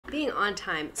being on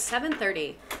time.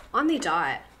 7:30 on the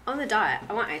dot. On the dot.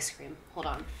 I want ice cream. Hold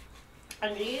on.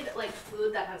 I need like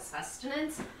food that has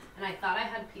sustenance, and I thought I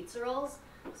had pizza rolls,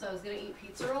 so I was gonna eat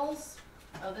pizza rolls.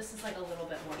 Oh, this is like a little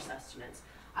bit more sustenance.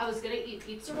 I was gonna eat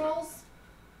pizza rolls,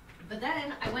 but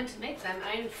then I went to make them and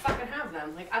I didn't fucking have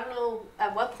them. Like, I don't know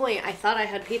at what point I thought I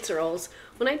had pizza rolls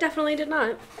when I definitely did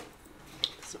not.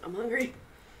 So I'm hungry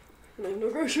and I have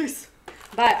no groceries.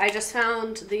 But I just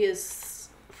found these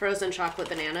frozen chocolate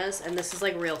bananas, and this is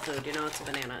like real food, you know, it's a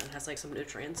banana. It has like some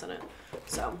nutrients in it.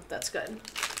 So that's good.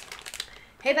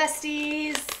 Hey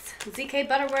besties, ZK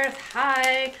Butterworth,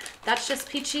 hi. That's just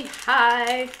Peachy,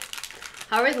 hi.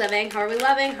 How are we living? How are we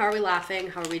loving? How are we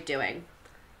laughing? How are we doing?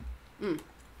 I'm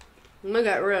gonna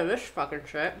get rid of this fucking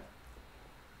shit.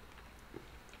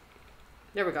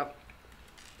 There we go.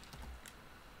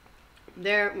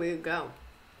 There we go.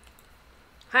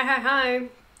 Hi, hi, hi.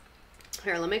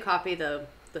 Here, let me copy the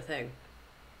thing.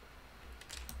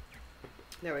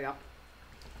 There we go.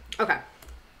 Okay.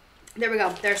 There we go.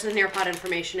 There's the Nearpod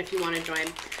information if you want to join.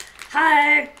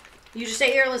 Hi! You just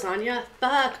ate your lasagna?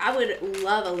 Fuck, I would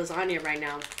love a lasagna right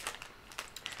now.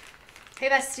 Hey,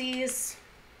 besties.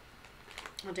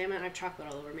 Oh, damn it, I have chocolate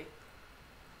all over me.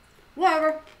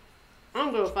 Whatever. I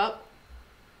don't give a fuck.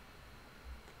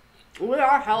 We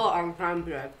are hella on time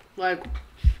today. Like,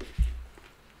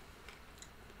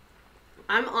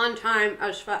 I'm on time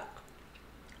as fuck.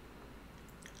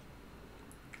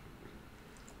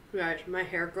 Guys, my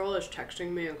hair girl is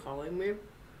texting me and calling me.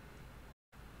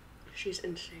 She's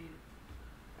insane.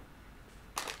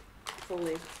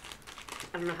 Fully.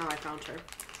 I don't know how I found her.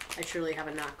 I truly have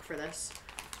a knack for this.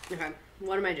 Okay,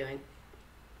 what am I doing?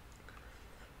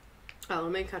 Oh,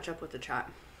 let me catch up with the chat.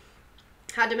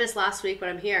 Had to miss last week, but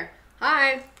I'm here.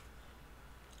 Hi!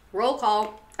 Roll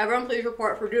call. Everyone please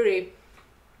report for duty.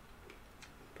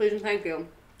 Please and thank you.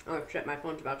 Oh shit, my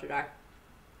phone's about to die.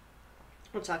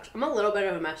 That sucks. I'm a little bit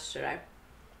of a mess today.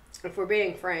 If we're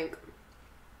being frank,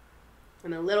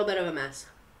 I'm a little bit of a mess.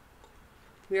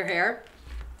 Your hair?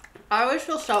 I always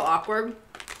feel so awkward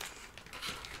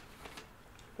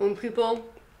when people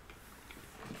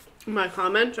in my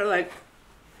comments are like,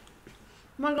 oh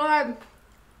my god,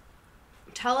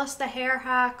 tell us the hair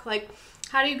hack. Like,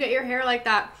 how do you get your hair like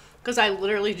that? Because I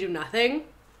literally do nothing.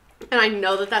 And I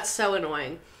know that that's so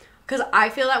annoying. Because I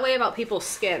feel that way about people's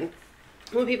skin.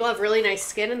 When people have really nice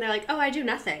skin and they're like, oh, I do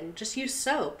nothing. Just use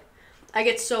soap. I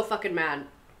get so fucking mad.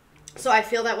 So I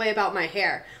feel that way about my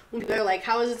hair. When people are like,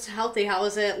 how is it healthy? How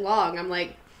is it long? I'm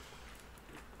like,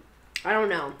 I don't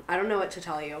know. I don't know what to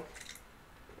tell you.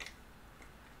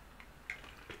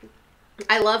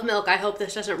 I love milk. I hope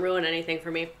this doesn't ruin anything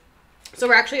for me. So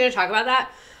we're actually going to talk about that.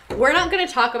 We're not going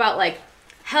to talk about like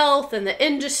health and the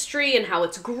industry and how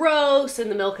it's gross and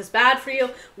the milk is bad for you.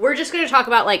 We're just going to talk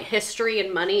about like history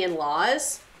and money and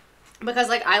laws, because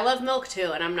like I love milk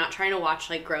too, and I'm not trying to watch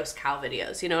like gross cow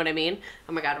videos, you know what I mean?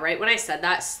 Oh my god, right when I said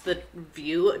that, the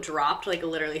view dropped like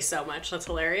literally so much. That's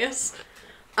hilarious.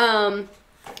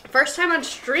 First time on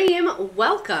stream,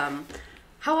 welcome.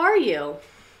 How are you?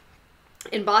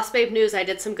 In Boss Babe news, I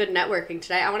did some good networking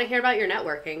today. I want to hear about your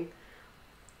networking.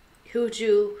 Who'd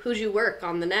you work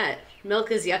on the net?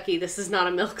 Milk is yucky. This is not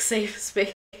a milk safe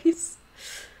space.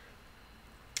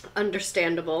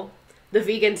 Understandable. The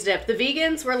vegans dip. The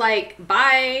vegans were like,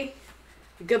 bye,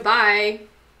 goodbye,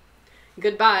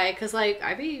 goodbye. Cause like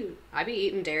I be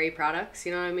eating dairy products.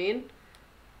 You know what I mean?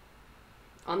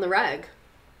 On the reg.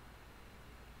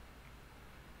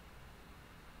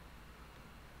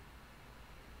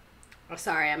 Oh,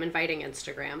 sorry. I'm inviting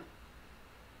Instagram.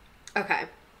 Okay.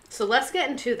 So let's get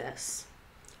into this.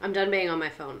 I'm done being on my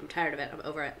phone. I'm tired of it. I'm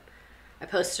over it. I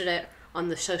posted it on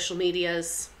the social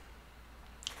medias.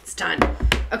 It's done.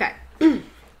 Okay.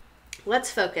 Let's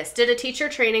focus. Did a teacher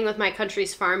training with my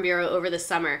country's Farm Bureau over the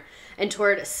summer and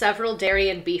toured several dairy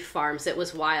and beef farms. It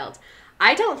was wild.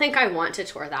 I don't think I want to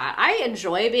tour that. I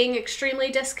enjoy being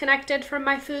extremely disconnected from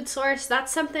my food source.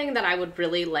 That's something that I would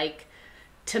really like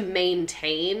to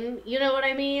maintain. You know what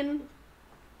I mean?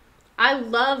 I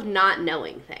love not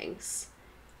knowing things.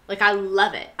 Like, I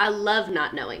love it. I love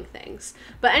not knowing things.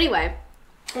 But anyway,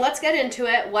 let's get into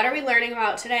it. What are we learning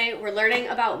about today? We're learning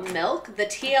about milk. The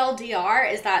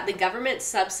TLDR is that the government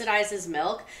subsidizes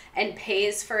milk and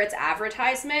pays for its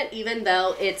advertisement, even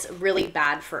though it's really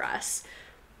bad for us.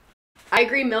 I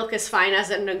agree milk is fine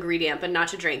as an ingredient, but not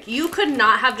to drink. You could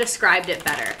not have described it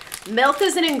better. Milk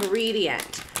is an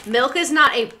ingredient. Milk is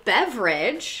not a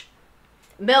beverage.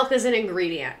 Milk is an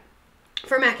ingredient.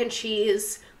 For mac and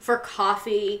cheese, for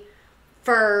coffee,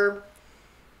 for,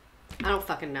 I don't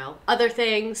fucking know, other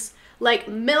things. Like,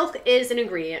 milk is an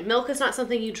ingredient. Milk is not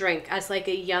something you drink as like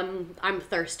a yum, I'm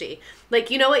thirsty. Like,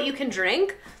 you know what you can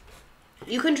drink?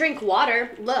 You can drink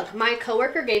water. Look, my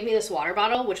coworker gave me this water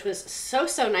bottle, which was so,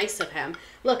 so nice of him.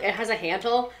 Look, it has a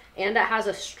handle and it has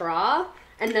a straw.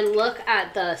 And then look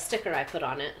at the sticker I put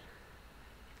on it.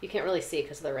 You can't really see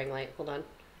because of the ring light. Hold on.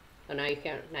 Oh, now you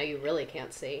can't. Now you really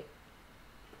can't see.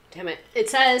 Damn it.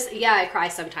 It says, yeah, I cry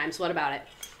sometimes. What about it?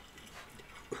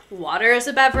 Water is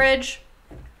a beverage.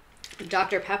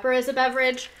 Dr. Pepper is a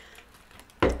beverage.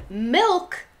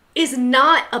 Milk is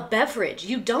not a beverage.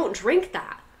 You don't drink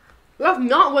that. That's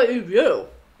not what you do.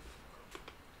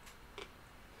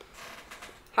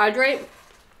 Hydrate.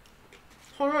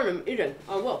 Hold on, I'm eating.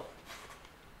 I will.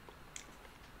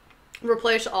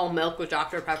 Replace all milk with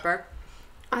Dr. Pepper.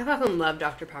 I fucking love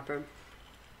Dr. Pepper.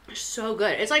 It's so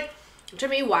good. It's like, to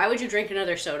me, why would you drink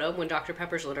another soda when Dr.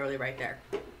 Pepper's literally right there?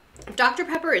 If Dr.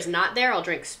 Pepper is not there, I'll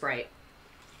drink Sprite.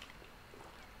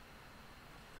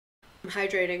 I'm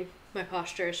hydrating. My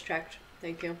posture is checked.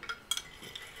 Thank you.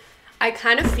 I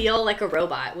kind of feel like a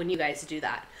robot when you guys do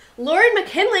that. Lauren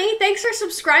McKinley, thanks for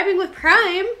subscribing with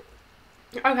Prime.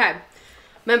 Okay.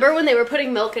 Remember when they were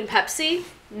putting milk in Pepsi?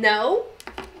 No?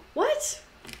 What?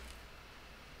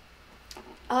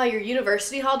 Oh, your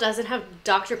university hall doesn't have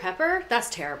Dr. Pepper?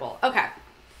 That's terrible. Okay.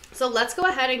 So let's go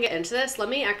ahead and get into this. Let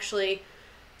me actually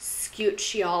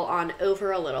scooch y'all on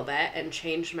over a little bit and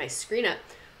change my screen up.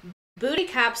 Booty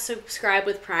Cap, subscribe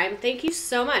with Prime. Thank you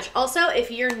so much. Also, if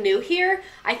you're new here,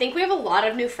 I think we have a lot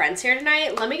of new friends here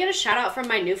tonight. Let me get a shout out from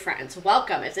my new friends.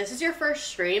 Welcome. If this is your first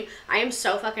stream, I am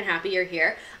so fucking happy you're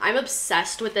here. I'm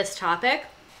obsessed with this topic.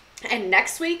 And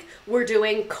next week, we're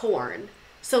doing corn.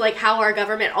 So like how our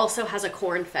government also has a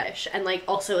corn fetish and like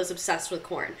also is obsessed with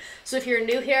corn. So if you're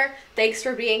new here, thanks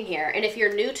for being here. And if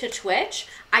you're new to Twitch,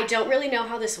 I don't really know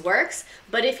how this works,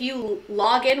 but if you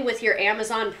log in with your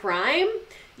Amazon Prime,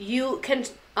 you can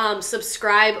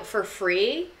subscribe for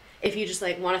free if you just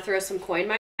like want to throw some coin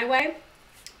my way.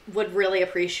 Would really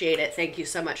appreciate it. Thank you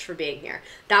so much for being here.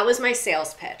 That was my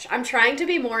sales pitch. I'm trying to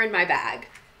be more in my bag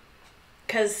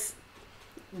because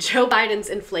Joe Biden's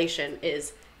inflation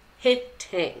is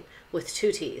hitting with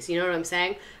 2 T's. You know what I'm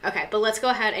saying? Okay, but let's go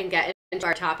ahead and get into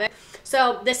our topic.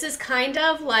 So this is kind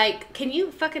of like, can you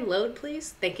fucking load,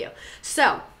 please? Thank you.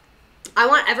 So I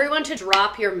want everyone to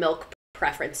drop your milk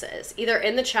preferences, either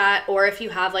in the chat or if you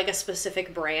have like a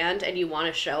specific brand and you want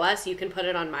to show us, you can put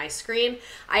it on my screen.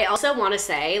 I also want to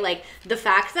say, like, the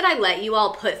fact that I let you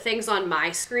all put things on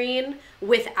my screen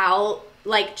without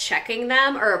like checking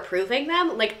them or approving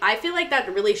them, like, I feel like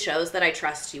that really shows that I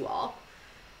trust you all.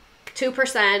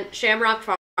 2%, Shamrock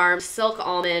Farms, Silk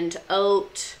Almond,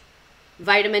 Oat,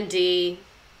 Vitamin D.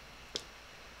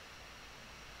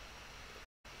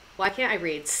 Why can't I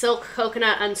read? Silk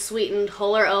Coconut Unsweetened,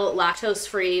 Whole Oat, Lactose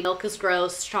Free, Milk is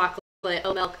Gross, Chocolate,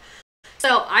 Oat Milk.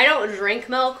 So I don't drink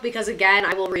milk because, again,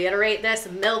 I will reiterate this,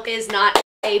 milk is not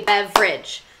a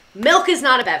beverage. Milk is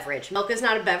not a beverage. Milk is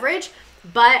not a beverage,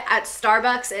 but at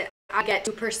Starbucks, I get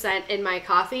 2% in my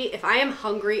coffee. If I am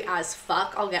hungry as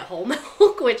fuck, I'll get whole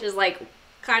milk, which is like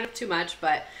kind of too much,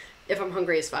 but if I'm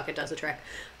hungry as fuck, it does the trick.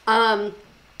 And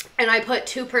I put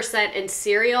 2% in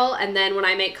cereal, and then when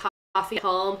I make coffee at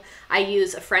home, I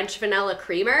use a French vanilla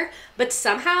creamer, but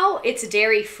somehow it's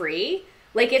dairy free.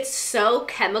 Like, it's so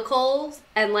chemical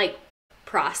and like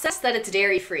processed that it's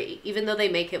dairy free, even though they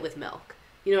make it with milk.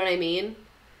 You know what I mean?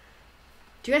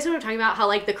 Do you guys know what I'm talking about? How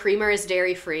like the creamer is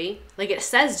dairy free? Like, it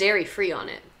says dairy free on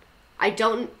it. I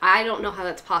don't know how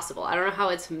that's possible. I don't know how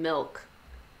it's milk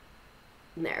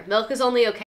in there. Milk is only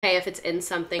okay if it's in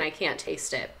something I can't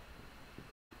taste it.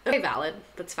 Okay, valid.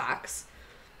 That's facts.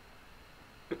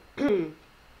 We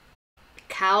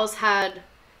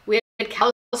had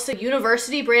cows, so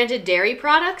university branded dairy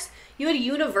products. You had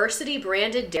university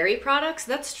branded dairy products?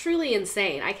 That's truly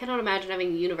insane. I cannot imagine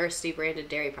having university branded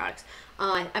dairy products.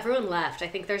 Everyone left. I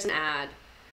think there's an ad.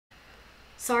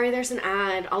 Sorry, there's an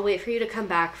ad. I'll wait for you to come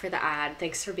back for the ad.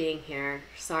 Thanks for being here.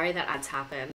 Sorry that ads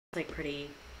happen. It's like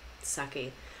pretty sucky.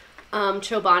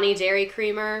 Chobani dairy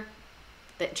creamer.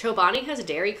 Chobani has a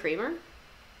dairy creamer?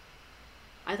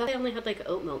 I thought they only had like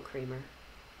oat milk creamer.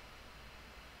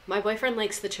 My boyfriend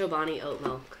likes the Chobani oat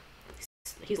milk.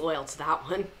 He's loyal to that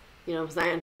one. You know what I'm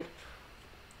saying?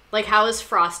 Like, how is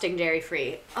frosting dairy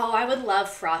free? Oh, I would love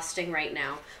frosting right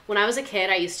now. When I was a kid,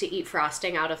 I used to eat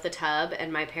frosting out of the tub,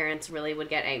 and my parents really would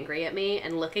get angry at me.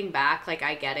 And looking back, like,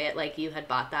 I get it. Like, you had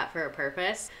bought that for a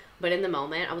purpose. But in the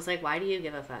moment, I was like, why do you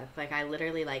give a fuck? Like, I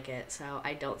literally like it, so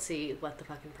I don't see what the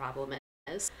fucking problem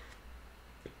is.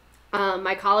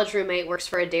 My college roommate works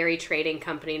for a dairy trading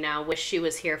company now. Wish she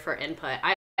was here for input.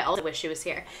 I also wish she was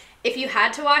here. If you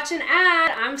had to watch an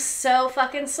ad, I'm so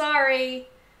fucking sorry.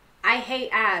 I hate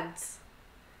ads.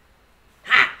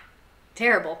 Ha!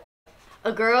 Terrible.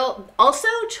 A girl, also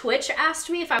Twitch asked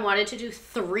me if I wanted to do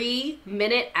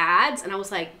 3-minute ads, and I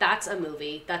was like, that's a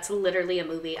movie. That's literally a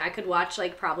movie. I could watch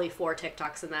like probably 4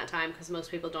 TikToks in that time because most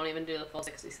people don't even do the full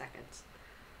 60 seconds.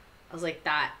 I was like,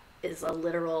 that is a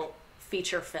literal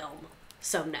feature film.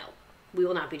 So no, we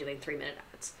will not be doing 3-minute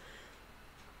ads.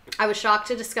 I was shocked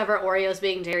to discover Oreos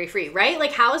being dairy-free, right?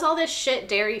 Like, how is all this shit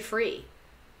dairy-free?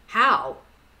 How?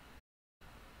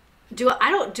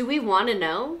 Do we want to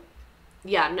know?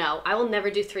 Yeah, no, I will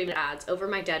never do 3-minute ads over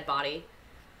my dead body.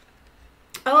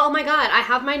 Oh my God, I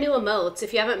have my new emotes.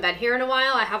 If you haven't been here in a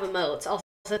while, I have emotes. Also,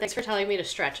 thanks for telling me to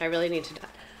stretch. I really need to do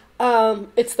that.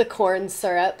 It's the corn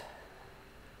syrup.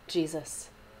 Jesus.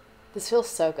 This feels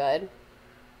so good.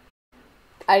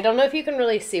 I don't know if you can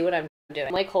really see what I'm doing.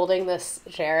 I'm like holding this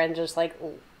chair and just like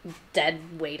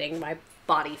dead weighting my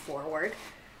body forward.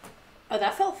 Oh,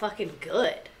 that felt fucking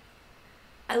good.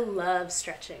 I love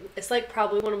stretching. It's like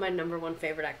probably one of my #1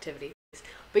 favorite activities.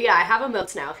 But yeah, I have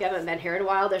emotes now. If you haven't been here in a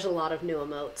while, there's a lot of new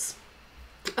emotes.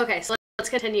 Okay, so let's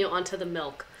continue on to the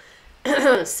milk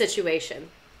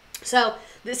situation. So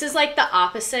this is like the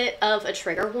opposite of a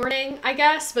trigger warning, I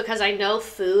guess, because I know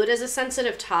food is a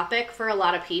sensitive topic for a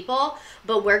lot of people,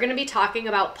 but we're going to be talking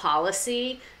about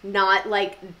policy, not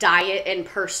like diet and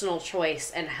personal choice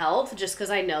and health, just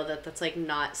because I know that that's like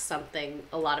not something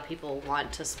a lot of people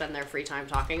want to spend their free time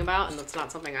talking about, and that's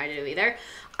not something I do either.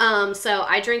 So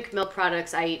I drink milk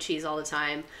products, I eat cheese all the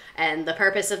time, and the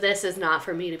purpose of this is not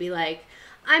for me to be like,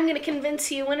 I'm going to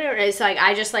convince you when it's like,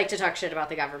 I just like to talk shit about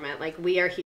the government. Like, we are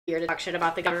here to talk shit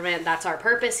about the government. That's our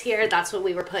purpose here. That's what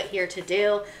we were put here to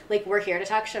do. Like, we're here to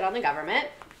talk shit on the government,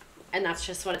 and that's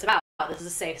just what it's about. This is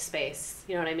a safe space.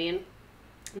 You know what I mean?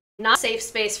 Not a safe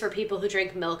space for people who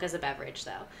drink milk as a beverage,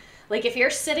 though. Like, if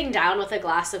you're sitting down with a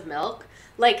glass of milk,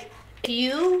 like, if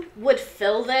you would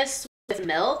fill this with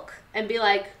milk and be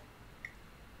like,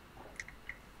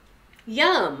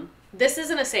 yum, this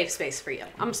isn't a safe space for you.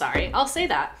 I'm sorry. I'll say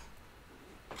that.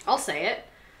 I'll say it.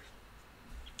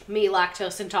 Me,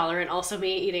 lactose intolerant, also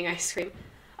me eating ice cream.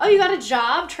 Oh, you got a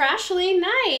job? Trashly?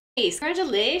 Nice.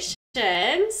 Congratulations.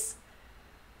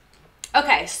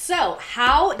 Okay, so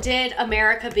how did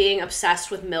America being obsessed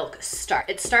with milk start?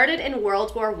 It started in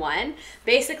World War I.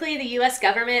 Basically, the U.S.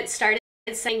 government started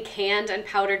sending canned and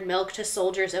powdered milk to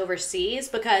soldiers overseas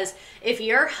because if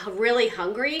you're really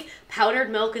hungry, powdered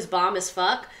milk is bomb as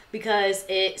fuck because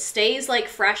it stays like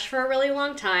fresh for a really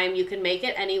long time. You can make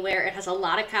it anywhere. It has a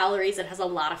lot of calories. It has a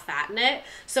lot of fat in it.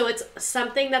 So it's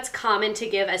something that's common to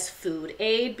give as food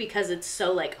aid because it's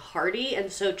so like hearty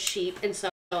and so cheap and so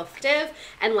effective,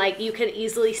 and like you can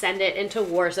easily send it into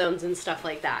war zones and stuff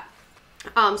like that.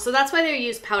 So that's why they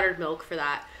use powdered milk for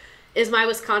that. Is my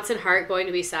Wisconsin heart going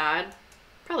to be sad?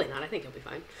 Probably not. I think you'll be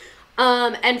fine.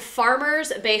 And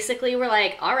farmers basically were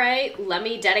like, all right, let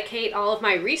me dedicate all of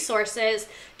my resources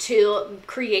to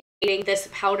creating this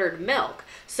powdered milk.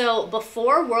 So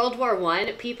before World War I,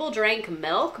 people drank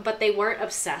milk, but they weren't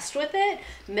obsessed with it.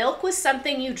 Milk was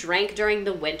something you drank during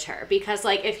the winter because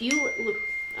like if you,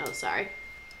 oh, sorry.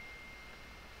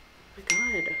 Oh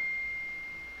my God.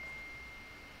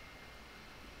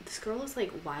 This girl is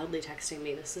like wildly texting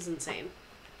me. This is insane.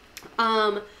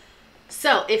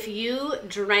 So if you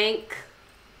drank,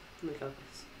 let me focus.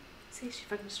 See, she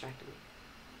fucking distracted me.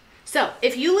 So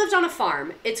if you lived on a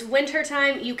farm, it's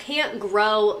wintertime, you can't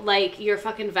grow like your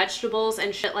fucking vegetables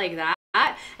and shit like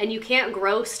that. And you can't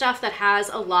grow stuff that has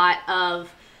a lot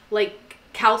of like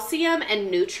calcium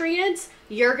and nutrients.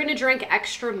 You're going to drink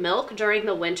extra milk during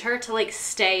the winter to like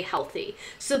stay healthy.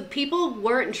 So people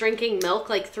weren't drinking milk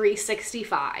like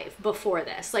 365 before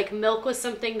this. Like milk was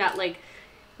something that like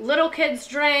little kids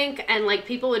drank, and like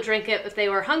people would drink it if they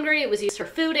were hungry. It was used for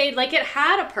food aid. Like it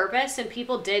had a purpose and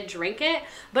people did drink it,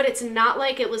 but it's not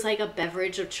like it was like a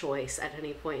beverage of choice at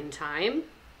any point in time.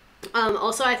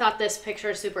 Also, I thought this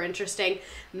picture is super interesting.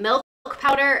 Milk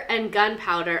powder and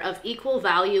gunpowder of equal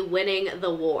value winning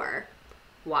the war.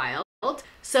 Wild.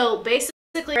 So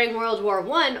basically during World War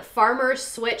I, farmers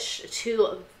switched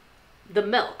to the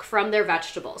milk from their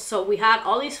vegetables. So we had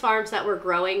all these farms that were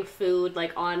growing food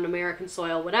like on American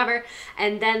soil, whatever.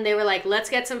 And then they were like, let's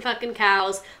get some fucking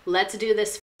cows. Let's do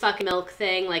this fucking milk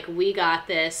thing. Like we got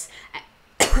this.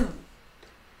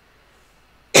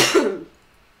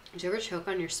 Did you ever choke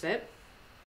on your spit?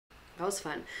 That was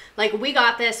fun. Like, we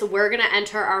got this. We're going to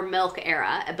enter our milk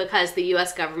era because the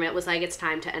U.S. government was like, it's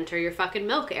time to enter your fucking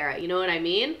milk era. You know what I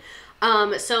mean?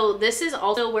 So this is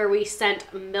also where we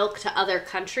sent milk to other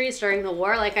countries during the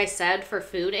war, like I said, for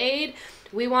food aid.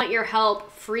 We want your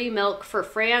help. Free milk for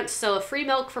France. So a free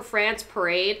milk for France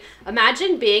parade.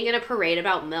 Imagine being in a parade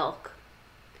about milk.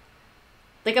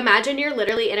 Like, imagine you're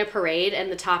literally in a parade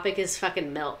and the topic is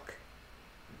fucking milk.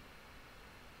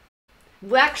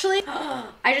 Well, actually,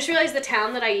 I just realized the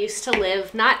town that I used to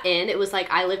live, not in, it was like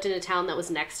I lived in a town that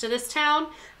was next to this town,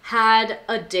 had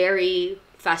a dairy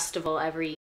festival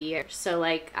every year. So,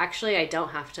 like, actually, I don't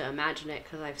have to imagine it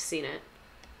because I've seen it.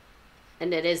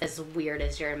 And it is as weird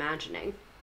as you're imagining.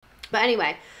 But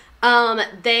anyway,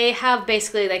 they have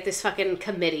basically, like, this fucking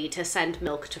committee to send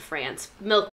milk to France.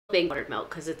 Milk being powdered milk,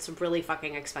 because it's really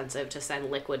fucking expensive to send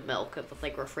liquid milk with,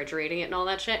 like, refrigerating it and all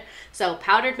that shit. So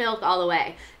powdered milk all the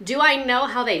way. Do I know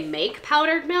how they make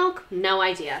powdered milk? No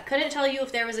idea. Couldn't tell you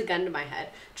if there was a gun to my head.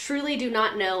 Truly do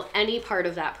not know any part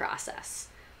of that process.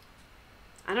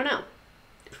 I don't know.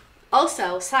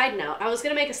 Also, side note, I was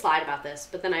gonna make a slide about this,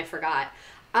 but then I forgot.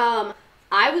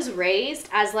 I was raised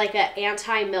as like an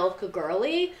anti-milk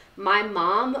girly. My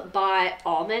mom bought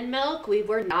almond milk. We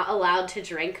were not allowed to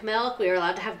drink milk. We were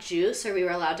allowed to have juice, or we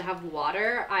were allowed to have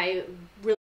water. I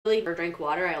really never drank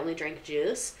water. I only drank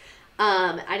juice.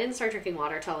 I didn't start drinking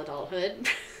water till adulthood,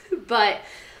 but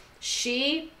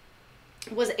she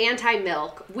was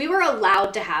anti-milk. We were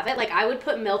allowed to have it. Like, I would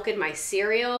put milk in my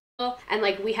cereal, and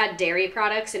like we had dairy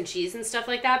products and cheese and stuff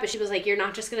like that, but she was like, you're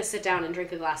not just gonna sit down and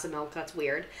drink a glass of milk. That's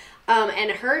weird.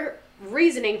 And her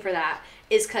reasoning for that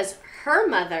is because her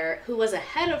mother, who was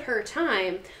ahead of her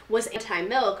time, was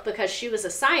anti-milk because she was a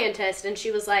scientist, and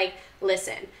she was like,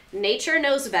 listen, nature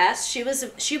knows best. She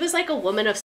was like a woman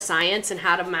of science and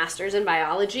had a master's in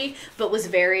biology, but was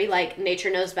very like,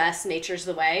 nature knows best, nature's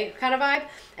the way kind of vibe.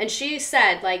 And she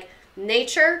said, like,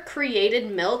 nature created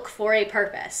milk for a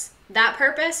purpose. That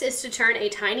purpose is to turn a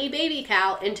tiny baby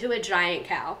cow into a giant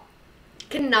cow.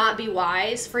 Cannot be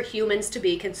wise for humans to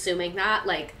be consuming that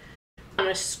like on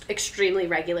an extremely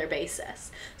regular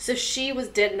basis. So she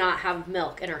did not have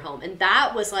milk in her home, and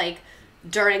that was like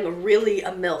during really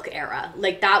a milk era.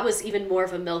 Like, that was even more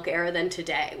of a milk era than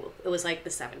today. It was like the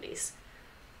 70s.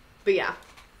 But yeah.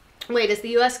 Wait, is the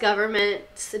U.S.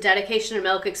 government's dedication to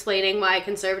milk explaining why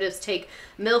conservatives take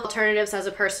milk alternatives as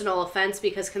a personal offense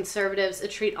because conservatives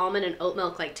treat almond and oat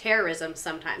milk like terrorism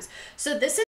sometimes? So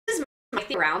this is my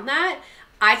thing around that.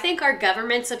 I think our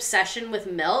government's obsession with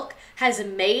milk has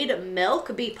made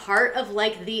milk be part of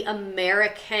like the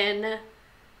American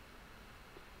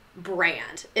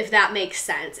brand, if that makes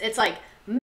sense. It's like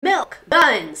milk,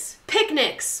 guns,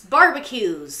 picnics,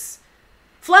 barbecues,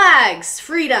 flags,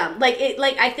 freedom. Like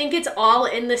I think it's all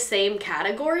in the same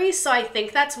category. So I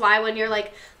think that's why when you're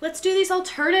like, let's do these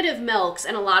alternative milks,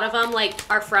 and a lot of them like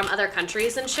are from other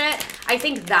countries and shit, I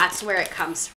think that's where it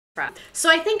comes from.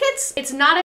 So I think it's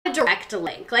not a direct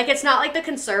link. Like, it's not like the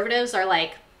conservatives are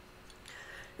like,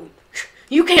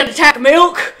 you can't attack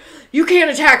milk. You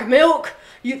can't attack milk.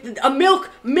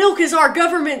 Milk is our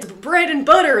government's bread and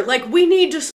butter. Like, we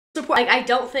need to support. Like, I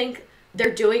don't think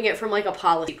they're doing it from like a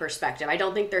policy perspective. I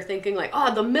don't think they're thinking like,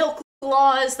 oh, the milk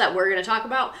laws that we're going to talk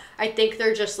about. I think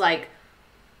they're just like,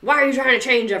 why are you trying to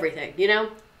change everything, you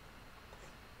know?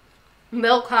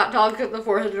 Milk, hot dogs at the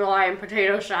 4th of July, and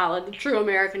potato salad, the true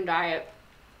American diet.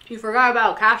 You forgot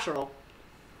about casserole.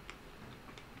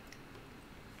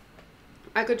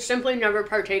 I could simply never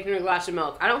partake in a glass of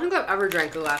milk. I don't think I've ever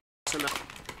drank a glass of milk.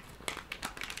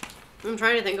 I'm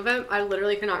trying to think of it. I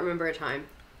literally cannot remember a time.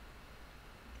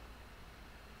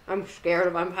 I'm scared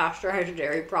of unpasteurized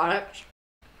dairy products.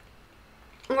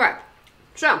 Okay,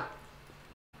 so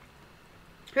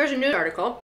here's a news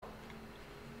article.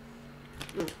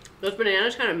 Those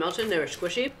bananas kind of melted and they were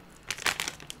squishy.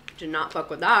 Did not fuck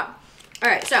with that.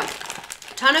 Alright, so,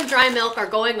 a ton of dry milk are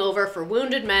going over for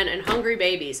wounded men and hungry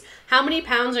babies. How many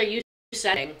pounds are you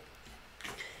sending?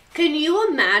 Can you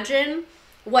imagine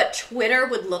what Twitter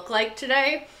would look like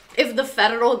today if the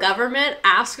federal government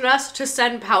asked us to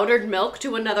send powdered milk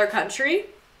to another country?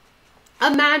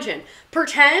 Imagine.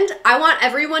 Pretend, I want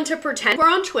everyone to pretend we're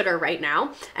on Twitter right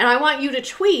now, and I want you to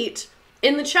tweet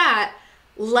in the chat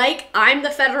like I'm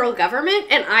the federal government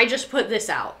and I just put this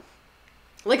out.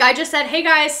 Like, I just said, hey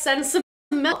guys, send some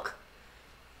milk.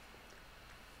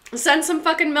 Send some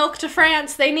fucking milk to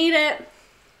France. They need it.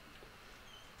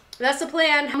 That's the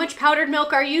plan. How much powdered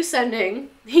milk are you sending?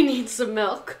 He needs some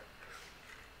milk.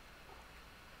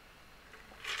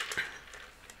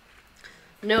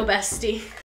 No, bestie.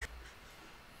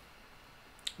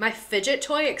 My fidget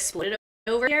toy exploded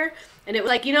over here. And it was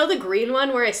like, you know the green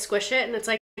one where I squish it and it's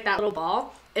like that little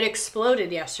ball? It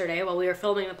exploded yesterday while we were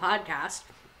filming the podcast.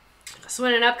 So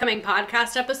in an upcoming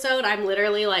podcast episode, I'm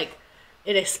literally like,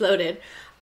 it exploded.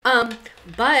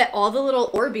 But all the little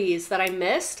Orbeez that I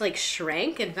missed, like,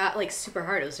 shrank and got, like, super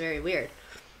hard. It was very weird.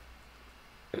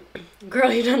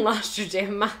 Girl, you done lost your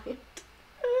damn mind.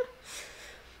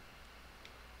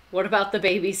 What about the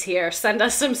babies here? Send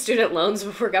us some student loans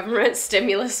before government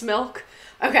stimulus milk.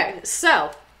 Okay,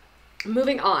 so,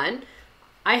 moving on.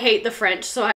 I hate the French,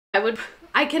 so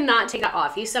I cannot take that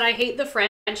off. You said I hate the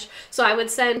French, so I would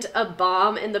send a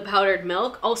bomb in the powdered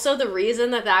milk. Also, the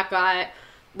reason that got,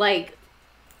 like,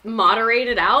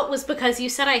 moderated out was because you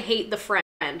said I hate the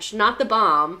French. Not the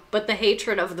bomb, but the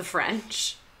hatred of the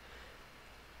French.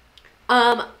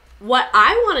 What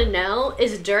I want to know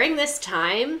is during this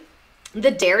time,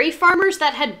 the dairy farmers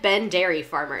that had been dairy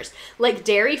farmers, like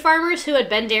dairy farmers who had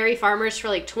been dairy farmers for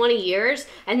like 20 years,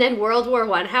 and then World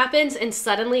War I happens and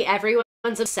suddenly everyone's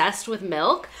obsessed with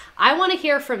milk. I want to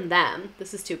hear from them.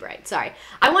 This is too bright. Sorry.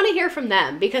 I want to hear from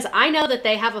them because I know that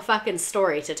they have a fucking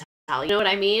story to tell. You know what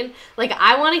I mean? Like,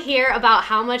 I want to hear about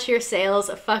how much your sales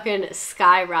fucking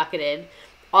skyrocketed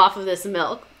off of this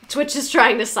milk. Twitch is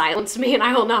trying to silence me and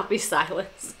I will not be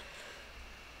silenced.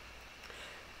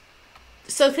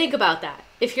 So think about that.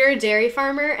 If you're a dairy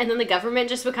farmer and then the government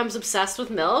just becomes obsessed with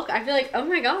milk, I feel like, oh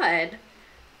my God.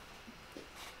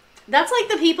 That's like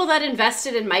the people that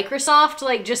invested in Microsoft,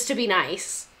 like, just to be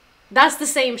nice. That's the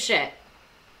same shit.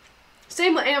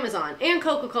 Same with Amazon and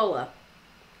Coca-Cola.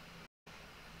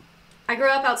 I grew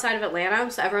up outside of Atlanta,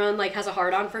 so everyone, like, has a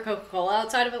hard-on for Coca-Cola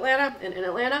outside of Atlanta and in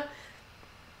Atlanta.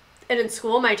 And in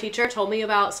school, my teacher told me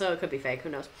about, so it could be fake, who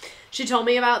knows. She told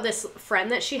me about this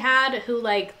friend that she had who,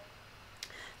 like,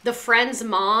 the friend's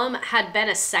mom had been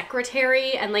a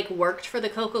secretary and, like, worked for the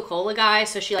Coca-Cola guy,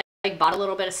 so she, like bought a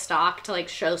little bit of stock to, like,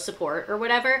 show support or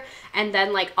whatever, and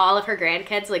then, like, all of her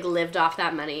grandkids, like, lived off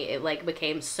that money. It, like,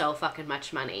 became so fucking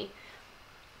much money.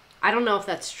 I don't know if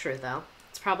that's true, though.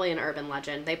 It's probably an urban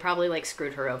legend. They probably, like,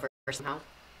 screwed her over somehow,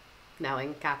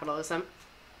 knowing capitalism.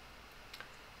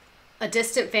 A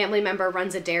distant family member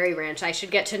runs a dairy ranch. I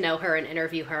should get to know her and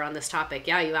interview her on this topic.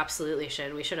 Yeah, you absolutely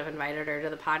should. We should have invited her to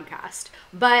the podcast.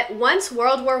 But once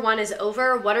World War I is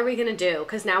over, what are we going to do?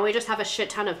 Because now we just have a shit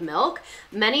ton of milk.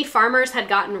 Many farmers had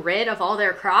gotten rid of all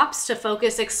their crops to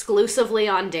focus exclusively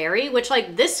on dairy, which,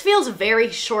 like, this feels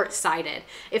very short-sighted.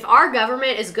 If our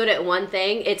government is good at one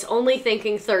thing, it's only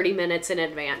thinking 30 minutes in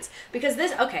advance. Because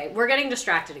this, okay, we're getting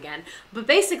distracted again. But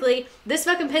basically, this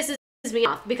fucking pisses me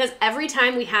off because every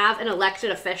time we have an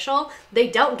elected official, they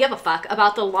don't give a fuck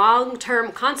about the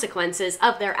long-term consequences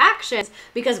of their actions,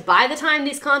 because by the time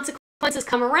these consequences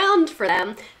come around for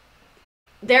them,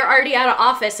 they're already out of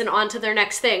office and on to their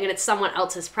next thing, and it's someone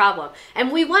else's problem.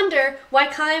 And we wonder why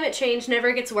climate change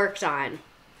never gets worked on.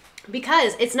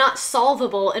 Because it's not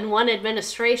solvable in one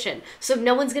administration. So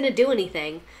no one's going to do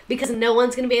anything because no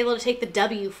one's going to be able to take the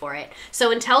W for it.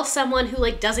 So until someone who,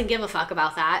 like, doesn't give a fuck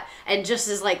about that and just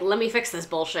is like, let me fix this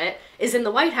bullshit, is in the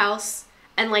White House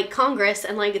and, like, Congress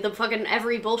and, like, the fucking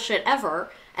every bullshit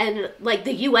ever and, like,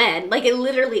 the UN, like, it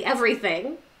literally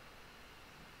everything,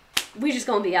 we just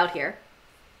gonna be out here.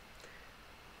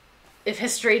 If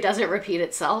history doesn't repeat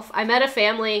itself. I met a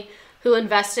family who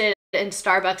invested in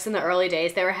Starbucks in the early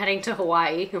days. They were heading to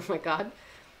Hawaii. Oh my God.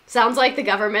 Sounds like the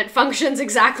government functions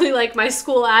exactly like my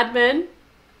school admin.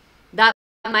 That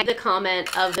might be the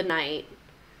comment of the night.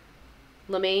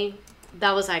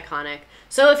 That was iconic.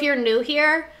 So if you're new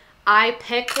here, I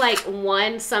pick, like,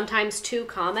 one, sometimes two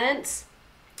comments,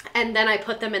 and then I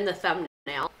put them in the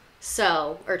thumbnail.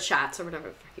 So, or chats, or whatever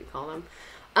the fuck you call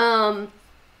them.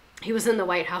 He was in the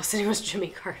White House and he was Jimmy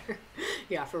Carter.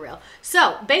 Yeah, for real.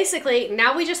 So basically,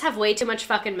 now we just have way too much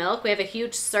fucking milk. We have a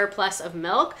huge surplus of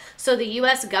milk. So the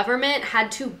US government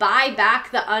had to buy back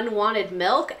the unwanted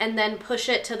milk and then push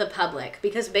it to the public.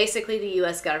 Because basically the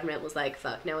US government was like,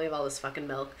 fuck, now we have all this fucking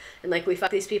milk. And, like, we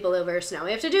fucked these people over, so now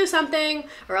we have to do something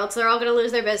or else they're all going to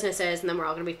lose their businesses and then we're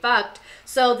all going to be fucked.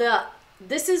 So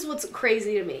this is what's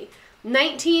crazy to me.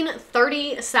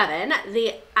 1937,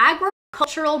 the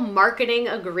Agricultural Marketing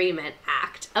Agreement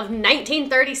Act of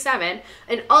 1937.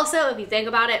 And also, if you think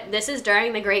about it, this is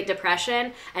during the Great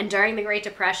Depression. And during the Great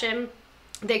Depression,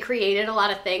 they created a lot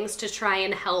of things to try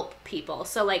and help people.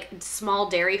 So, like, small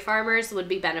dairy farmers would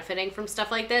be benefiting from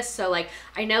stuff like this. So, like,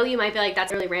 I know you might be like,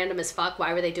 that's really random as fuck.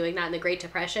 Why were they doing that in the Great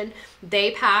Depression? They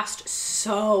passed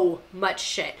so much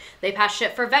shit. They passed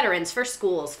shit for veterans, for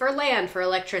schools, for land, for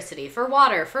electricity, for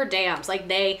water, for dams. Like,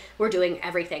 they were doing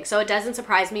everything. So it doesn't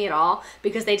surprise me at all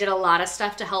because they did a lot of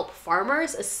stuff to help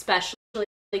farmers, especially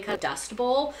because of Dust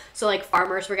Bowl. So, like,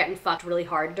 farmers were getting fucked really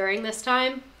hard during this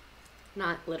time.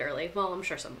 Not literally. Well, I'm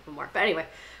sure some of them were. But anyway,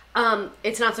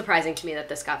 it's not surprising to me that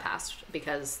this got passed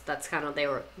because that's kind of,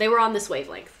 they were on this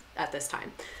wavelength at this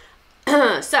time.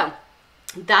 So,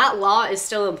 That law is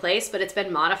still in place, but it's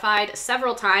been modified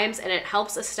several times, and it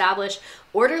helps establish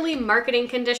orderly marketing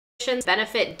conditions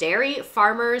benefit dairy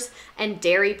farmers and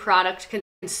dairy product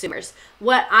consumers.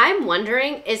 What I'm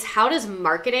wondering is, how does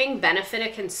marketing benefit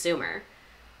a consumer?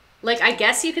 Like, I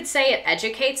guess you could say it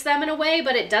educates them in a way,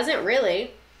 but it doesn't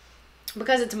really,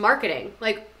 because it's marketing.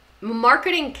 Like,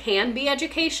 marketing can be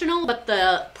educational, but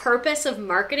the purpose of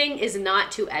marketing is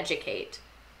not to educate.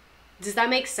 Does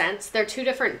that make sense? They're two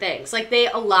different things. Like, they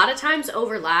a lot of times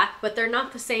overlap, but they're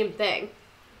not the same thing.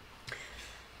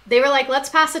 They were like, let's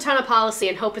pass a ton of policy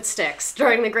and hope it sticks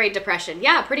during the Great Depression.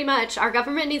 Yeah, pretty much. Our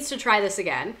government needs to try this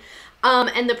again.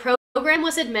 And the program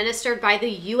was administered by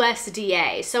the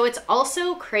USDA. So it's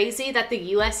also crazy that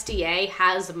the USDA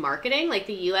has marketing. Like,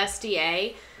 the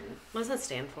USDA, what does that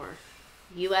stand for?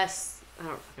 I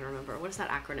don't fucking remember. What does that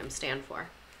acronym stand for?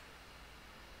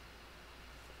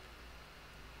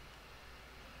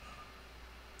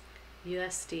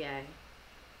 USDA.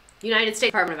 United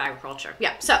States Department of Agriculture.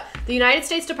 Yeah, so the United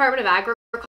States Department of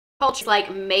Agriculture is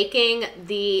like making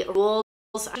the rules.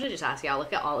 I should just ask y'all,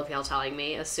 look at all of y'all telling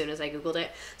me as soon as I Googled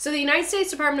it. So the United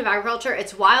States Department of Agriculture,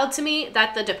 it's wild to me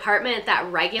that the department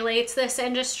that regulates this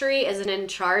industry is in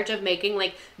charge of making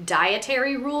like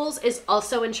dietary rules, is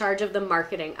also in charge of the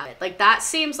marketing of it. Like, that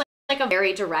seems like a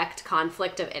very direct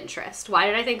conflict of interest. Why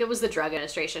did I think it was the drug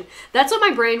administration? That's what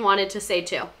my brain wanted to say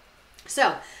too.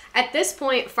 So at this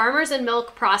point, farmers and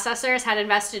milk processors had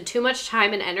invested too much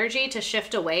time and energy to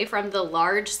shift away from the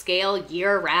large-scale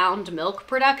year-round milk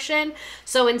production.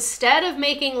 So instead of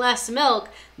making less milk,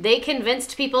 they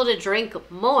convinced people to drink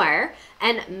more,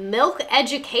 and milk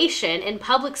education in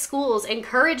public schools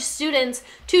encouraged students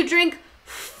to drink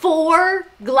 4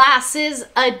 glasses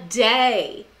a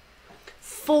day.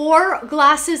 4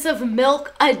 glasses of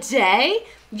milk a day?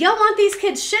 Y'all want these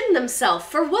kids shitting themselves.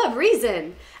 For what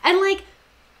reason? And like,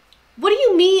 what do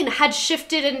you mean had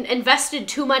shifted and invested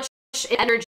too much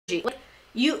energy? Like,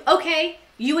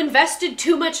 you invested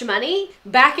too much money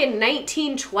back in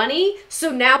 1920,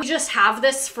 so now we just have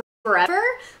this forever?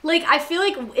 Like, I feel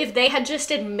like if they had just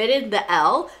admitted the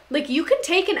L, like, you can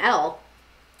take an L.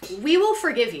 We will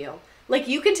forgive you. Like,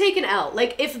 you can take an L.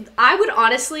 Like, if I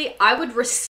would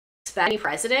respect any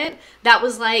president that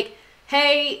was like,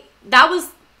 hey, that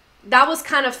was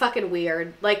kind of fucking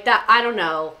weird. Like, that, I don't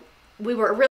know. We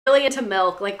were really into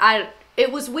milk. Like,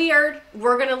 it was weird.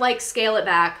 We're gonna like scale it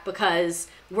back because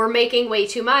we're making way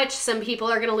too much. Some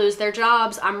people are gonna lose their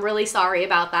jobs. I'm really sorry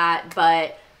about that,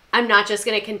 but I'm not just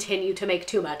gonna continue to make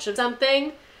too much of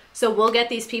something. So we'll get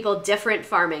these people different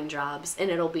farming jobs and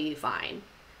it'll be fine.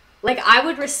 Like, I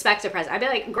would respect a president. I'd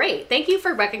be like, great, thank you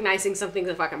for recognizing something's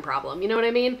a fucking problem. You know what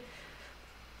I mean?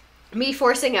 Me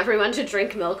forcing everyone to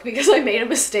drink milk because I made a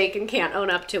mistake and can't own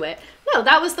up to it. No,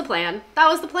 that was the plan. That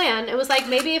was the plan. It was like,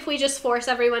 maybe if we just force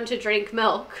everyone to drink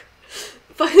milk.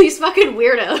 But these fucking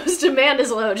weirdos, demand is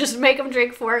low. Just make them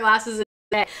drink 4 glasses a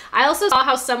day. I also saw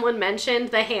how someone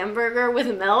mentioned the hamburger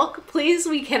with milk. Please,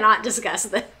 we cannot discuss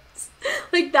this.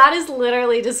 Like, that is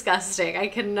literally disgusting. I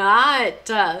cannot.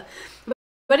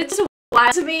 But it's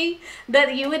wild to me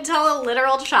that you would tell a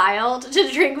literal child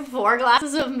to drink 4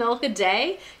 glasses of milk a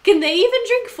day. Can they even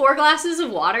drink 4 glasses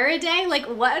of water a day? Like,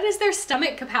 what is their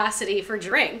stomach capacity for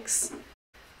drinks?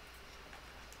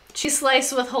 Cheese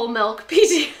slice with whole milk,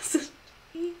 PTSD.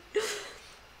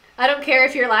 I don't care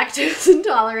if you're lactose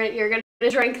intolerant, you're gonna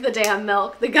drink the damn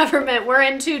milk. The government, we're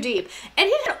in too deep. And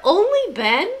it had only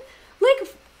been like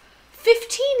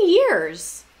 15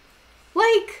 years.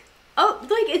 Like, oh,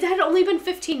 like, it had only been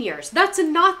 15 years. That's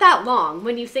not that long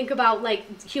when you think about,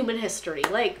 like, human history.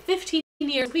 Like, 15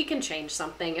 years, we can change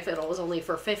something if it was only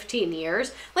for 15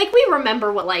 years. Like, we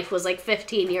remember what life was like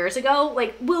 15 years ago.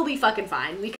 Like, we'll be fucking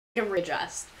fine. We can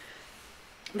readjust.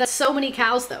 That's so many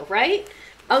cows, though, right?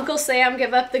 Uncle Sam,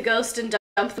 give up the ghost and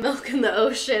dump the milk in the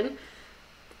ocean.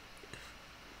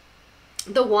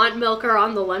 The want milker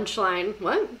on the lunch line.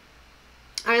 What?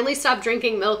 I only stopped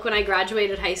drinking milk when I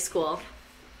graduated high school.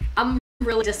 I'm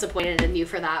really disappointed in you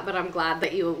for that, but I'm glad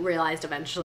that you realized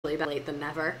eventually, better late than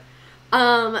never.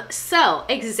 So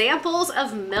examples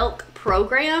of milk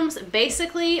programs.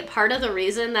 Basically, part of the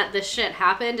reason that this shit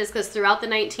happened is because throughout the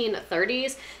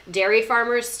 1930s, dairy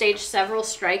farmers staged several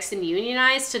strikes and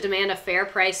unionized to demand a fair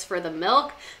price for the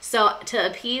milk. So to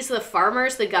appease the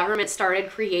farmers, the government started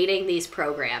creating these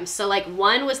programs. So like,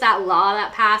 one was that law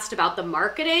that passed about the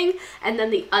marketing, and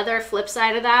then the other flip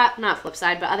side of that, not flip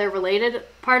side, but other related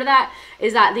part of that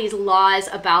is that these laws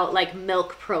about like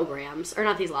milk programs, or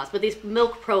not these laws, but these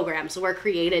milk programs were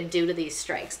created due to these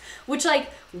strikes. Which,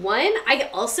 like, one, I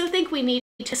also think we need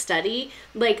to study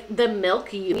like the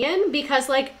milk union, because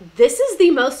like this is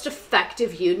the most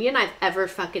effective union I've ever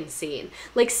fucking seen.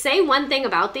 Like, say one thing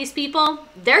about these people,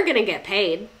 they're gonna get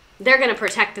paid. They're gonna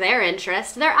protect their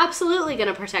interest. They're absolutely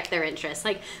gonna protect their interest.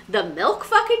 Like the milk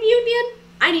fucking union,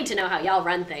 I need to know how y'all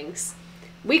run things.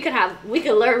 We could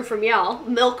learn from y'all.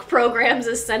 Milk Programs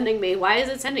is sending me. Why is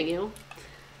it sending you?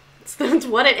 That's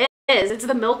what it is. It's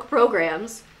the milk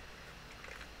programs.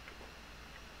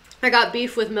 I got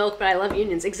beef with milk, but I love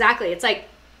unions. Exactly. It's like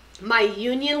my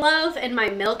union love and my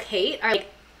milk hate are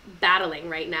like battling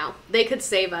right now. They could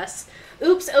save us.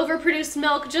 Oops, overproduced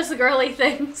milk, just girly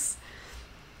things.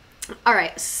 All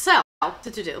right, so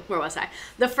where was I?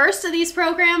 The first of these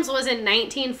programs was in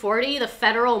 1940, the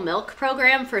federal milk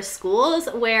program for schools,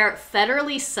 where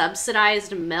federally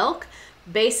subsidized milk,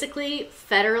 basically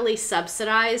federally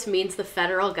subsidized means the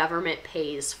federal government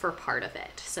pays for part of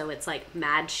it. So it's like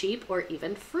mad cheap or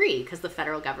even free because the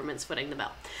federal government's footing the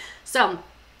bill. So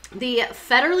the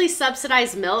federally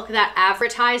subsidized milk that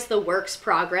advertised the Works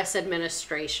Progress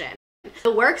Administration.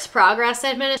 The Works Progress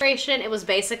Administration, it was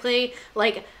basically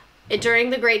like during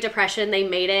the Great Depression, they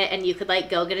made it and you could like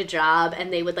go get a job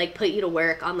and they would like put you to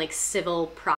work on like civil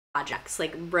projects,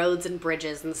 like roads and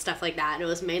bridges and stuff like that. And it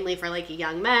was mainly for like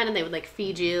young men, and they would like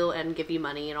feed you and give you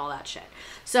money and all that shit.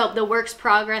 So the Works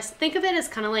Progress, think of it as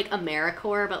kind of like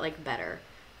AmeriCorps, but like better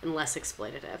and less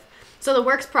exploitative. So the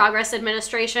Works Progress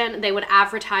Administration, they would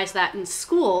advertise that in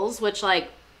schools, which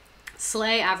like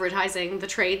slay advertising the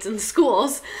trades in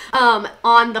schools,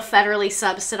 on the federally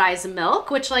subsidized milk,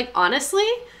 which like honestly,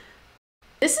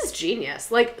 this is genius.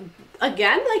 Like,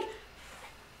 again, like,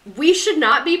 we should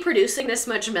not be producing this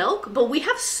much milk, but we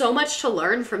have so much to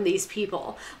learn from these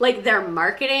people. Like, their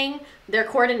marketing, their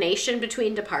coordination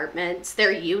between departments,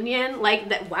 their union, like,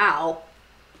 that. Wow.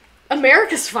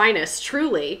 America's finest,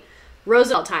 truly.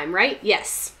 Roosevelt time, right?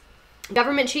 Yes.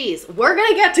 Government cheese. We're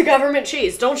gonna get to government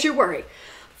cheese, don't you worry.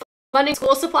 Funding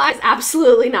school supplies?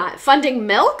 Absolutely not. Funding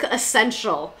milk?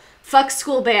 Essential. Fuck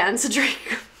school bans.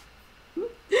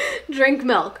 Drink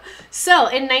milk. So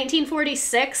in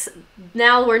 1946,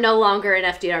 now we're no longer in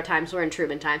FDR times, we're in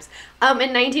Truman times. In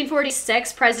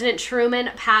 1946, President Truman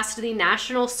passed the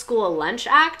National School Lunch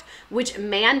Act, which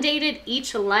mandated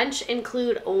each lunch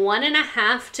include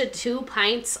 1.5 to 2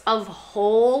 pints of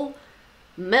whole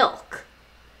milk.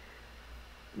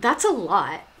 That's a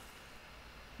lot.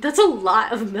 That's a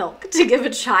lot of milk to give a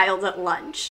child at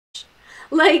lunch.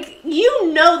 Like,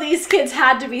 you know these kids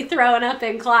had to be throwing up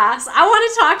in class. I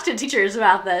want to talk to teachers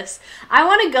about this. I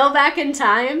want to go back in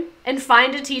time and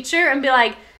find a teacher and be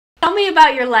like, tell me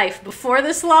about your life before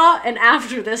this law and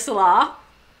after this law.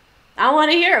 I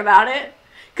want to hear about it.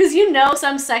 Because you know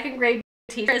some second grade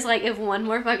teacher is like, if one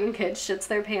more fucking kid shits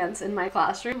their pants in my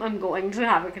classroom, I'm going to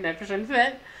have a conniption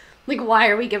fit. Like, why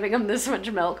are we giving them this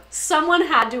much milk? Someone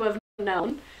had to have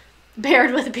known.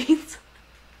 Paired with beans.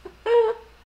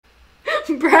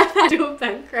 Brad had to have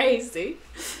been crazy.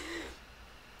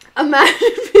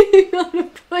 Imagine being on a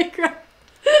playground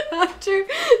after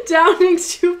downing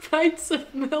 2 pints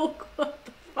of milk. What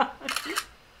the fuck?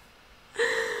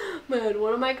 Man,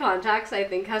 one of my contacts I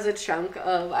think has a chunk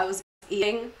of, I was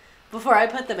eating before I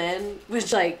put them in,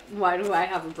 which like, why do I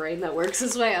have a brain that works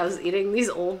this way? I was eating these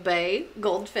Old Bay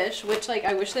goldfish, which like,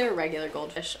 I wish they were regular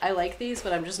goldfish. I like these,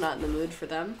 but I'm just not in the mood for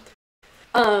them.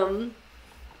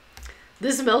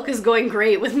 This milk is going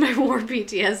great with my war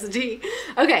PTSD.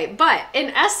 Okay, but in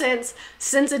essence,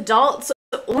 since adults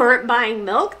weren't buying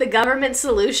milk, the government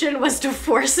solution was to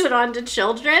force it onto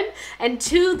children. And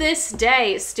to this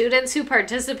day, students who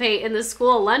participate in the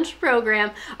school lunch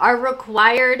program are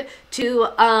required to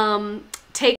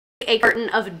take a carton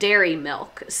of dairy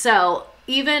milk. So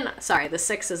even, sorry, the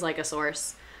 6 is like a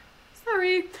source.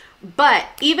 Sorry. But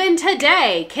even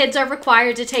today, kids are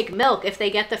required to take milk if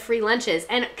they get the free lunches.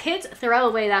 And kids throw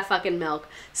away that fucking milk.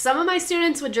 Some of my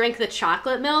students would drink the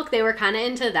chocolate milk. They were kind of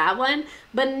into that one.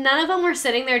 But none of them were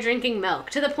sitting there drinking milk.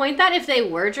 To the point that if they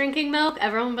were drinking milk,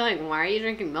 everyone would be like, why are you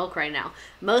drinking milk right now?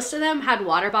 Most of them had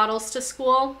water bottles to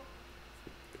school.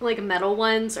 Like metal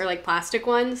ones or like plastic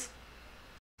ones.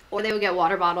 Or they would get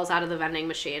water bottles out of the vending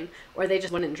machine. Or they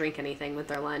just wouldn't drink anything with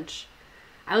their lunch.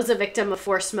 I was a victim of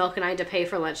forced milk and I had to pay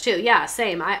for lunch too. Yeah,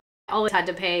 same. I always had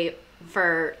to pay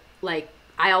for, like,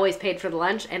 I always paid for the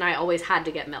lunch and I always had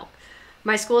to get milk.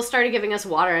 My school started giving us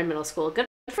water in middle school. Good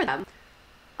for them.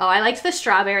 Oh, I liked the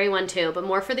strawberry one too, but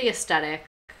more for the aesthetic,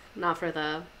 not for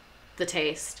the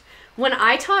taste. When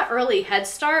I taught early Head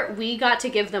Start, we got to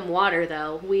give them water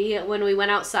though. When we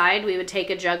went outside, we would take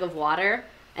a jug of water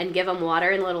and give them water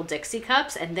in little Dixie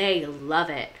cups and they love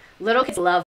it. Little kids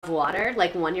love water,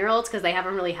 like 1-year-olds, because they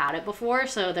haven't really had it before,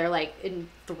 so they're like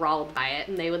enthralled by it,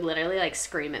 and they would literally like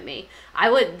scream at me.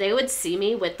 They would see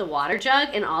me with the water jug,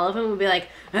 and all of them would be like,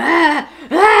 ah,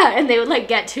 ah, and they would like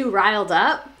get too riled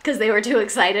up because they were too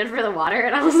excited for the water,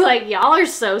 and I was like, y'all are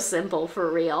so simple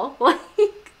for real. Like,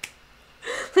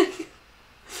 I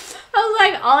was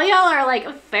like, all y'all are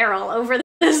like feral over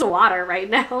this water right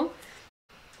now.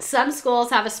 Some schools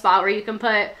have a spot where you can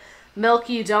put milk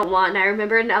you don't want, and I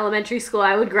remember in elementary school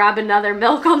I would grab another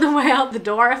milk on the way out the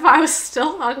door if I was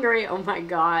still hungry. Oh my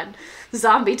god.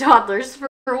 Zombie toddlers for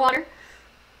water.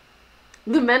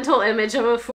 The mental image of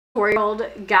a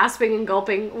 4-year-old gasping and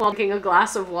gulping while drinking a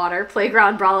glass of water.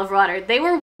 Playground brawl of water. They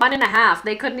were 1.5.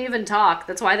 They couldn't even talk.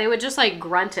 That's why they would just like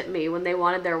grunt at me when they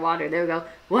wanted their water. They would go,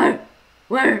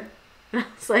 where? And I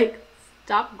was like,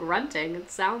 stop grunting. It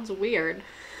sounds weird.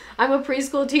 I'm a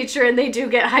preschool teacher and they do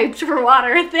get hyped for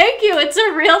water. Thank you. It's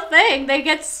a real thing. They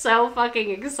get so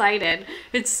fucking excited.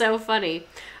 It's so funny.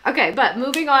 Okay, but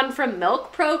moving on from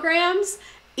milk programs,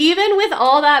 even with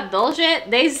all that bullshit,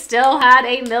 they still had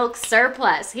a milk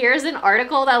surplus. Here's an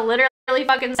article that literally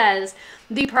fucking says,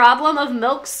 the problem of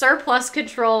milk surplus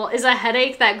control is a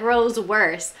headache that grows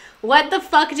worse. What the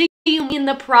fuck do you mean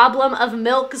the problem of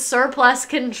milk surplus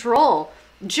control?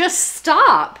 Just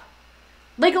stop.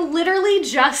 Like, literally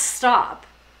just stop.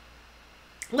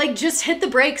 Like, just hit the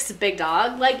brakes, big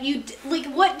dog. Like,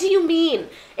 what do you mean?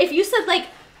 If you said, like,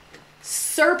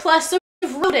 surplus of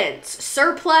rodents,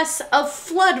 surplus of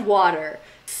flood water,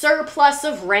 surplus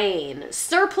of rain,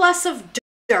 surplus of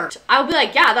dirt, I would be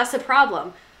like, yeah, that's a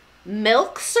problem.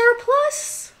 Milk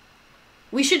surplus?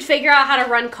 We should figure out how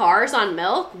to run cars on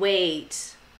milk?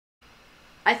 Wait.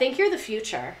 I think you're the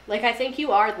future. Like, I think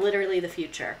you are literally the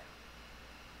future.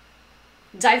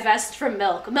 Divest from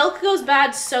milk. Milk goes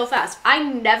bad so fast. I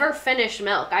never finish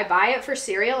milk. I buy it for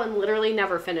cereal and literally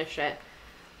never finish it.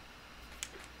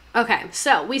 Okay,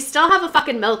 so we still have a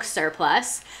fucking milk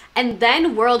surplus, and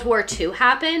then World War II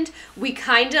happened. We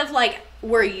kind of like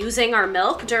were using our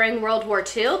milk during World War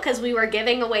II because we were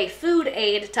giving away food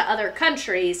aid to other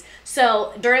countries.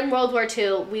 So during World War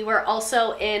II, we were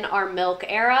also in our milk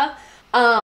era.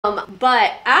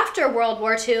 But after World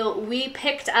War II, we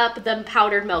picked up the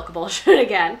powdered milk bullshit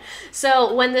again.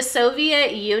 So when the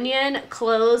Soviet Union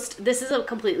closed, this is a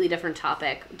completely different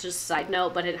topic, just side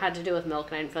note, but it had to do with milk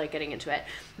and I didn't feel like getting into it.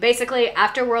 Basically,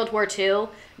 after World War II,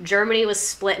 Germany was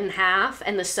split in half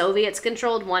and the Soviets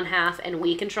controlled one half and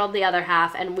we controlled the other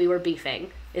half and we were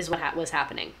beefing, is what was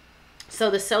happening.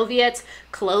 So the Soviets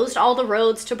closed all the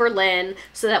roads to Berlin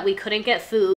so that we couldn't get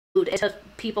food into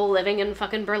people living in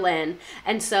fucking Berlin,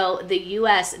 and so the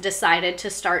US decided to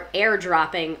start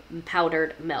airdropping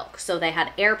powdered milk. So they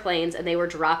had airplanes and they were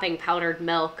dropping powdered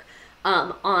milk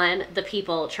on the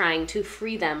people trying to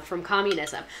free them from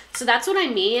communism. So that's what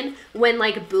I mean when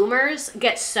like boomers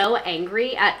get so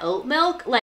angry at oat milk.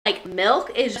 Like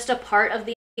milk is just a part of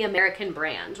the American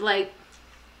brand. Like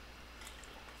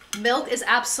milk is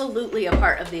absolutely a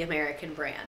part of the American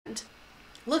brand.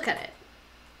 Look at it.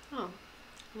 Oh,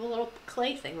 a little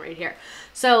clay thing right here.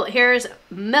 So here's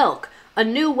milk, a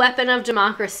new weapon of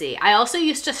democracy. I also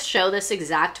used to show this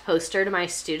exact poster to my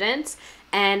students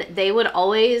and they would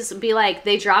always be like,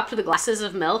 they dropped the glasses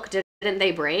of milk, didn't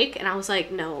they break? And I was like,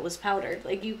 no, it was powdered.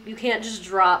 Like you can't just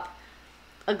drop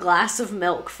a glass of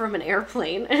milk from an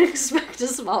airplane and expect a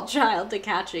small child to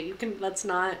catch it. That's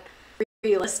not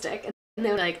realistic. And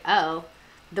they were like, oh,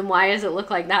 then why does it look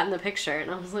like that in the picture? And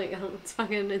I was like, oh,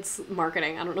 it's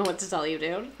marketing. I don't know what to tell you,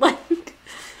 dude. Like,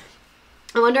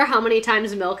 I wonder how many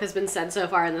times milk has been said so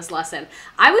far in this lesson.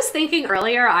 I was thinking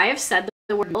earlier, I have said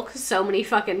the word milk so many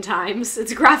fucking times.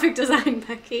 It's graphic design,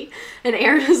 Becky. An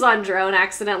Amazon drone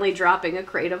accidentally dropping a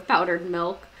crate of powdered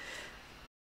milk.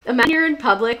 Imagine you're in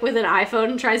public with an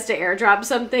iPhone and tries to airdrop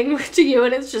something to you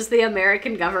and it's just the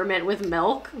American government with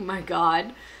milk. Oh my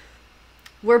God.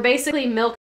 We're basically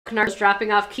milk narcs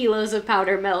dropping off kilos of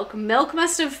powdered milk. Milk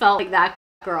must have felt like that,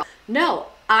 girl. No,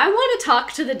 I want to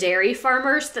talk to the dairy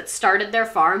farmers that started their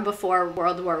farm before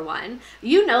World War I.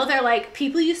 You know, they're like,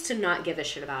 people used to not give a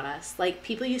shit about us. Like,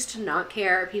 people used to not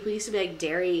care. People used to be like,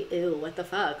 dairy, ew, what the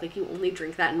fuck? Like, you only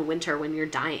drink that in winter when you're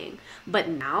dying. But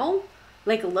now,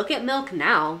 like, look at milk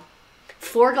now.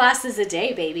 4 glasses a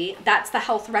day, baby. That's the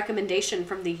health recommendation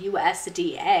from the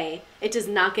USDA. It does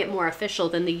not get more official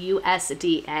than the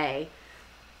USDA.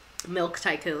 Milk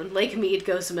tycoon. Lake Mead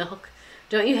goes milk.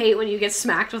 Don't you hate when you get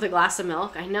smacked with a glass of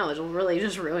milk? I know, it'll really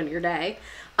just ruin your day.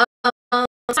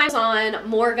 Times on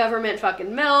more government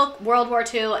fucking milk. World War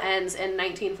II ends in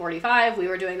 1945. We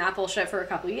were doing that bullshit for a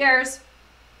couple years.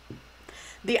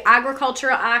 The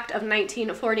Agricultural Act of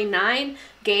 1949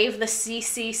 gave the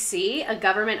CCC, a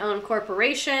government-owned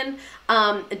corporation,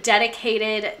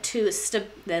 dedicated to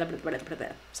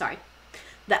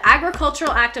The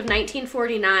Agricultural Act of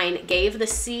 1949 gave the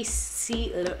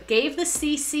CCC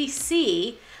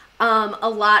a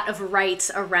lot of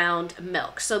rights around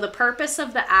milk. So the purpose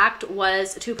of the act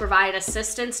was to provide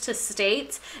assistance to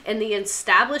states in the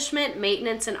establishment,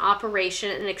 maintenance, and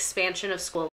operation and expansion of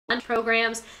school lunch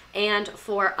programs and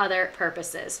for other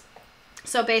purposes.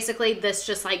 So basically this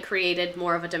just like created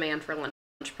more of a demand for lunch,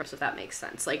 if that makes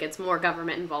sense. Like it's more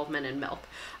government involvement in milk.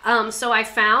 So I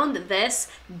found this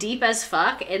deep as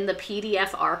fuck in the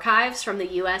PDF archives from the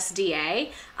USDA.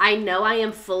 I know I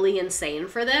am fully insane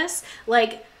for this.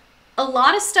 Like, a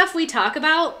lot of stuff we talk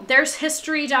about, there's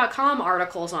history.com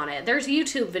articles on it. There's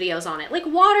YouTube videos on it. Like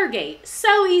Watergate.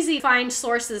 So easy to find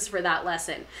sources for that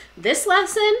lesson. This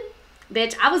lesson,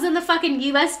 bitch, I was in the fucking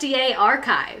USDA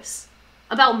archives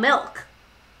about milk.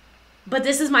 But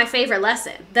this is my favorite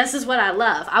lesson. This is what I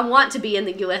love. I want to be in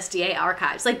the USDA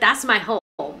archives. Like, that's my home.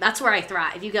 That's where I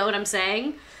thrive. You get what I'm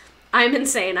saying? I'm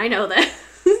insane. I know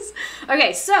this.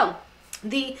 Okay, so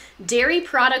the Dairy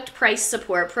Product Price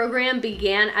Support Program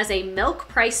began as a milk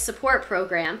price support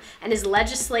program and is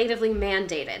legislatively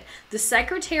mandated. The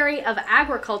Secretary of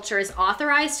Agriculture is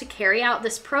authorized to carry out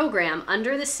this program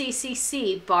under the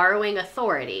CCC borrowing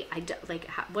authority.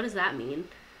 What does that mean?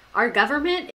 Our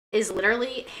government is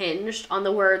literally hinged on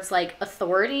the words like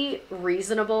authority,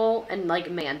 reasonable, and like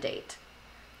mandate.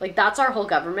 Like that's our whole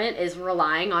government is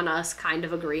relying on us kind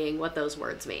of agreeing what those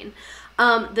words mean.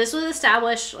 This was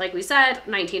established, like we said,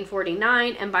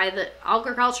 1949, and by the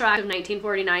Agricultural Act of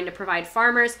 1949 to provide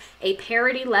farmers a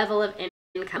parity level of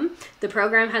income. The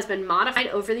program has been modified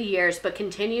over the years, but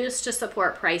continues to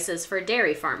support prices for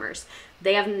dairy farmers.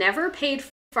 They have never paid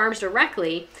farmers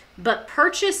directly, but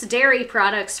purchase dairy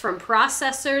products from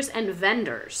processors and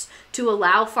vendors to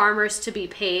allow farmers to be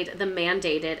paid the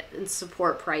mandated and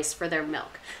support price for their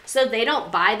milk. So they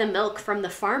don't buy the milk from the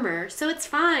farmer, so it's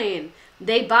fine.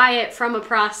 They buy it from a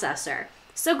processor.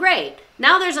 So great.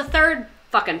 Now there's a third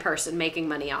fucking person making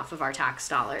money off of our tax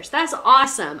dollars. That's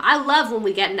awesome. I love when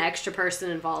we get an extra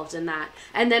person involved in that.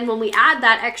 And then when we add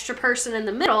that extra person in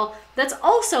the middle, that's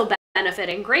also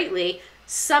benefiting greatly.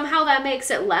 Somehow that makes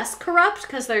it less corrupt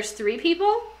because there's 3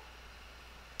 people.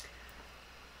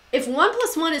 If 1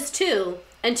 + 1 is 2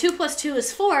 and 2 + 2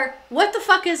 is 4, what the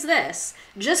fuck is this?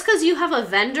 Just because you have a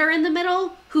vendor in the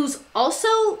middle who's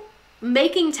also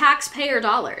making taxpayer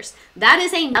dollars. That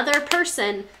is another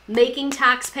person making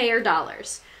taxpayer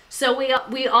dollars. So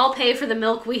we all pay for the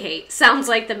milk we hate. Sounds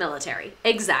like the military.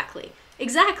 Exactly.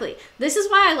 Exactly. This is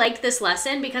why I like this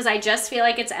lesson, because I just feel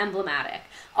like it's emblematic.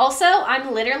 Also,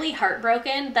 I'm literally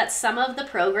heartbroken that some of the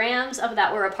programs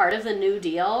that were a part of the New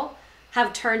Deal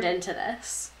have turned into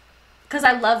this. Because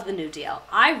I love the New Deal.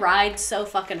 I ride so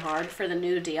fucking hard for the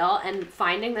New Deal, and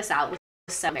finding this out was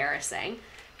so embarrassing.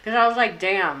 Because I was like,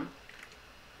 damn.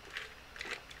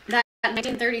 That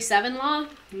 1937 law,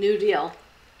 New Deal.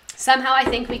 Somehow I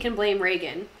think we can blame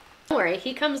Reagan. Don't worry,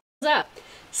 he comes up.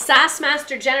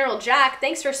 Sassmaster General Jack,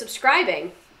 thanks for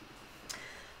subscribing.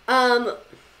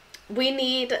 We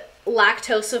need a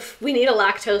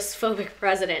lactose-phobic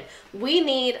president. We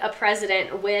need a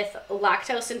president with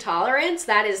lactose intolerance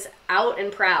that is out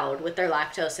and proud with their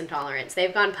lactose intolerance.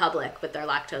 They've gone public with their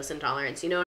lactose intolerance.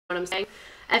 You know what I'm saying?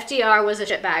 FDR was a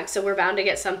shitbag, so we're bound to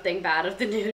get something bad of the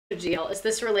New Deal. Is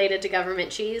this related to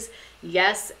government cheese?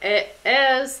 Yes, it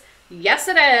is. Yes,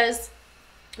 it is.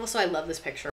 Also, I love this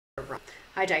picture.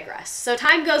 I digress. So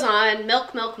time goes on.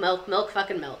 Milk, milk, milk, milk,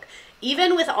 fucking milk.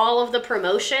 Even with all of the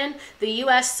promotion, the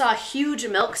U.S. saw huge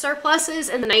milk surpluses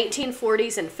in the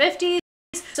 1940s and 50s.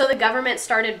 So the government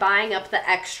started buying up the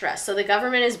extra. So the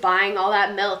government is buying all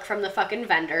that milk from the fucking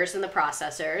vendors and the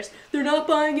processors. They're not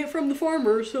buying it from the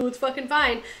farmers, so it's fucking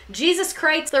fine. Jesus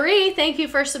Christ 3, thank you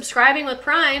for subscribing with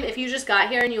Prime. If you just got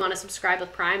here and you want to subscribe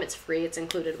with Prime, it's free. It's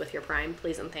included with your Prime.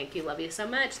 Please and thank you. Love you so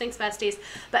much. Thanks, besties.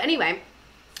 But anyway,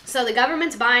 so the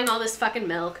government's buying all this fucking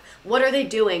milk. What are they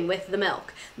doing with the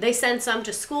milk? They send some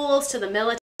to schools, to the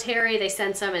military. They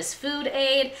send some as food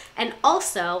aid, and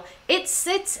also it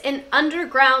sits in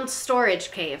underground storage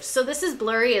caves. So this is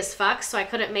blurry as fuck, so I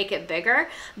couldn't make it bigger,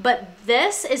 but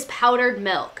this is powdered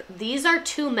milk. These are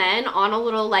 2 men on a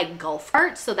little like golf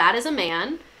cart. So that is a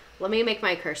man. Let me make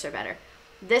my cursor better.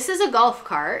 This is a golf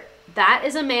cart. That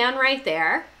is a man right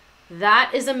there.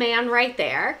 That is a man right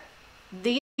there.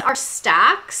 These are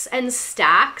stacks and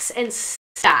stacks and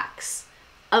stacks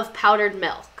of powdered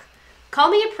milk. Call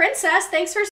me a princess.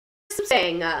 Thanks for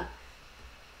saying.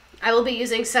 I will be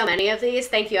using so many of these.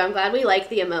 Thank you. I'm glad we like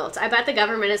the emotes. I bet the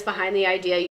government is behind the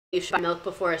idea you should buy milk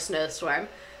before a snowstorm.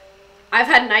 I've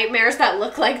had nightmares that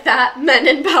look like that. Men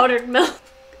in powdered milk.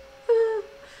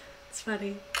 It's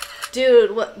funny.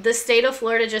 Dude, what, the state of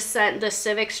Florida just sent the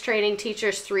civics training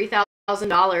teachers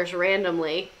 $3,000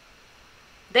 randomly.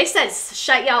 They said,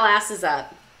 shut y'all asses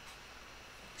up.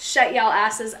 Shut y'all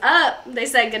asses up. They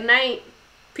said, good night.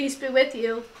 Peace be with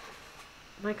you.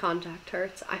 My contact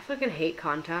hurts. I fucking hate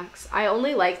contacts. I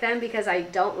only like them because I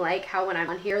don't like how when I'm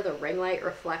on here, the ring light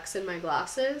reflects in my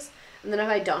glasses. And then if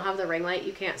I don't have the ring light,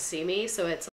 you can't see me. So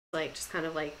it's like just kind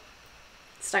of like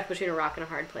stuck between a rock and a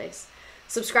hard place.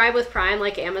 Subscribe with Prime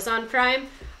like Amazon Prime.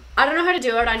 I don't know how to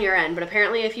do it on your end, but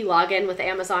apparently if you log in with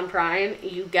Amazon Prime,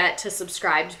 you get to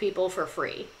subscribe to people for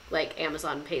free. Like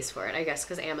Amazon pays for it, I guess,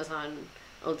 because Amazon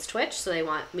owns Twitch, so they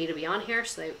want me to be on here.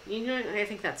 So they, you know, I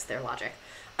think that's their logic.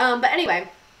 But anyway,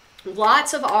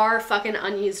 lots of our fucking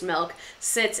unused milk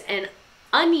sits in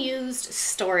unused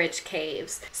storage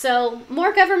caves. So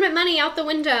more government money out the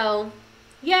window.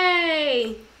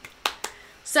 Yay!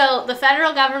 So the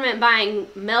federal government buying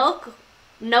milk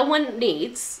no one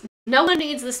needs. No one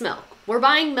needs this milk. We're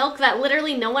buying milk that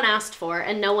literally no one asked for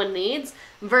and no one needs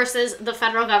versus the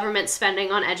federal government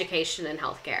spending on education and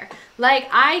healthcare. Like,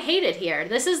 I hate it here.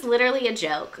 This is literally a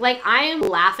joke. Like, I am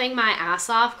laughing my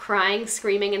ass off, crying,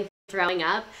 screaming, and throwing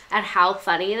up at how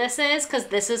funny this is because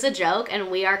this is a joke and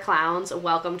we are clowns.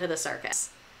 Welcome to the circus.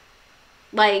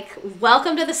 Like,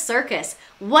 welcome to the circus.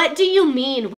 What do you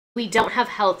mean we don't have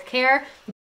healthcare,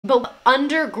 but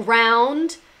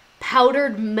underground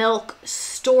powdered milk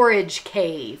storage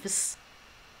caves?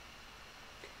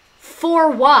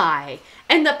 For why?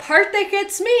 And the part that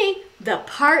gets me,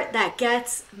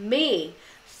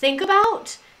 think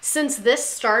about, since this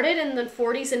started in the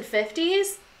 40s and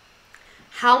 50s,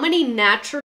 how many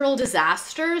natural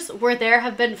disasters where there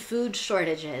have been food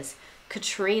shortages?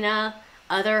 Katrina,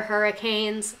 other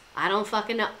hurricanes, I don't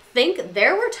fucking know. Think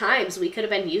there were times we could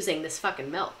have been using this fucking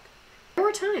milk. There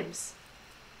were times.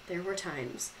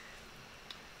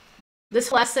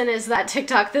 This lesson is that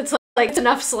TikTok that's like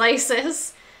enough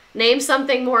slices. Name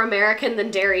something more American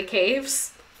than dairy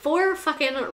caves. For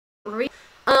fucking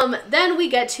then we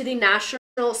get to the National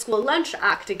School Lunch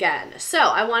Act again. So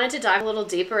I wanted to dive a little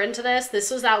deeper into this. This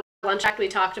was that lunch act we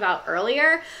talked about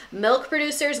earlier. Milk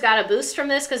producers got a boost from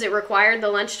this because it required the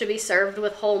lunch to be served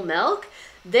with whole milk.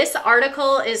 This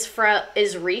article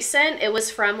is recent. It was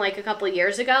from like a couple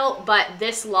years ago, but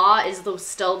this law is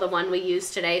still the one we use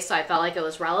today, so I felt like it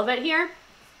was relevant here.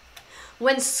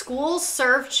 When schools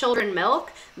serve children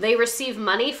milk, they receive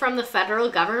money from the federal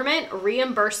government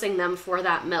reimbursing them for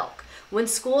that milk. When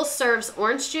school serves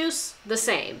orange juice, the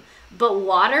same. But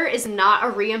water is not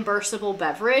a reimbursable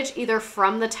beverage, either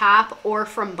from the tap or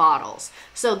from bottles.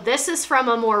 So this is from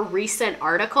a more recent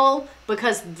article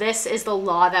because this is the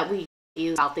law that we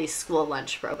use about the school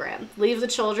lunch program. Leave the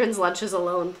children's lunches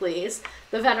alone, please.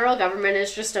 The federal government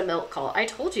is just a milk cult. I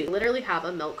told you, literally have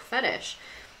a milk fetish.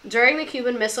 During the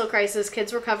Cuban Missile Crisis,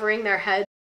 kids were covering their heads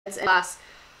in class,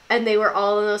 and they were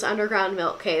all in those underground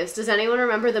milk caves. Does anyone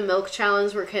remember the milk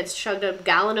challenge where kids chugged a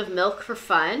gallon of milk for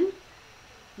fun?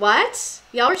 What?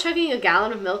 Y'all were chugging a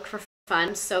gallon of milk for fun?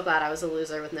 I'm so glad I was a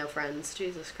loser with no friends.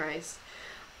 Jesus Christ.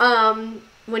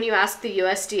 When you ask the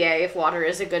USDA if water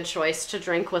is a good choice to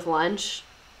drink with lunch,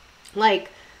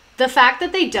 like, the fact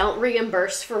that they don't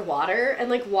reimburse for water, and,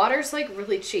 like, water's, like,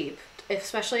 really cheap,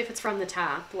 especially if it's from the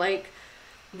tap. Like,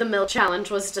 the milk challenge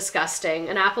was disgusting.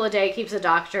 An apple a day keeps a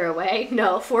doctor away.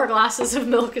 No, 4 glasses of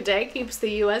milk a day keeps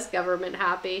the U.S. government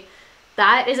happy.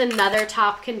 That is another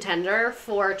top contender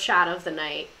for chat of the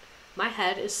night. My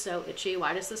head is so itchy.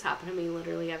 Why does this happen to me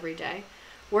literally every day?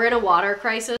 We're in a water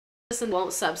crisis and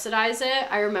won't subsidize it.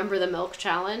 I remember the milk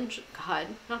challenge. God,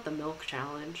 not the milk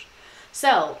challenge.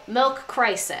 So, milk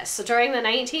crisis. So during the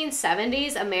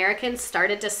 1970s, Americans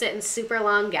started to sit in super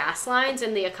long gas lines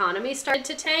and the economy started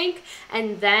to tank.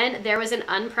 And then there was an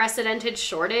unprecedented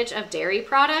shortage of dairy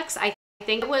products. I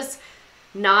think it was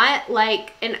not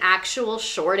like an actual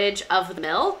shortage of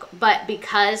milk, but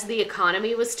because the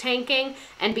economy was tanking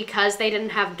and because they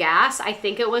didn't have gas, I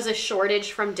think it was a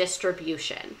shortage from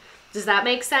distribution. Does that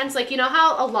make sense? Like, you know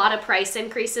how a lot of price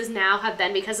increases now have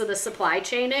been because of the supply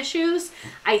chain issues?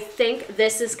 I think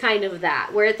this is kind of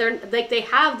that, where they're like, they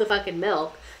have the fucking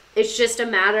milk. It's just a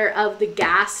matter of the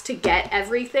gas to get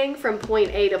everything from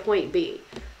point A to point B.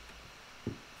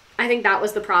 I think that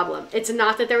was the problem. It's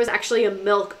not that there was actually a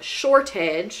milk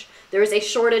shortage. There was a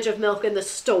shortage of milk in the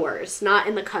stores, not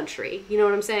in the country. You know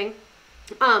what I'm saying?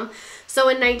 So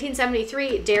in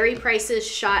 1973, dairy prices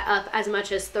shot up as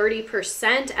much as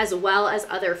 30%, as well as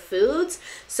other foods.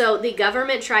 So the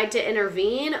government tried to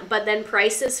intervene, but then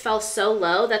prices fell so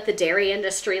low that the dairy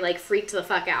industry like freaked the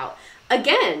fuck out.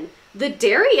 Again, the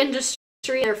dairy industry,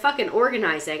 they're fucking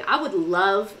organizing. I would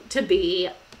love to be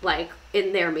like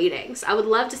in their meetings. I would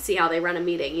love to see how they run a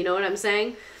meeting. You know what I'm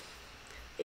saying?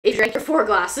 If you drank your 4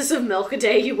 glasses of milk a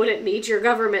day, you wouldn't need your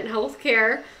government health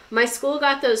care. My school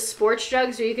got those sports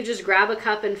jugs where you could just grab a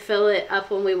cup and fill it up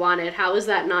when we wanted. How is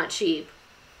that not cheap?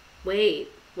 Wait,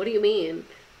 what do you mean?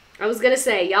 I was going to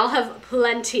say, y'all have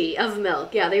plenty of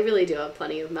milk. Yeah, they really do have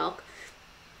plenty of milk.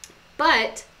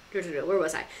 But, where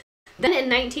was I? Then in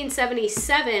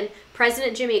 1977,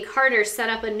 President Jimmy Carter set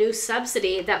up a new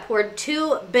subsidy that poured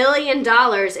 $2 billion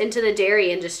into the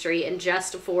dairy industry in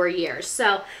just 4 years.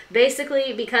 So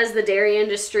basically, because the dairy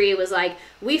industry was like,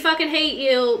 we fucking hate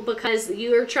you because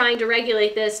you're trying to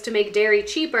regulate this to make dairy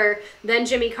cheaper, then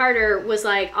Jimmy Carter was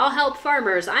like, I'll help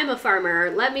farmers. I'm a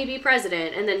farmer. Let me be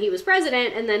president. And then he was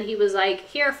president, and then he was like,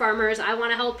 here, farmers, I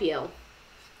want to help you,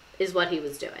 is what he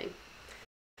was doing.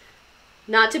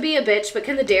 Not to be a bitch, but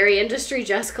can the dairy industry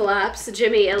just collapse?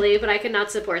 Jimmy Illy, but I could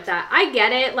not support that. I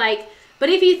get it, like, but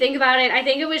if you think about it, I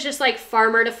think it was just like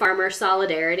farmer to farmer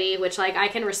solidarity, which like I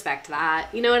can respect that.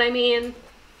 You know what I mean?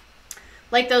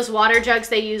 Like those water jugs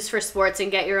they use for sports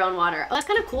and get your own water. Oh, that's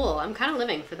kind of cool. I'm kind of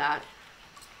living for that.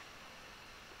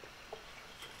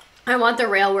 I want the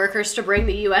rail workers to bring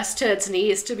the U.S. to its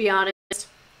knees, to be honest.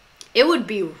 It would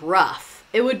be rough.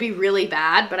 It would be really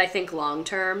bad, but I think long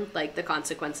term, like the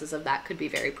consequences of that could be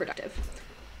very productive.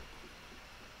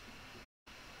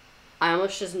 I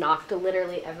almost just knocked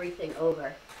literally everything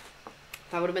over.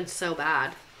 That would have been so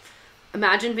bad.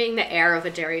 Imagine being the heir of a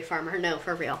dairy farmer. No,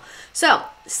 for real. So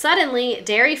suddenly,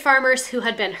 dairy farmers who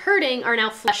had been hurting are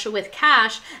now flush with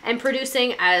cash and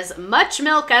producing as much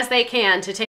milk as they can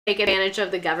to take advantage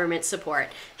of the government support.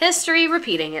 History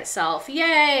repeating itself.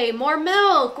 Yay, more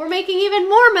milk. We're making even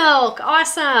more milk.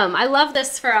 Awesome. I love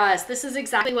this for us. This is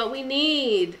exactly what we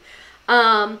need.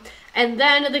 And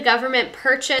then the government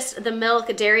purchased the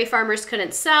milk dairy farmers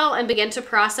couldn't sell and began to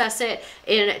process it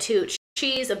into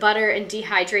cheese, butter, and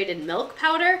dehydrated milk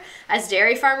powder. As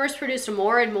dairy farmers produced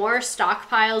more and more,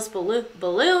 stockpiles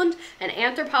ballooned, and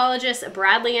anthropologist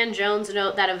Bradley Ann Jones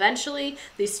note that eventually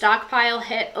the stockpile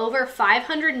hit over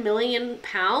 500 million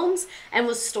pounds and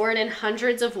was stored in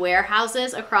hundreds of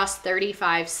warehouses across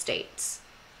 35 states.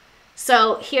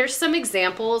 So here's some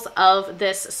examples of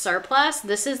this surplus.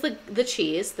 This is the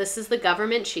cheese. This is the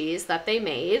government cheese that they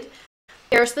made.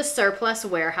 Here's the surplus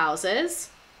warehouses.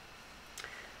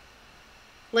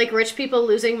 Like rich people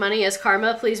losing money as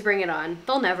karma, please bring it on.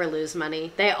 They'll never lose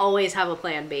money. They always have a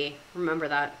plan B. Remember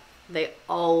that. They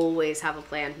always have a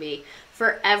plan B.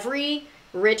 For every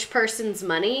rich person's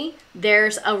money,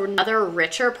 there's another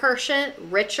richer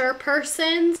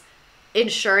person's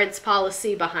insurance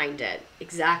policy behind it.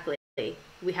 Exactly.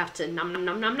 We have to nom nom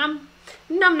nom nom nom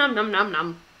nom nom nom nom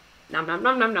nom nom nom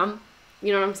nom nom nom.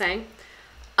 You know what I'm saying?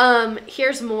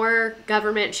 Here's more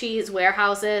government cheese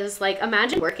warehouses. Like,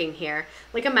 imagine working here.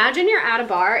 Like, imagine you're at a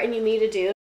bar and you meet a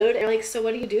dude and you're like, so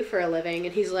what do you do for a living?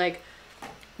 And he's like,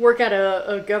 work at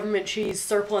a government cheese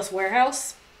surplus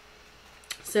warehouse.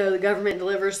 So the government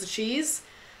delivers the cheese.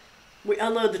 We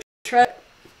unload the truck,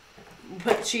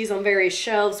 put the cheese on various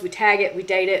shelves, we tag it, we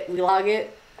date it, we log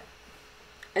it,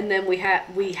 and then we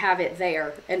have it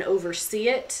there and oversee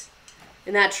it.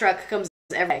 And that truck comes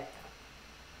every day.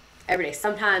 Every day.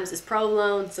 Sometimes it's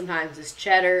provolone, sometimes it's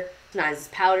cheddar, sometimes it's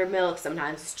powdered milk,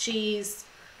 sometimes it's cheese.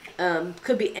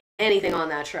 Could be anything on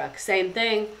that truck. Same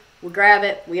thing. We grab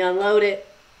it, we unload it,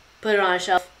 put it on a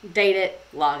shelf, date it,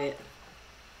 log it.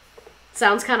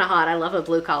 Sounds kind of hot. I love a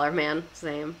blue collar man.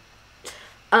 Same.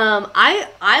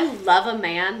 I love a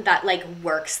man that like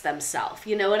works themselves.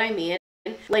 You know what I mean?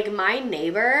 Like my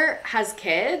neighbor has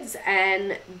kids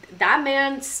and that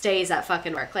man stays at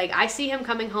fucking work. Like I see him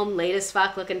coming home late as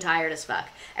fuck, looking tired as fuck.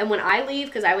 And when I leave,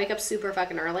 because I wake up super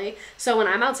fucking early, so when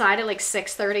I'm outside at like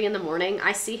 6:30 in the morning,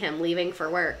 I see him leaving for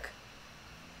work.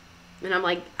 And I'm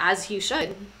like, as you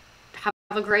should. Have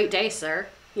a great day, sir.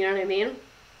 You know what I mean?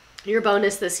 Your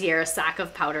bonus this year, a sack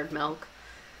of powdered milk.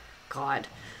 God.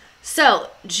 So,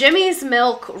 Jimmy's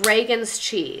milk, Reagan's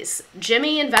cheese.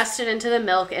 Jimmy invested into the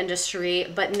milk industry,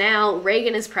 but now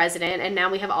Reagan is president, and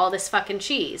now we have all this fucking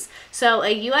cheese. So,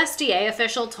 a USDA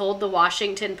official told the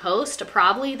Washington Post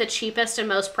probably the cheapest and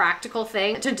most practical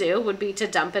thing to do would be to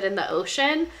dump it in the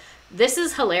ocean. This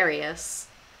is hilarious.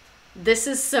 This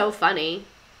is so funny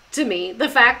to me. The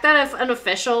fact that if an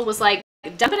official was like,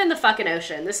 dump it in the fucking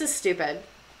ocean. This is stupid.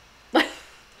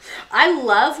 I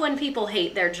love when people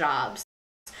hate their jobs.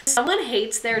 someone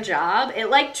hates their job,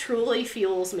 it like truly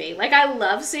fuels me. Like I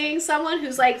love seeing someone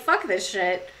who's like, fuck this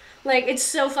shit. Like it's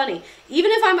so funny.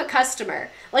 Even if I'm a customer,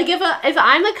 like if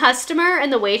I'm a customer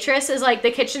and the waitress is like,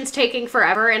 the kitchen's taking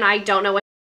forever and I don't know what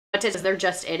to do, they're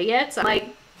just idiots. I'm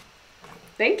like,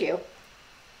 thank you.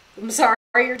 I'm sorry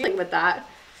you're dealing with that.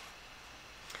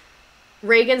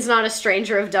 Reagan's not a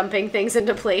stranger of dumping things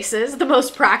into places. The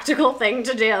most practical thing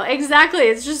to do. Exactly.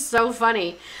 It's just so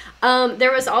funny.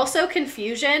 There was also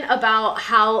confusion about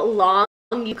how long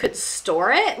you could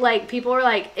store it. Like people were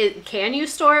like, can you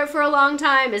store it for a long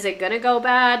time? Is it gonna go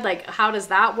bad? Like how does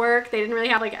that work? They didn't really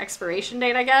have like expiration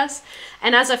date, I guess.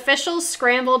 And as officials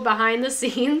scrambled behind the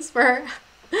scenes for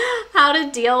how to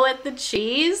deal with the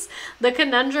cheese, the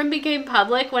conundrum became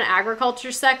public when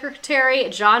Agriculture Secretary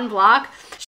John Block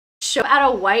showed at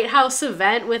a White House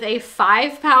event with a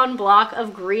 5-pound block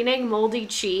of greening moldy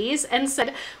cheese and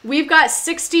said, we've got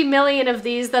 60 million of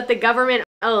these that the government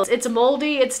owns. It's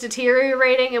moldy, it's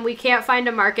deteriorating, and we can't find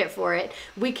a market for it.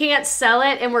 We can't sell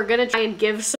it, and we're going to try and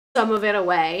give some of it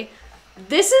away.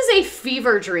 This is a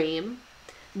fever dream.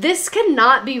 This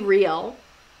cannot be real.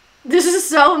 This is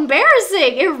so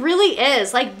embarrassing. It really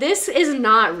is. Like, this is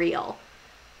not real.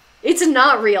 It's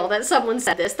not real that someone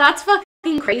said this. That's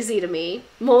fucking crazy to me.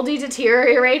 Moldy,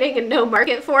 deteriorating, and no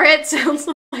market for it sounds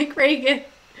like Reagan.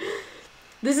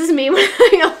 This is me when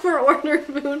I ordered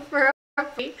food for a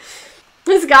coffee.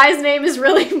 This guy's name is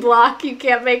really Block. You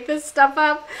can't make this stuff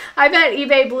up. I bet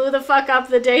eBay blew the fuck up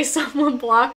the day someone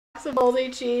blocked some moldy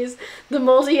cheese. The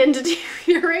moldy and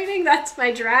deteriorating, that's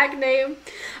my drag name.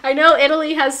 I know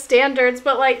Italy has standards,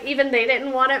 but like even they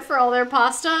didn't want it for all their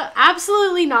pasta.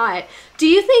 Absolutely not. Do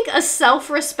you think a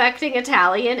self-respecting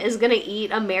Italian is gonna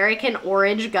eat American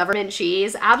orange government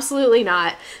cheese? Absolutely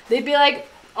not. They'd be like,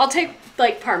 I'll take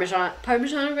like Parmesan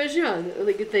Reggiano.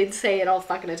 Like they'd say it all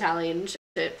fucking Italian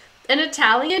shit. An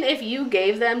Italian, if you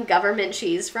gave them government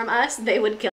cheese from us, they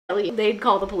would kill you. They'd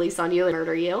call the police on you and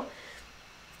murder you.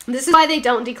 This is why they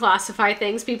don't declassify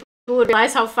things. People would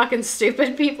realize how fucking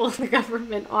stupid people in the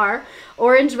government are.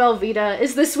 Orange Velveeta.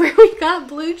 Is this where we got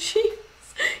blue cheese?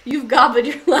 You've gobbled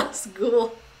your last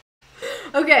ghoul.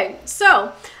 Okay,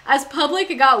 so as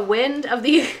public got wind of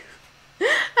the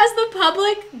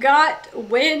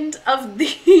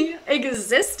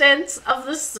existence of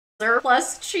the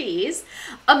surplus cheese,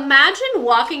 imagine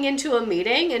walking into a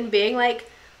meeting and being like,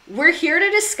 we're here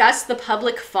to discuss the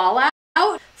public fallout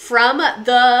from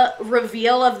the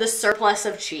reveal of the surplus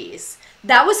of cheese.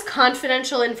 That was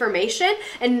confidential information,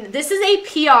 and this is a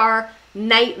PR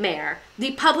nightmare.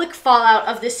 The public fallout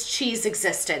of this cheese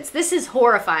existence. This is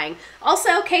horrifying.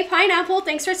 Also, K Pineapple,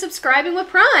 thanks for subscribing with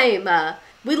Prime.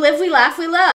 We live, we laugh, we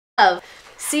love.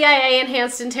 CIA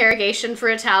enhanced interrogation for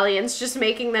Italians, just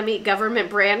making them eat government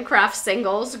brand craft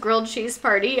singles. Grilled cheese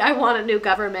party. I want a new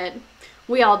government.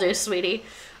 We all do, sweetie.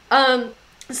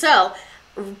 So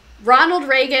Ronald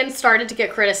Reagan started to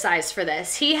get criticized for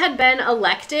this. He had been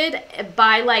elected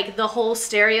by like the whole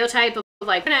stereotype of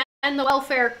like, and the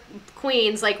welfare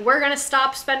queens, like, we're gonna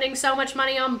stop spending so much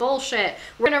money on bullshit.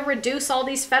 We're gonna reduce all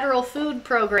these federal food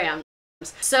programs.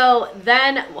 So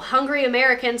then hungry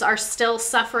Americans are still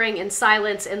suffering in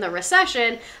silence in the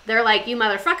recession. They're like, you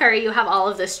motherfucker, you have all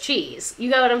of this cheese. You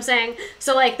get what I'm saying?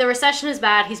 So like the recession is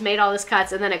bad. He's made all this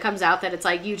cuts, and then it comes out that it's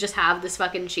like, you just have this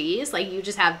fucking cheese. Like you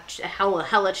just have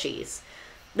hella cheese.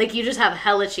 Like you just have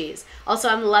hella cheese. Also,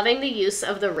 I'm loving the use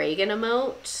of the Reagan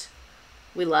emote.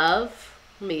 We love.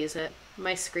 Let me use it.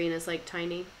 My screen is like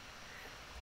tiny.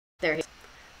 There he is.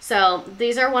 So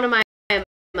these are one of my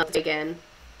emotes again.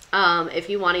 If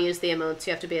you want to use the emotes,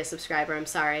 you have to be a subscriber. I'm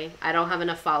sorry. I don't have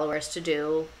enough followers to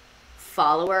do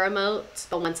follower emotes.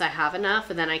 But once I have enough,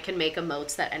 then I can make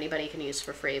emotes that anybody can use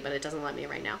for free. But it doesn't let me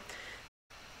right now.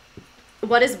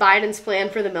 What is Biden's plan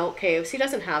for the milk caves? He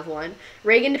doesn't have one.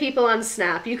 Reagan to people on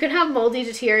Snap. You can have moldy,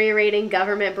 deteriorating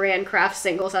government brand craft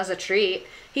singles as a treat.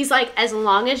 He's like, as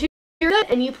long as you're good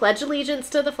and you pledge allegiance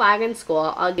to the flag in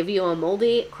school, I'll give you a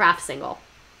moldy craft single.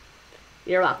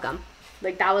 You're welcome.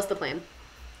 Like, that was the plan.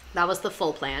 That was the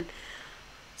full plan.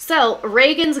 So,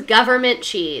 Reagan's government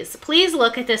cheese. Please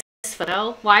look at this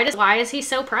photo. Why is he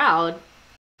so proud?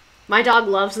 My dog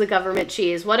loves the government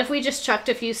cheese. What if we just chucked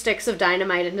a few sticks of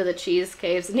dynamite into the cheese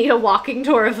caves? Need a walking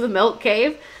tour of the milk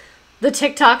cave? The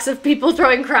TikToks of people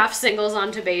throwing craft singles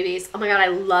onto babies. Oh my god, I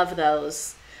love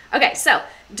those. Okay, so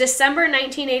December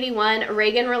 1981,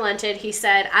 Reagan relented. He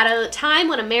said, at a time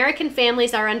when American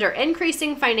families are under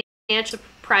increasing financial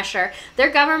pressure, their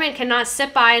government cannot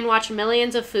sit by and watch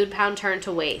millions of food pounds turn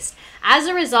to waste. As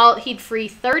a result, he'd free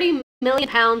 30 million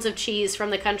pounds of cheese from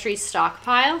the country's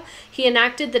stockpile, he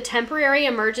enacted the Temporary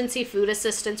Emergency Food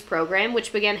Assistance Program,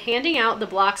 which began handing out the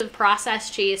blocks of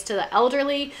processed cheese to the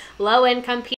elderly,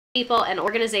 low-income people, and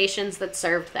organizations that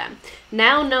served them.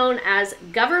 Now known as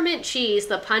government cheese,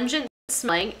 the pungent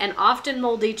smelling and often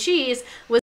moldy cheese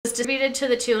was distributed to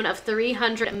the tune of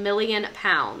 300 million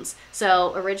pounds.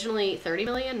 So originally 30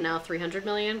 million, now 300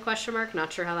 million, question mark.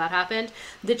 Not sure how that happened.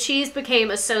 The cheese became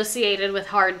associated with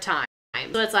hard times.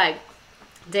 So it's like,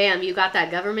 damn, you got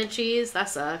that government cheese? That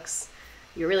sucks.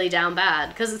 You're really down bad.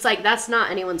 Because it's like, that's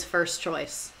not anyone's first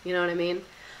choice. You know what I mean?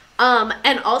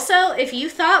 And also, if you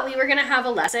thought we were going to have a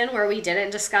lesson where we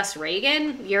didn't discuss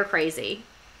Reagan, you're crazy.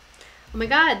 Oh my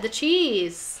God, the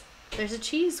cheese. There's a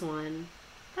cheese one.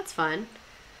 That's fun.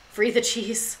 Free the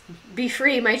cheese. Be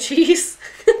free, my cheese.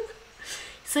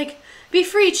 It's like, be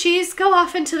free, cheese. Go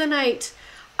off into the night.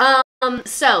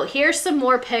 So here's some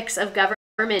more pics of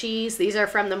government cheese. These are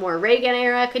from the more Reagan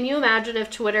era. Can you imagine if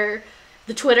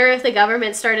the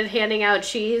government started handing out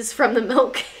cheese from the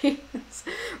milk cans?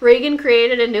 Reagan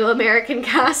created a new American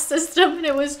caste system and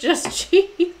it was just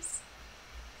cheese.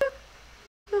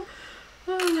 Oh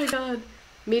my God.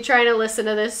 Me trying to listen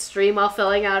to this stream while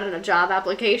filling out a job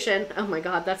application. Oh my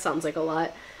God, that sounds like a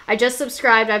lot. I just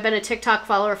subscribed. I've been a TikTok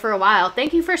follower for a while.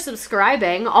 Thank you for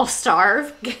subscribing. I'll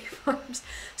starve.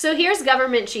 So here's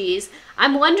government cheese.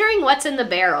 I'm wondering what's in the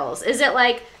barrels. Is it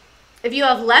like, if you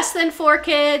have less than 4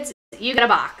 kids, you get a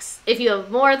box. If you have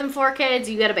more than 4 kids,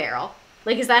 you get a barrel.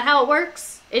 Like, is that how it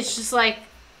works? It's just like,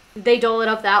 they dole it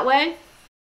up that way?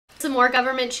 Some more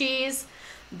government cheese.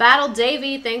 Battle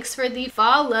Davy, thanks for the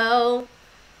follow.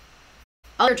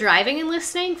 Oh, you're driving and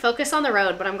listening? Focus on the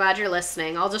road, but I'm glad you're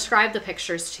listening. I'll describe the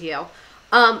pictures to you.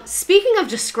 Speaking of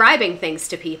describing things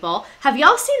to people, have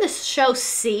y'all seen this show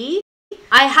C?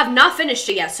 I have not finished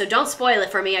it yet, so don't spoil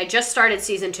it for me. I just started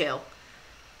season 2.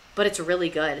 But it's really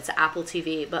good. It's Apple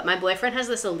TV. But my boyfriend has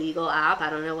this illegal app. I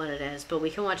don't know what it is, but we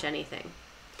can watch anything.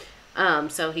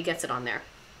 So he gets it on there.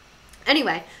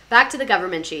 Anyway, back to the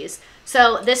government cheese.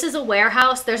 So this is a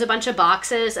warehouse. There's a bunch of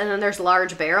boxes, and then there's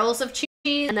large barrels of cheese.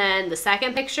 And then the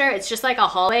second picture, it's just like a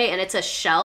hallway, and it's a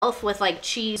shelf with like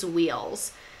cheese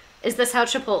wheels. Is this how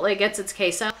Chipotle gets its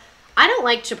queso? I don't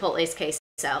like Chipotle's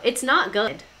queso. It's not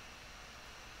good.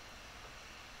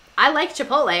 I like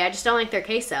Chipotle, I just don't like their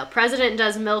queso. President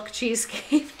does milk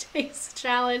cheesecake taste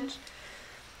challenge.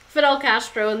 Fidel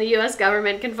Castro and the U.S.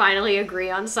 government can finally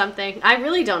agree on something. I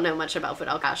really don't know much about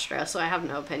Fidel Castro, so I have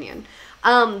no opinion.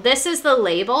 This is the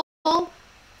label.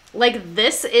 Like,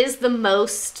 this is the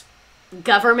most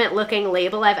government-looking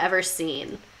label I've ever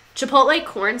seen. Chipotle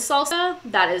corn salsa,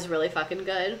 that is really fucking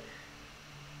good.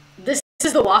 This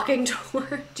is the walking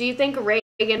tour. Do you think Reagan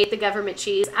ate the government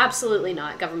cheese? Absolutely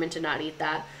not. Government did not eat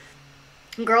that.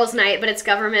 Girls' night, but it's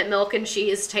government milk and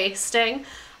cheese tasting.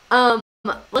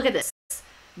 Look at this.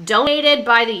 Donated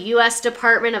by the U.S.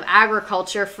 Department of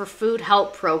Agriculture for food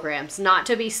help programs, not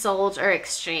to be sold or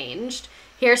exchanged.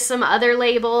 Here's some other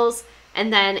labels.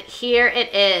 And then here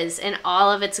it is in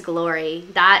all of its glory.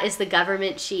 That is the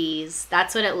government cheese.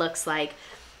 That's what it looks like.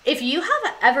 If you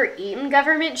have ever eaten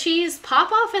government cheese,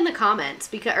 pop off in the comments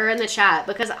or in the chat,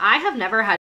 because I have never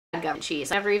had government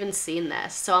cheese. I've never even seen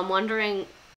this. So I'm wondering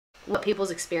what people's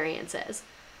experience is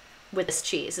with this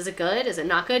cheese. Is it good? Is it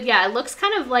not good? Yeah, it looks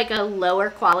kind of like a lower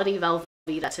quality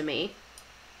Velveeta to me.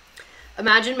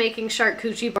 Imagine making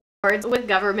charcuterie boards with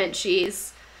government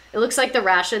cheese. It looks like the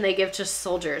ration they give to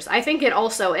soldiers. I think it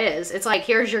also is. It's like,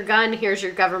 here's your gun, here's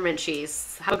your government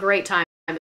cheese. Have a great time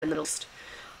in the Middle East.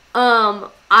 I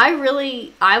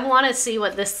want to see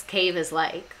what this cave is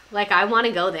like. Like, I want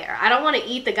to go there. I don't want to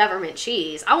eat the government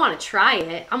cheese. I want to try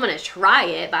it. I'm going to try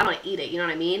it, but I want to eat it. You know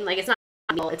what I mean? Like, it's not,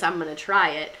 it's I'm going to try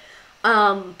it.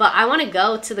 But I want to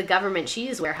go to the government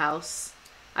cheese warehouse.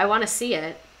 I want to see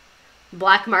it.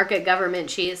 Black market government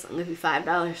cheese. I'm going to give you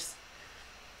 $5.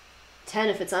 10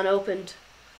 if it's unopened.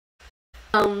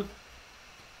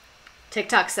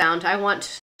 TikTok sound. I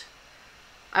want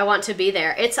to be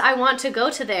there. I want to go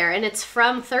to there, and it's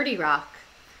from 30 Rock.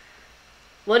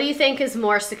 What do you think is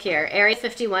more secure? Area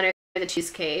 51 or the cheese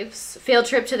caves? Field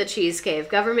trip to the cheese cave.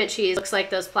 Government cheese looks like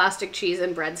those plastic cheese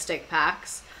and breadstick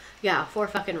packs. Yeah, for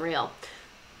fucking real.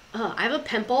 Oh, I have a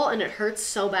pimple and it hurts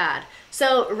so bad.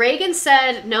 So Reagan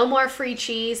said no more free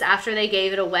cheese after they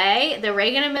gave it away. The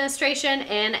Reagan administration,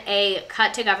 in a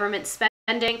cut to government spending,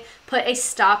 put a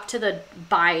stop to the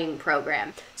buying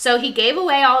program. So he gave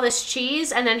away all this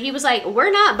cheese, and then he was like,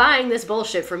 we're not buying this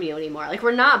bullshit from you anymore. Like,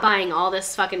 we're not buying all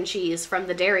this fucking cheese from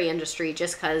the dairy industry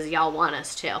just because y'all want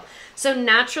us to. So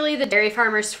naturally, the dairy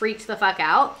farmers freaked the fuck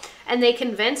out, and they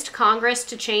convinced Congress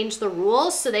to change the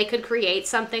rules so they could create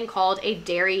something called a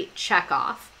dairy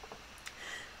checkoff.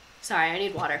 Sorry, I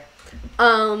need water.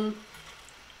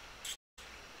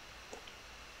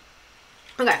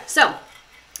 Okay, so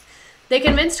they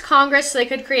convinced Congress so they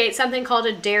could create something called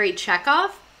a dairy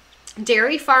checkoff.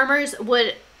 Dairy farmers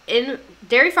would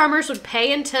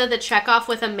pay into the checkoff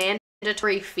with a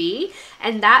mandatory fee,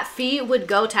 and that fee would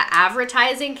go to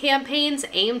advertising campaigns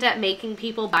aimed at making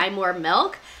people buy more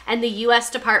milk, and the U.S.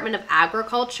 Department of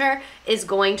Agriculture is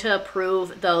going to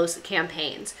approve those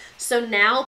campaigns. So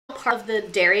now part of the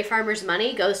dairy farmers'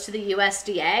 money goes to the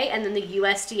USDA, and then the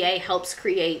USDA helps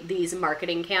create these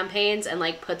marketing campaigns and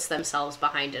like puts themselves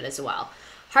behind it as well.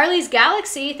 Harley's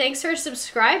Galaxy, thanks for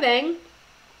subscribing.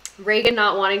 Reagan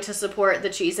not wanting to support the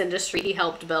cheese industry he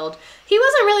helped build. He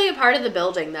wasn't really a part of the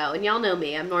building though, and y'all know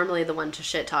me, I'm normally the one to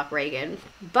shit talk Reagan,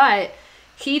 but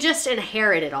he just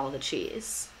inherited all the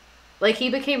cheese. Like, he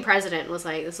became president and was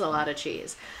like, this is a lot of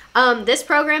cheese. This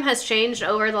program has changed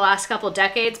over the last couple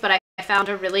decades, but I found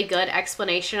a really good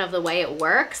explanation of the way it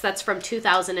works. That's from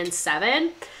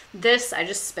 2007. This, I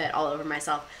just spit all over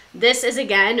myself. This is,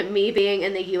 again, me being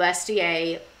in the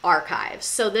USDA archives.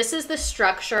 So this is the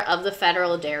structure of the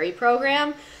federal dairy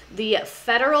program. The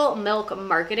Federal Milk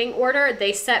Marketing Order,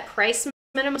 they set price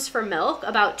minimums for milk.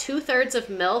 About 2/3 of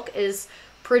milk is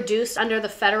produced under the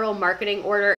Federal Marketing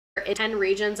Order in 10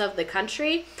 regions of the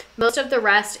country. Most of the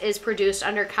rest is produced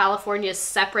under California's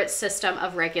separate system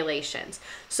of regulations.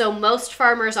 So most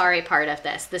farmers are a part of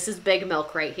this. This is big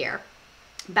milk right here.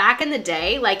 Back in the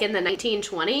day, like in the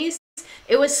 1920s,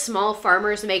 it was small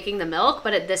farmers making the milk,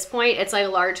 but at this point it's like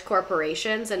large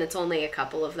corporations, and it's only a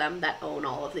couple of them that own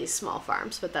all of these small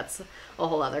farms, but that's a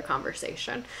whole other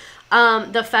conversation.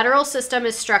 The federal system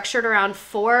is structured around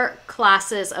 4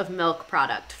 classes of milk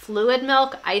product: fluid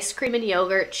milk, ice cream and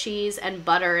yogurt, cheese, and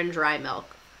butter and dry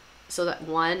milk. So that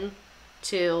 1,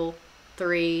 2,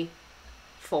 3,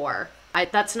 4.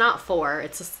 That's not 4,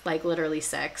 it's just like literally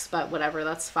 6, but whatever,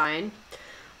 that's fine.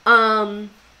 Again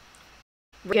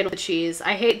with the cheese.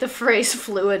 I hate the phrase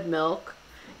fluid milk.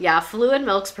 Yeah, fluid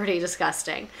milk's pretty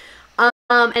disgusting.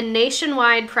 And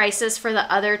nationwide prices for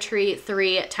the other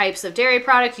 3 types of dairy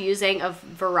product using a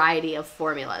variety of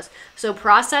formulas. So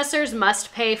processors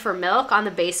must pay for milk on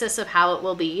the basis of how it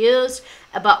will be used,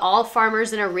 but all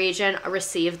farmers in a region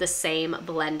receive the same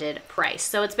blended price.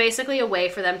 So it's basically a way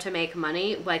for them to make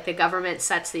money, like the government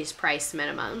sets these price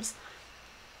minimums.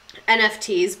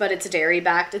 NFTs, but it's dairy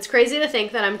backed. It's crazy to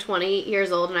think that I'm 20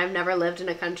 years old and I've never lived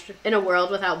in a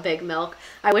world without big milk.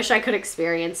 I wish I could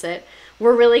experience it.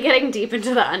 We're really getting deep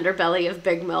into the underbelly of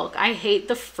big milk. I hate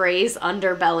the phrase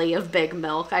underbelly of big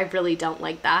milk. I really don't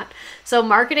like that. So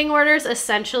marketing orders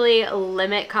essentially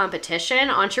limit competition.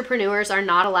 Entrepreneurs are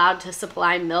not allowed to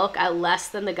supply milk at less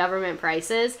than the government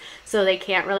prices, so they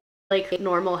can't really like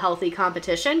normal healthy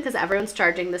competition because everyone's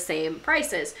charging the same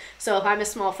prices. So if I'm a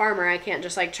small farmer, I can't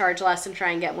just like charge less and try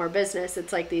and get more business.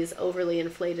 It's like these overly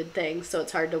inflated things, so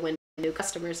it's hard to win new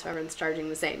customers if everyone's charging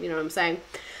the same. You know what I'm saying?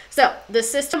 So the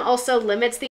system also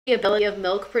limits the ability of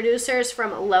milk producers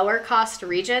from lower cost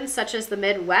regions such as the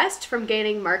Midwest from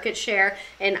gaining market share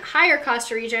in higher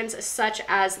cost regions such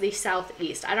as the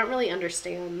Southeast. I don't really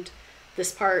understand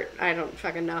this part. I don't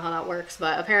fucking know how that works,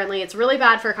 but apparently it's really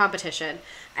bad for competition.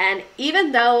 And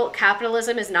even though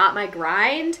capitalism is not my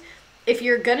grind, if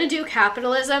you're gonna do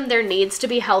capitalism, there needs to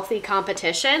be healthy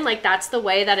competition. Like, that's the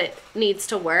way that it needs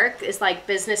to work, is like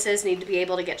businesses need to be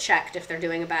able to get checked if they're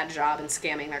doing a bad job and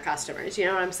scamming their customers. You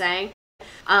know what I'm saying?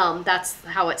 That's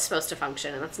how it's supposed to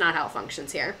function, and that's not how it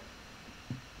functions here.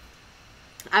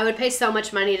 I would pay so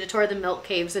much money to tour the milk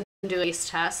caves and do a taste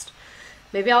test.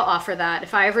 Maybe I'll offer that.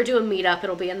 If I ever do a meetup,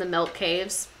 it'll be in the milk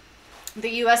caves. The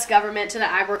U.S. government to the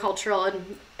agricultural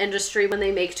industry when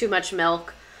they make too much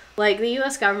milk. Like, the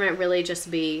U.S. government really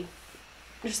just be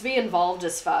involved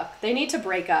as fuck. They need to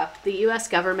break up. The U.S.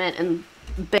 government and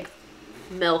big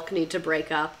milk need to break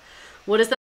up. What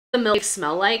does the milk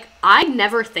smell like? I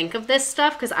never think of this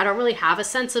stuff because I don't really have a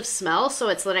sense of smell, so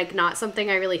it's like not something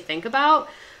I really think about.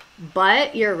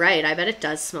 But you're right. I bet it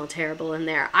does smell terrible in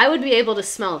there. I would be able to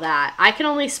smell that. I can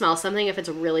only smell something if it's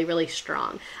really, really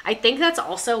strong. I think that's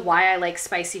also why I like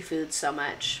spicy foods so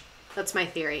much. That's my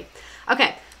theory.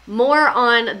 Okay, more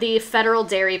on the federal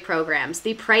dairy programs,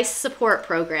 the price support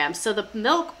programs. So the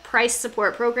milk price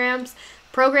support programs,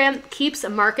 program keeps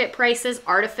market prices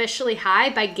artificially high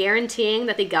by guaranteeing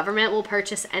that the government will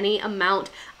purchase any amount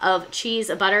of cheese,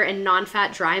 butter, and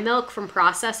non-fat dry milk from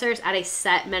processors at a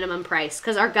set minimum price.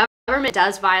 Because our government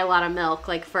does buy a lot of milk,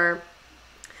 like for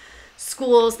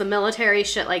schools, the military,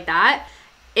 shit like that.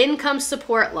 Income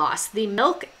support loss. The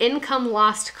Milk Income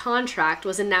Lost Contract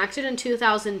was enacted in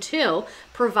 2002,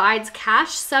 provides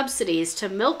cash subsidies to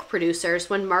milk producers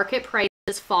when market prices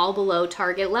fall below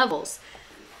target levels.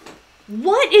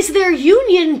 What is their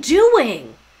union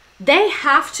doing? They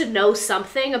have to know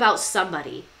something about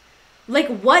somebody. Like,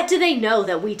 what do they know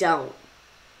that we don't?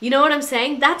 You know what I'm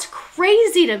saying? That's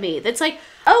crazy to me. That's like,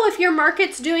 oh, if your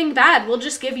market's doing bad, we'll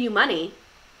just give you money.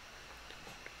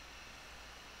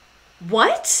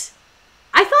 What?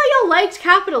 I thought y'all liked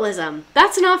capitalism.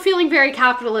 That's not feeling very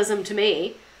capitalism to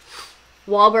me.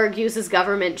 Wahlberg uses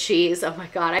government cheese. Oh my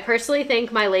God. I personally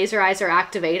think my laser eyes are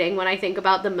activating when I think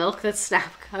about the milk that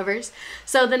Snap covers.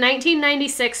 So the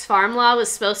 1996 farm law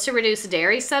was supposed to reduce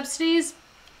dairy subsidies,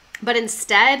 but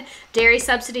instead dairy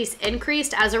subsidies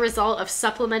increased as a result of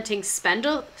supplemental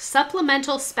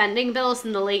spending bills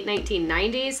in the late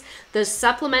 1990s. Those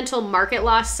supplemental market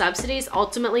loss subsidies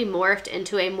ultimately morphed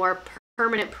into a more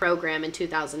permanent program in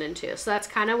 2002. So that's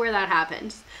kind of where that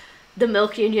happens. The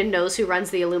milk union knows who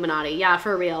runs the Illuminati. Yeah,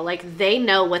 for real. Like, they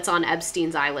know what's on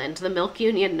Epstein's Island. The milk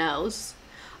union knows.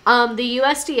 The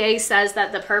USDA says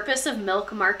that the purpose of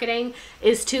milk marketing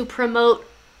is to promote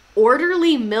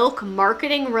orderly milk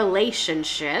marketing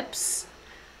relationships.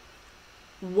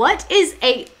 What is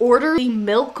a orderly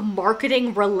milk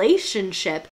marketing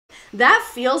relationship? That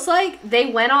feels like they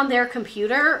went on their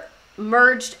computer,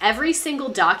 merged every single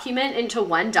document into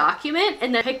one document,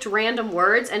 and then picked random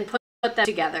words and put them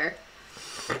together.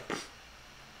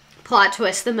 Plot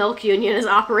twist, the milk union is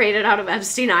operated out of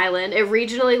Epstein Island. It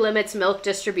regionally limits milk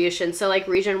distribution, so like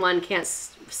region 1 can't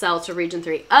sell to region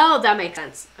 3. Oh, that makes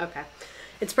sense. Okay.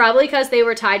 It's probably because they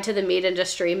were tied to the meat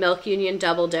industry. Milk union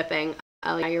double dipping.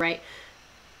 Oh, yeah, you're right.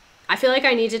 I feel like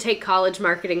I need to take college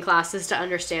marketing classes to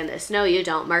understand this. No, you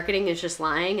don't. Marketing is just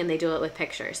lying, and they do it with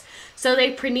pictures. So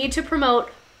they need to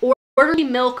promote orderly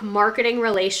milk marketing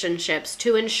relationships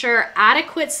to ensure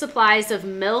adequate supplies of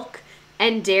milk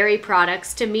and dairy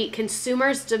products to meet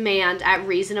consumers' demand at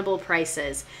reasonable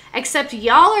prices. Except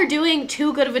y'all are doing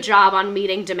too good of a job on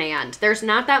meeting demand. There's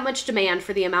not that much demand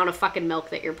for the amount of fucking milk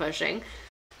that you're pushing.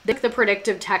 They took the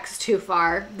predictive text too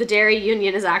far. The dairy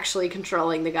union is actually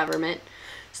controlling the government.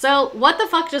 So what the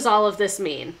fuck does all of this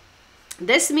mean?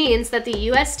 This means that the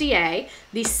USDA,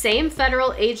 the same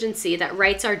federal agency that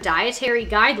writes our dietary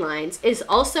guidelines, is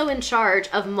also in charge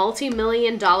of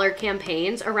multi-million-dollar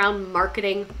campaigns around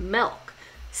marketing milk.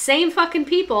 Same fucking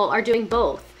people are doing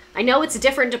both. I know it's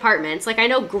different departments. Like, I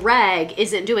know Greg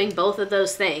isn't doing both of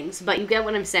those things, but you get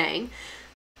what I'm saying.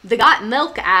 The Got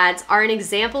Milk ads are an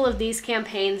example of these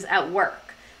campaigns at work.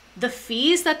 The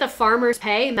fees that the farmers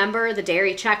pay, remember the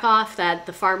dairy checkoff that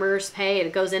the farmers pay, and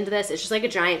it goes into this, it's just like a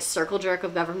giant circle jerk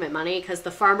of government money because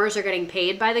the farmers are getting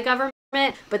paid by the government,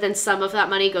 but then some of that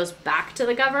money goes back to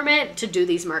the government to do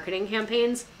these marketing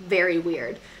campaigns. Very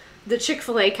weird. The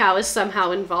Chick-fil-A cow is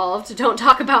somehow involved. Don't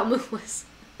talk about moolahs.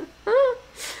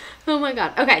 Oh my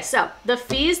God. Okay, so the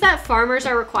fees that farmers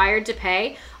are required to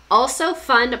pay also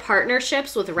fund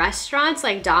partnerships with restaurants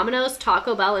like Domino's,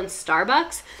 Taco Bell, and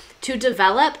Starbucks to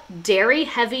develop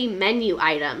dairy-heavy menu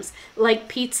items like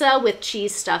pizza with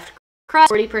cheese stuffed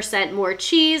crust, 40% more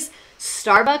cheese,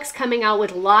 Starbucks coming out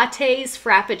with lattes,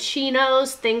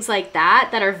 frappuccinos, things like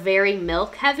that are very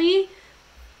milk-heavy.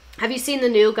 Have you seen the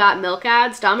new Got Milk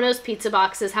ads? Domino's pizza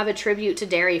boxes have a tribute to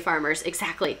dairy farmers.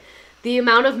 Exactly. The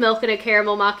amount of milk in a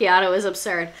caramel macchiato is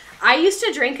absurd. I used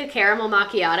to drink a caramel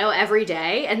macchiato every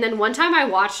day, and then one time I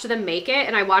watched them make it,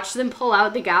 and I watched them pull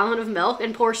out the gallon of milk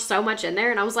and pour so much in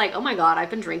there, and I was like, oh my God, I've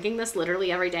been drinking this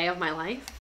literally every day of my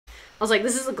life. I was like,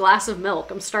 this is a glass of milk.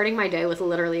 I'm starting my day with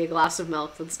literally a glass of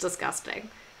milk. That's disgusting.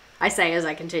 I say as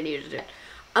I continue to do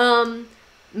it.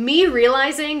 Me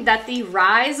realizing that the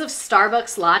rise of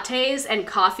Starbucks lattes and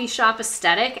coffee shop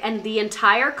aesthetic and the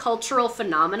entire cultural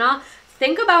phenomena.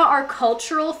 Think about our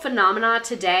cultural phenomena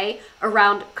today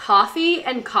around coffee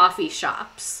and coffee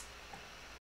shops.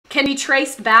 Can be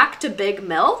traced back to Big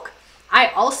Milk. I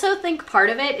also think part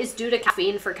of it is due to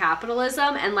caffeine for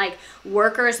capitalism and like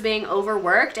workers being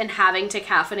overworked and having to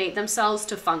caffeinate themselves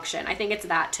to function. I think it's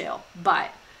that too,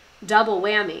 but double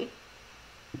whammy.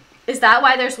 Is that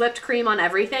why there's whipped cream on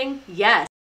everything? Yes,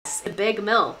 the Big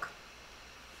Milk.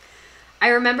 I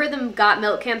remember the Got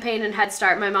Milk campaign in Head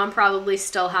Start. My mom probably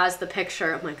still has the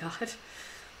picture. Oh my God.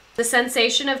 The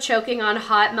sensation of choking on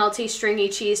hot, melty, stringy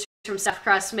cheese from stuffed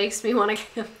crust makes me want to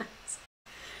get a mess.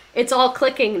 It's all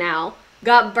clicking now.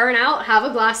 Got burnt out? Have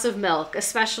a glass of milk,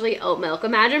 especially oat milk.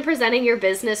 Imagine presenting your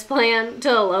business plan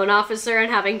to a loan officer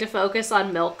and having to focus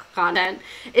on milk content.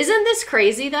 Isn't this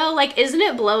crazy though? Like, isn't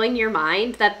it blowing your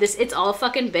mind that it's all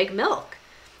fucking big milk?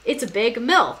 It's big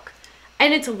milk.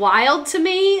 And it's wild to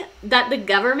me that the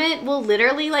government will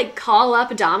literally like call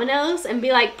up Domino's and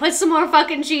be like, put some more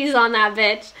fucking cheese on that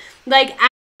bitch. Like,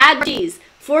 add cheese,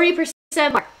 40%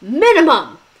 more,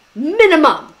 minimum.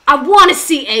 I want to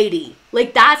see 80.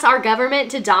 Like, that's our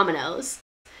government to Domino's.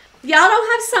 Y'all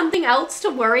don't have something else to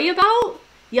worry about?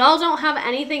 Y'all don't have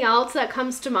anything else that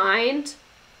comes to mind?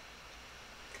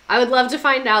 I would love to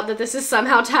find out that this is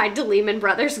somehow tied to Lehman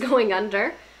Brothers going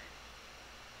under.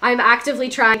 I'm actively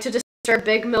trying to disturb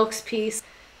Big Milk's peace.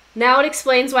 Now it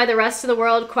explains why the rest of the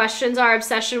world questions our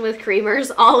obsession with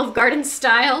creamers, Olive Garden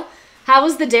style. How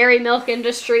is the dairy milk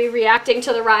industry reacting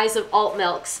to the rise of alt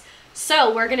milks?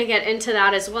 So we're going to get into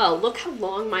that as well. Look how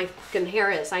long my fucking hair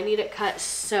is. I need it cut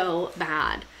so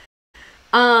bad.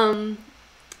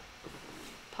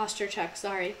 Posture check,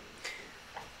 sorry.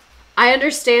 I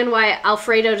understand why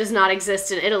Alfredo does not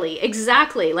exist in Italy.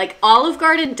 Exactly. Like, Olive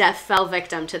Garden fell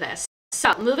victim to this.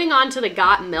 So moving on to the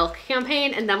Got Milk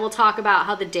campaign, and then we'll talk about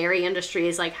how the dairy industry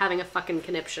is like having a fucking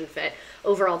conniption fit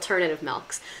over alternative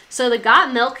milks. So the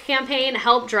Got Milk campaign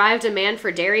helped drive demand for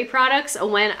dairy products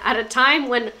at a time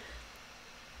when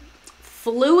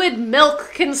fluid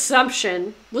milk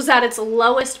consumption was at its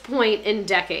lowest point in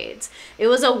decades. It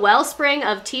was a wellspring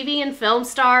of TV and film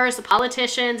stars,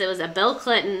 politicians. It was a Bill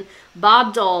Clinton,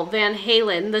 Bob Dole, Van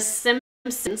Halen, The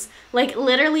Simpsons, like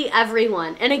literally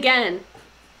everyone. And again,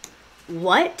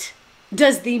 what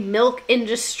does the milk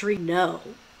industry know?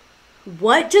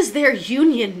 What does their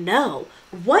union know?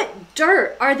 What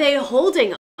dirt are they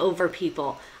holding over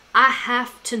people? I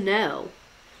have to know.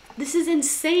 This is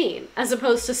insane, as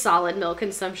opposed to solid milk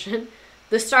consumption.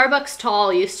 The Starbucks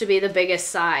tall used to be the biggest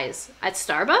size. At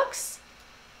Starbucks?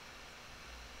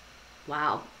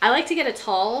 Wow. I like to get a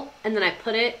tall, and then I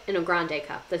put it in a grande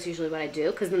cup. That's usually what I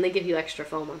do, because then they give you extra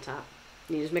foam on top.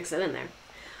 You just mix it in there.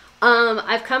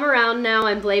 I've come around now.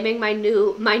 I'm blaming my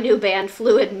new band,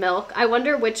 Fluid Milk. I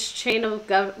wonder which chain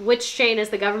is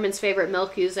the government's favorite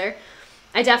milk user.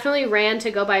 I definitely ran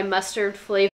to go buy mustard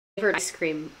flavored ice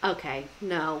cream. Okay,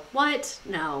 no. What?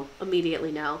 No.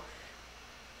 Immediately no.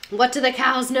 What do the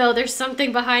cows know? There's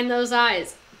something behind those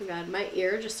eyes. Oh my god, my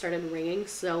ear just started ringing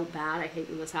so bad. I hate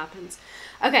when this happens.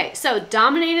 Okay, so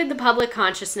dominated the public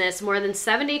consciousness. More than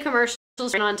 70 commercials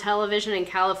ran on television in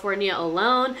California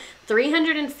alone.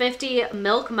 350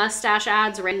 milk mustache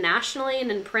ads ran nationally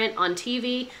and in print on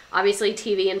TV. Obviously,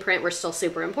 TV and print were still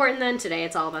super important then. Today,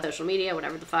 it's all about social media,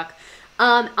 whatever the fuck.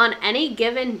 On any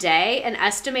given day, an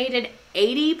estimated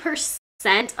 80%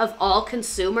 of all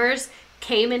consumers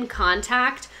came in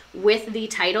contact with the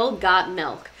title Got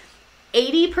Milk.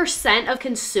 80% of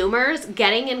consumers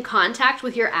getting in contact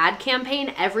with your ad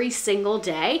campaign every single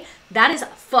day, that is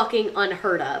fucking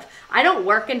unheard of. I don't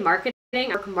work in marketing. I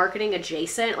work marketing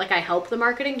adjacent. Like, I help the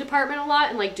marketing department a lot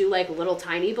and like do like little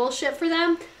tiny bullshit for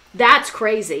them. That's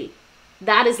crazy.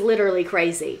 That is literally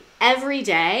crazy. Every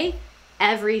day.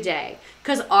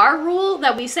 Because our rule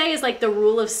that we say is like the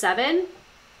rule of 7.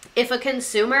 If a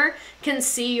consumer can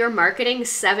see your marketing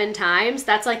 7 times,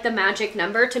 that's like the magic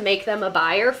number to make them a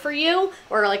buyer for you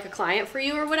or like a client for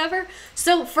you or whatever.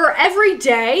 So for every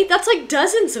day, that's like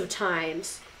dozens of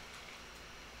times.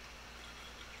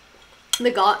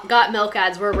 The Got Milk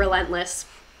ads were relentless.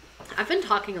 I've been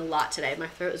talking a lot today. My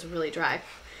throat is really dry.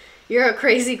 You're a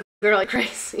crazy girl, like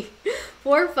crazy.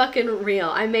 For fucking real.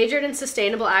 I majored in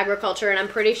sustainable agriculture, and I'm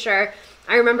pretty sure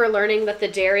I remember learning that the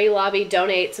dairy lobby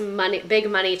donates big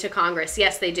money to Congress.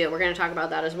 Yes, they do. We're going to talk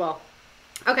about that as well.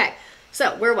 Okay,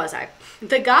 so where was I?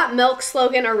 The Got Milk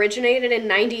slogan originated in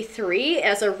 '93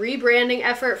 as a rebranding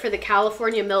effort for the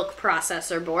California Milk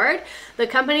Processor Board. The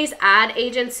company's ad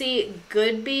agency,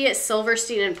 Goodby,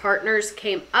 Silverstein and Partners,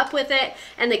 came up with it,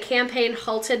 and the campaign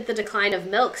halted the decline of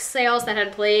milk sales that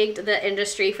had plagued the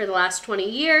industry for the last 20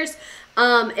 years.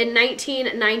 In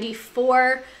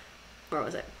 1994, where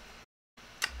was it?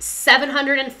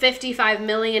 755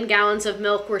 million gallons of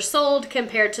milk were sold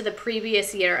compared to the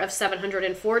previous year of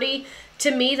 740.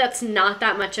 To me, that's not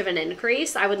that much of an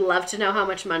increase. I would love to know how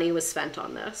much money was spent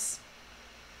on this.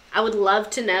 I would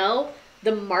love to know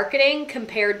the marketing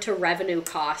compared to revenue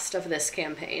cost of this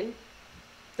campaign.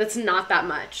 That's not that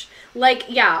much. Like,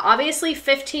 yeah, obviously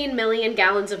 15 million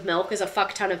gallons of milk is a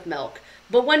fuck ton of milk.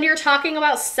 But when you're talking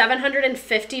about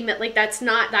 750, like, that's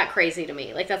not that crazy to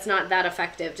me. Like, that's not that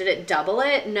effective. Did it double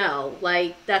it? No.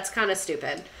 Like, that's kind of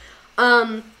stupid.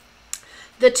 The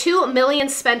The $2 million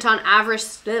spent on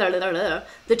the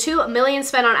 $2 million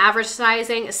spent on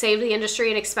advertising saved the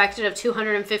industry an expected of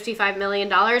 $255 million.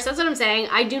 That's what I'm saying.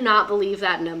 I do not believe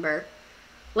that number.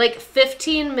 Like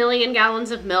 15 million gallons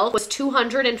of milk was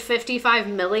 $255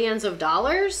 million of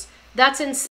dollars. That's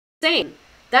insane.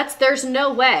 There's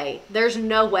no way. There's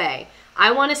no way.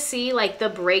 I want to see like the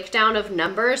breakdown of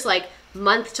numbers, like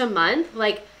month to month,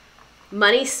 like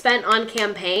money spent on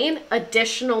campaign,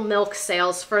 additional milk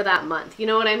sales for that month. You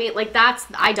know what I mean? Like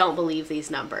I don't believe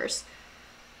these numbers.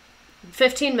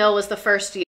 15 mil was the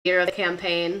first year of the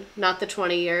campaign, not the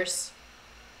 20 years.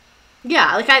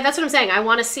 Yeah, like that's what I'm saying. I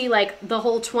want to see like the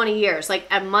whole 20 years, like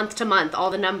at month to month,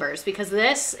 all the numbers, because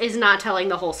this is not telling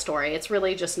the whole story. It's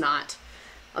really just not.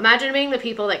 Imagine being the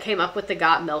people that came up with the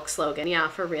Got Milk slogan. Yeah,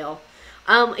 for real.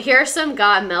 Here are some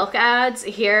Got Milk ads.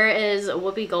 Here is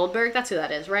Whoopi Goldberg. That's who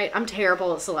that is, right? I'm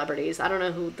terrible at celebrities. I don't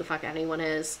know who the fuck anyone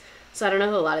is. So I don't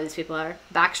know who a lot of these people are.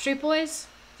 Backstreet Boys? Is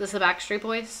this the Backstreet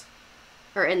Boys?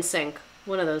 Or NSYNC?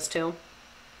 One of those two.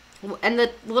 And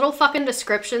the little fucking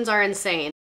descriptions are insane.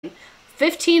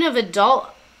 15% of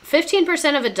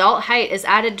adult height is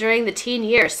added during the teen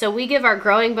years, so we give our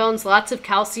growing bones lots of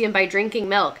calcium by drinking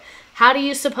milk. How do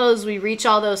you suppose we reach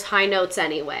all those high notes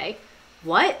anyway?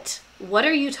 What? What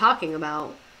are you talking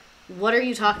about? What are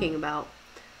you talking about?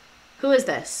 Who is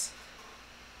this?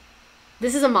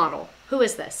 This is a model. Who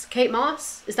is this? Kate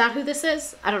Moss? Is that who this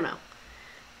is? I don't know.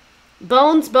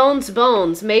 Bones, bones,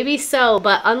 bones. Maybe so,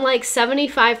 but unlike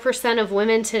 75% of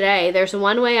women today, there's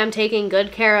one way I'm taking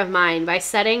good care of mine, by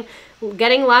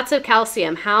getting lots of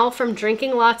calcium. How? From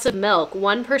drinking lots of milk.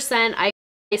 1%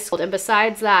 ice cold. And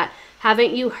besides that,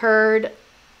 haven't you heard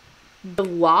the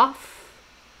WAF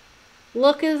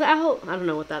look is out? I don't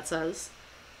know what that says.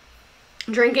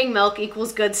 Drinking milk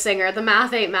equals good singer. The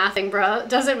math ain't mathing, bro.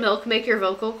 Doesn't milk make your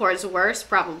vocal cords worse?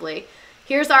 Probably.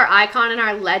 Here's our icon and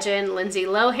our legend, Lindsay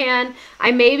Lohan.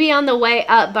 I may be on the way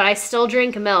up, but I still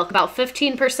drink milk. About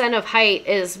 15% of height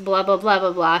is blah, blah, blah,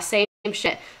 blah, blah. Same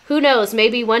shit. Who knows?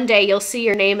 Maybe one day you'll see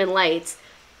your name in lights.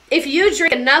 If you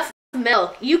drink enough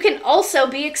milk, you can also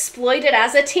be exploited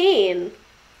as a teen.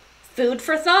 Food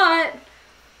for thought.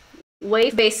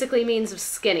 Waif basically means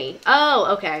skinny.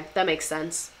 Oh, okay. That makes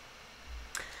sense.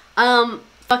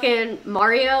 Fucking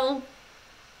Mario.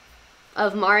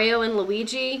 Of Mario and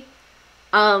Luigi.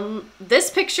 This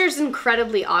picture's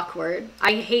incredibly awkward.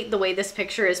 I hate the way this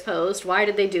picture is posed. Why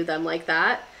did they do them like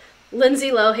that? Lindsay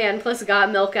Lohan plus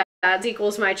Got Milk ads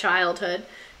equals my childhood.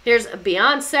 Here's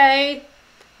Beyonce,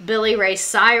 Billy Ray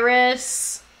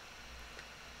Cyrus.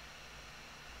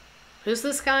 Who's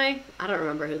this guy? I don't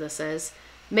remember who this is.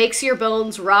 Makes your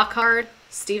bones rock hard.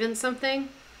 Steven something.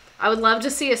 I would love to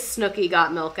see a Snooki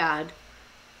Got Milk ad.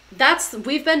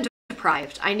 We've been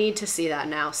deprived. I need to see that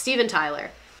now. Steven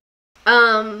Tyler.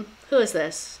 Who is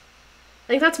this? I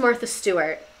think that's Martha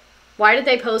Stewart. Why did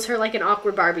they pose her like an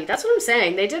awkward Barbie? That's what I'm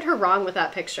saying. They did her wrong with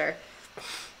that picture.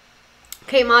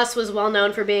 Kate Moss was well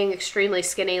known for being extremely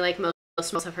skinny like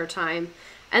most of her time.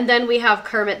 And then we have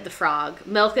Kermit the Frog.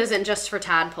 Milk isn't just for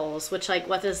tadpoles, which, like,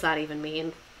 what does that even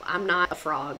mean? I'm not a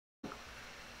frog.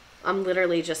 I'm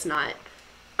literally just not.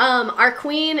 Our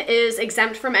queen is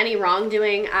exempt from any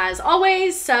wrongdoing as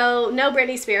always, so no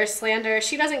Britney Spears slander.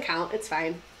 She doesn't count. It's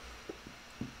fine.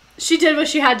 She did what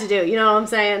she had to do, you know what I'm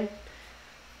saying?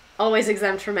 Always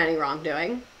exempt from any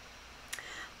wrongdoing.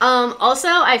 Also,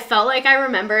 I felt like I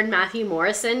remembered Matthew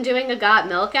Morrison doing a Got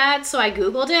Milk ad, so I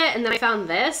Googled it, and then I found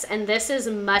this, and this is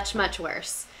much, much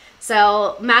worse.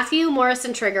 So, Matthew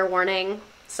Morrison trigger warning.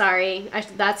 Sorry,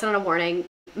 that's not a warning.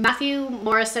 Matthew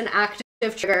Morrison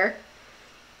active trigger.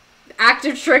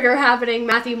 Active trigger happening,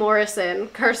 Matthew Morrison,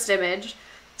 cursed image.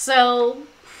 So,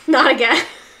 not again.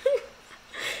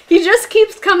 He just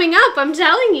keeps coming up, I'm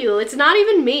telling you. It's not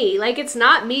even me. Like, it's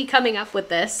not me coming up with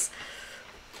this.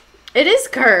 It is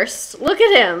cursed. Look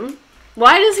at him.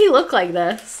 Why does he look like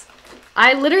this?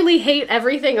 I literally hate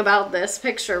everything about this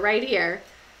picture right here.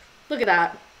 Look at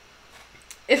that.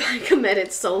 If I commit,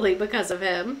 it's solely because of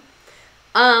him.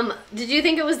 Did you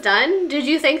think it was done? Did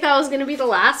you think that was going to be the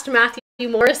last Matthew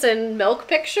Morrison milk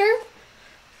picture?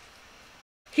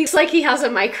 He's like he has a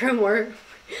micro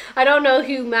I don't know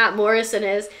who Matt Morrison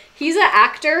is. He's an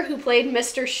actor who played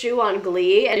Mr. Shu on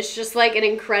Glee, and it's just like an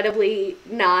incredibly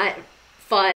not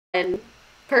fun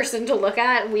person to look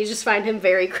at, and we just find him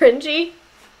very cringy.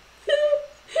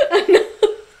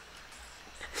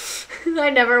 I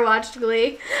never watched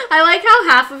Glee. I like how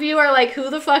half of you are like, who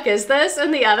the fuck is this?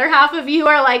 And the other half of you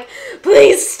are like,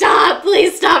 please stop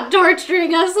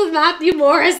torturing us with Matthew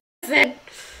Morrison.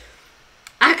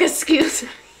 Excuse me.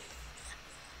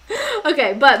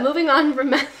 Okay, but moving on from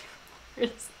Matthew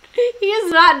Morrison. He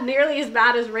is not nearly as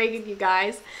bad as Reagan, you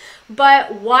guys.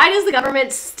 But why does the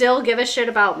government still give a shit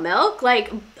about milk?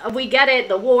 Like, we get it,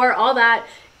 the war, all that.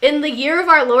 In the year of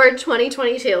our Lord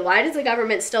 2022, why does the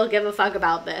government still give a fuck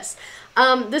about this?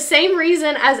 The same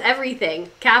reason as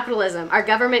everything, capitalism. Our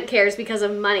government cares because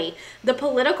of money. The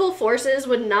political forces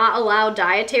would not allow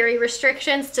dietary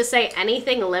restrictions to say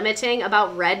anything limiting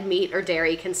about red meat or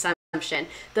dairy consumption.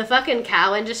 The fucking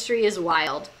cow industry is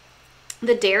wild.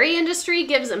 The dairy industry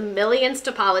gives millions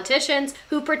to politicians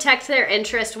who protect their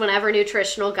interest whenever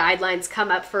nutritional guidelines come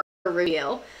up for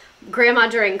review. Grandma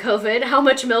during COVID, how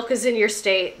much milk is in your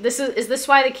state? Is this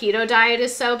why the keto diet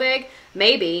is so big?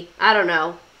 Maybe. I don't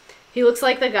know. He looks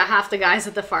like half the guys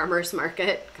at the farmer's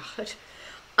market. God.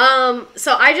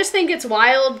 So I just think it's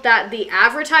wild that the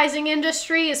advertising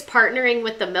industry is partnering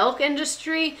with the milk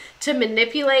industry to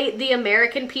manipulate the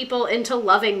American people into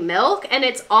loving milk, and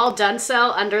it's all done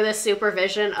so under the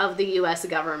supervision of the US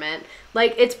government.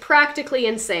 Like, it's practically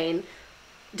insane.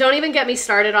 Don't even get me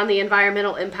started on the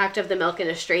environmental impact of the milk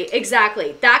industry.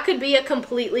 Exactly. That could be a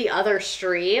completely other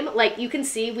stream. Like, you can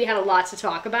see we had a lot to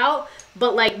talk about,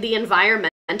 but like the environmental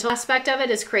aspect of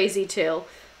it is crazy too.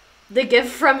 The gift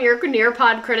from your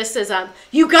Nearpod criticism.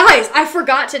 You guys, I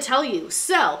forgot to tell you.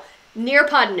 So,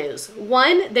 Nearpod news.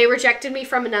 1, they rejected me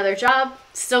from another job.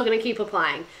 Still going to keep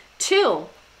applying. 2,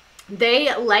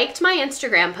 they liked my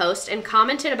Instagram post and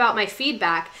commented about my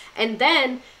feedback. And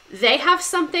then they have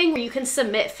something where you can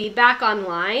submit feedback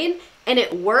online and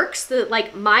it works.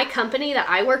 Like, my company that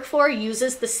I work for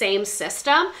uses the same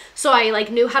system. So I like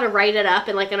knew how to write it up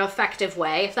in like an effective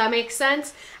way, if that makes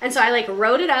sense. And so I like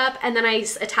wrote it up and then I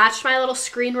attached my little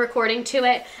screen recording to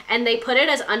it and they put it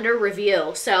as under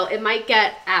review. So it might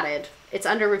get added. It's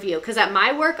under review because at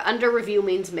my work, under review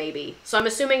means maybe. So I'm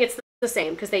assuming it's the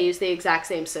same because they use the exact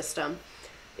same system.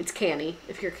 It's canny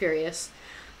if you're curious.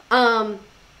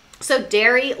 So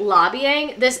dairy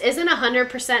lobbying, this isn't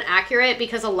 100% accurate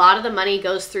because a lot of the money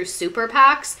goes through super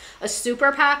PACs. A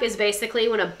super PAC is basically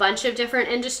when a bunch of different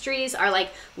industries are like,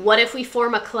 what if we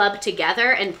form a club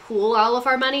together and pool all of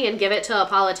our money and give it to a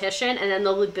politician and then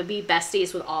they'll be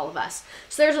besties with all of us.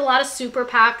 So there's a lot of super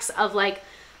PACs of like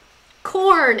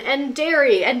corn and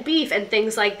dairy and beef and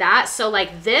things like that. So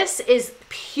like this is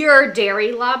pure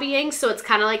dairy lobbying. So it's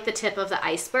kind of like the tip of the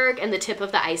iceberg, and the tip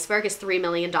of the iceberg is $3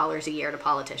 million a year to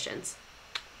politicians.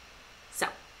 So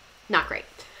not great.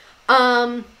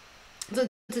 So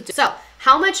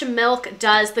how much milk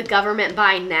does the government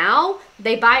buy now?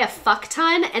 They buy a fuck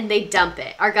ton and they dump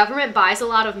it. Our government buys a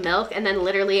lot of milk and then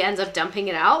literally ends up dumping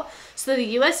it out. So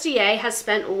the USDA has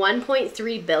spent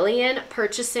 $1.3 billion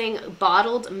purchasing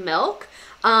bottled milk.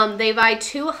 They buy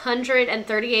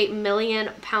 238 million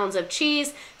pounds of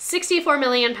cheese, 64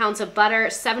 million pounds of butter,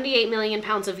 78 million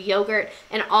pounds of yogurt,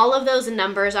 and all of those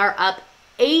numbers are up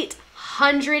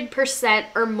 800%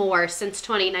 or more since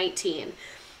 2019.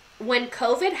 When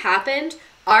COVID happened,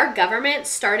 our government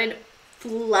started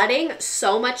flooding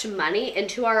so much money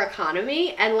into our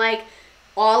economy, and like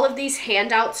all of these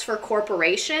handouts for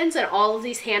corporations and all of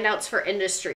these handouts for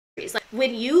industries. Like,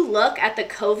 when you look at the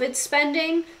COVID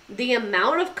spending, the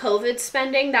amount of COVID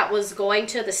spending that was going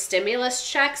to the stimulus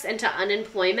checks and to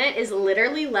unemployment is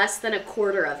literally less than a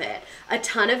quarter of it. A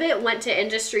ton of it went to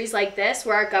industries like this,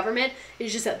 where our government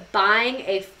is just buying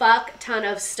a fuck ton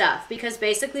of stuff. Because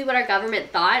basically what our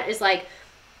government thought is like,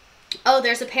 oh,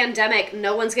 there's a pandemic,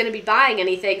 no one's going to be buying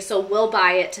anything, so we'll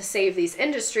buy it to save these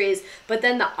industries. But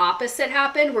then the opposite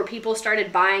happened, where people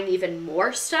started buying even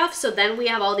more stuff. So then we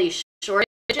have all these shortages.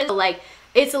 Like,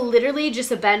 it's literally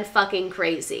just been fucking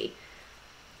crazy.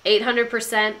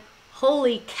 800%.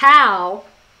 Holy cow.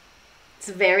 It's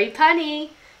very punny.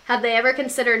 Have they ever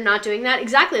considered not doing that?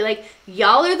 Exactly. Like,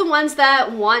 y'all are the ones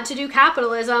that want to do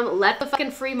capitalism. Let the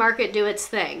fucking free market do its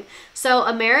thing. So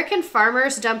American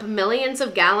farmers dump millions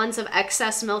of gallons of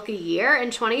excess milk a year.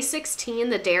 In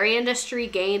 2016, the dairy industry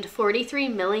gained 43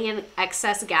 million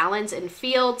excess gallons in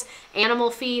fields,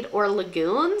 animal feed, or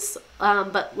lagoons.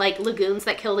 But like lagoons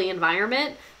that kill the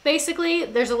environment, basically.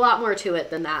 There's a lot more to it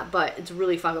than that, but it's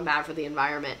really fucking bad for the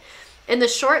environment. In the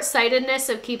short-sightedness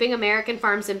of keeping American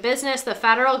farms in business, the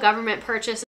federal government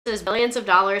purchases billions of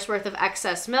dollars worth of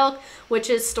excess milk, which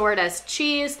is stored as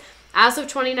cheese. As of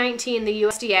 2019, the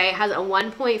USDA has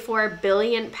 1.4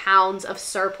 billion pounds of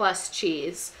surplus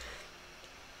cheese.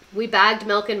 We bagged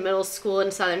milk in middle school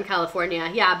in Southern California.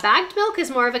 Yeah, bagged milk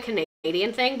is more of a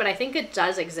Canadian thing, but I think it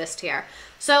does exist here.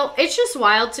 So it's just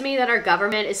wild to me that our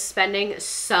government is spending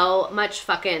so much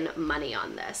fucking money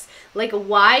on this. Like,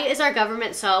 why is our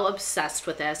government so obsessed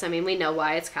with this? I mean, we know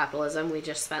why. It's capitalism. We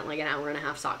just spent like an hour and a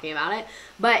half talking about it.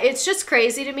 But it's just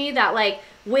crazy to me that, like,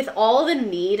 with all the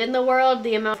need in the world,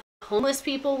 the amount of homeless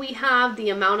people we have, the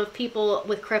amount of people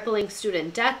with crippling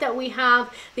student debt that we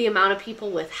have, the amount of people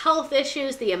with health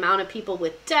issues, the amount of people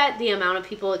with debt, the amount of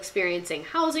people experiencing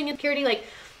housing insecurity. Like,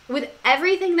 with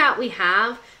everything that we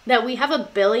have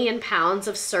 £1 billion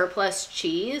of surplus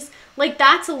cheese, like,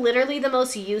 that's literally the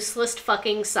most useless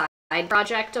fucking side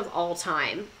project of all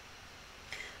time.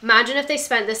 Imagine if they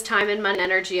spent this time and money and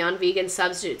energy on vegan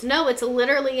substitutes. No, it's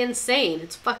literally insane.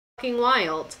 It's fucking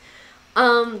wild.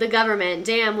 The government,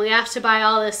 damn, we have to buy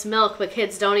all this milk, but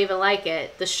kids don't even like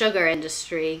it. The sugar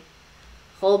industry.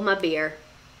 Hold my beer.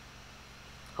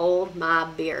 Hold my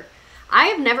beer. I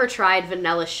have never tried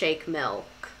vanilla shake milk.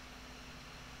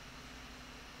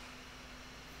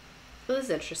 This is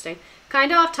interesting.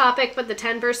 Kind of off topic, but the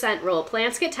 10% rule.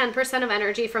 Plants get 10% of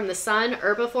energy from the sun,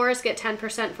 herbivores get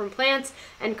 10% from plants,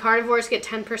 and carnivores get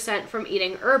 10% from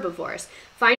eating herbivores.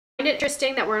 Find it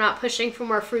interesting that we're not pushing for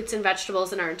more fruits and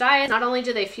vegetables in our diet. Not only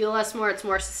do they fuel us more, it's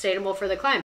more sustainable for the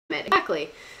climate. Exactly.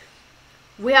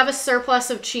 We have a surplus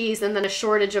of cheese and then a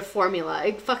shortage of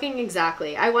formula. Fucking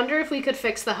exactly. I wonder if we could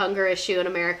fix the hunger issue in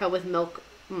America with milk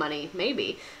money.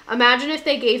 Maybe. Imagine if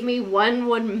they gave me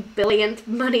 1/1 billionth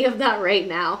money of that right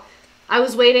now. I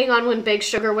was waiting on when Big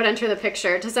Sugar would enter the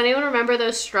picture. Does anyone remember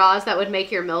those straws that would make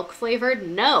your milk flavored?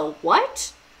 No.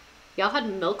 What? Y'all had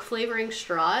milk flavoring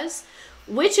straws?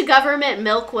 Which government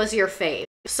milk was your fave?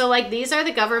 So, like, these are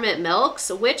the government milks.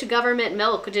 Which government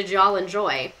milk did y'all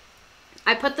enjoy?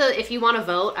 I put if you want to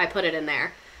vote, I put it in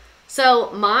there.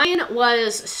 So mine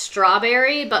was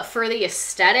strawberry, but for the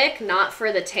aesthetic, not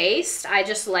for the taste. I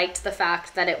just liked the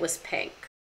fact that it was pink.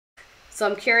 So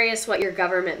I'm curious what your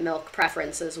government milk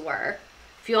preferences were.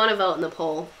 If you want to vote in the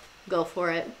poll, go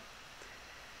for it.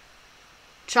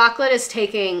 Chocolate is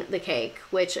taking the cake,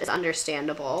 which is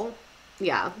understandable.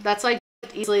 Yeah, that's like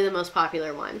easily the most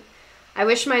popular one. I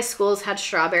wish my schools had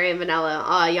strawberry and vanilla.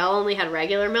 Aw, y'all only had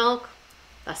regular milk?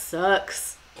 That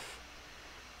sucks.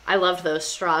 I loved those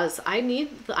straws. I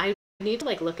need to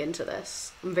like look into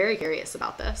this. I'm very curious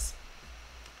about this.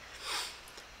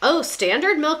 Oh,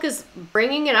 standard milk is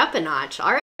bringing it up a notch.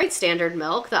 All right, standard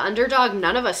milk, the underdog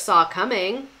none of us saw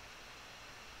coming.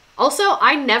 Also,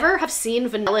 I never have seen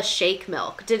vanilla shake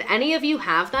milk. Did any of you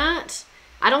have that?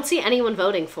 I don't see anyone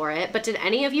voting for it, but did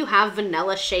any of you have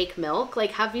vanilla shake milk?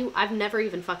 Like, have you? I've never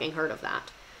even fucking heard of that.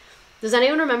 Does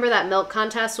anyone remember that milk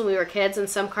contest when we were kids and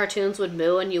some cartoons would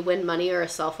moo and you win money or a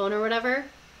cell phone or whatever?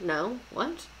 No?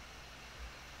 What?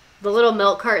 The little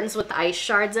milk cartons with the ice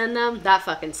shards in them? That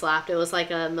fucking slapped. It was like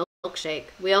a milkshake.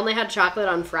 We only had chocolate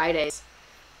on Fridays.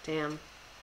 Damn.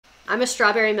 I'm a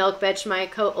strawberry milk bitch. My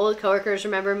old coworkers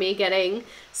remember me getting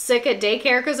sick at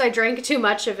daycare because I drank too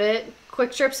much of it.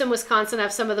 Quick Trips in Wisconsin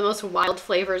have some of the most wild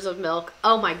flavors of milk.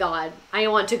 Oh my god. I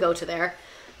want to go to there.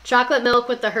 Chocolate milk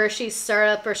with the Hershey's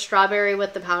syrup or strawberry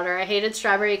with the powder. I hated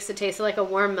strawberry because it tasted like a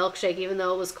warm milkshake even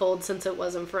though it was cold since it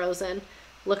wasn't frozen.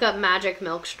 Look up magic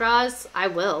milk straws. I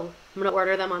will. I'm going to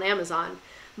order them on Amazon.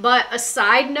 But a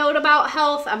side note about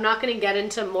health, I'm not going to get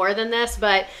into more than this,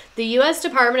 but the U.S.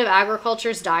 Department of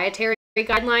Agriculture's dietary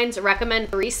guidelines recommend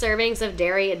 3 servings of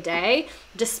dairy a day,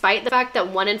 despite the fact that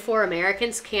 1 in 4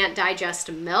 Americans can't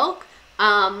digest milk.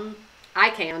 I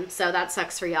can, so that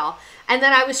sucks for y'all. And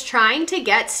then I was trying to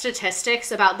get statistics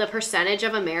about the percentage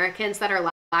of Americans that are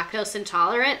lactose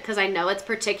intolerant, because I know it's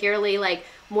particularly like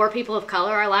more people of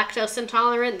color are lactose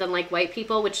intolerant than like white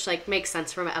people, which like makes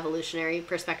sense from an evolutionary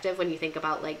perspective when you think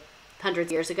about like hundreds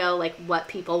of years ago, like what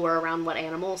people were around what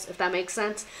animals, if that makes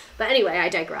sense. But anyway, I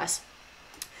digress.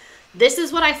 This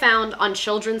is what I found on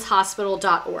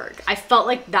childrenshospital.org. I felt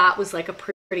like that was like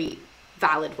a pretty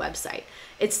valid website.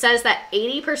 It says that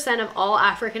 80% of all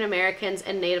African Americans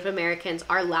and Native Americans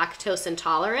are lactose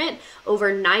intolerant.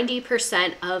 Over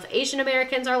 90% of Asian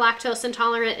Americans are lactose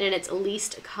intolerant, and it's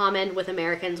least common with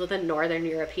Americans with a Northern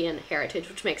European heritage,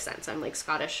 which makes sense. I'm like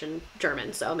Scottish and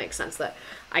German, so it makes sense that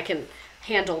I can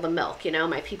handle the milk. You know,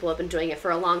 my people have been doing it for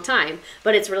a long time.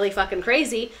 But it's really fucking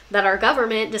crazy that our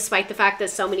government, despite the fact that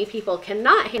so many people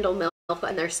cannot handle milk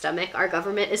in their stomach, our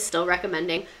government is still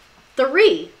recommending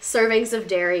 3 servings of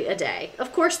dairy a day.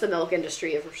 Of course the milk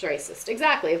industry is racist.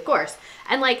 Exactly, of course.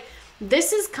 And like,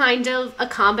 this is kind of a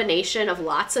combination of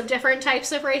lots of different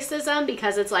types of racism,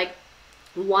 because it's like,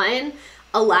 1,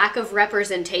 a lack of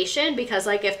representation, because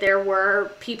like if there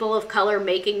were people of color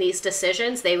making these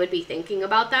decisions, they would be thinking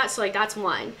about that. So like that's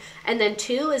 1. And then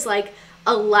 2 is like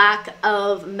a lack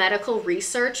of medical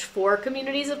research for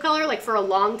communities of color. Like for a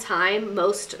long time,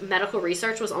 most medical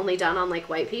research was only done on like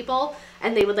white people,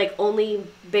 and they would like only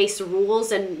base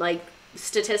rules and like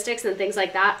statistics and things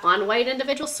like that on white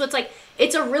individuals. So it's like,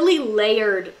 it's a really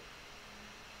layered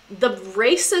the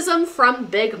racism from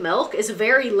Big Milk is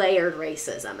very layered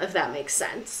racism, if that makes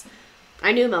sense.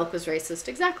 I knew milk was racist,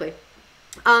 exactly.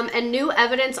 And new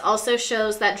evidence also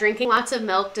shows that drinking lots of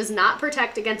milk does not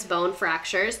protect against bone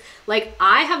fractures. Like,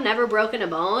 I have never broken a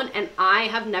bone, and I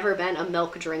have never been a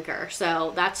milk drinker,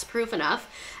 so that's proof enough.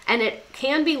 And it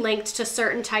can be linked to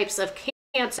certain types of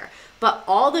cancer. But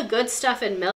all the good stuff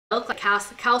in milk, like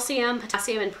calcium,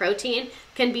 potassium, and protein,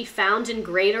 can be found in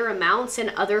greater amounts in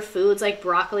other foods like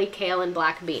broccoli, kale, and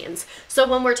black beans. So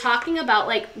when we're talking about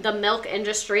like the milk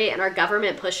industry and our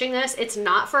government pushing this, it's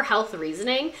not for health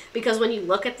reasoning, because when you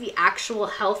look at the actual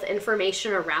health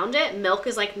information around it, milk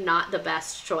is like not the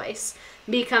best choice.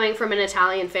 Me coming from an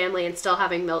Italian family and still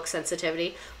having milk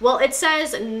sensitivity. Well, it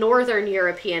says Northern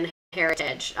European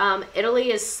heritage.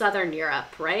 Italy is Southern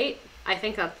Europe, right? I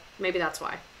think maybe that's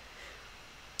why.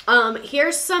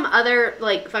 Here's some other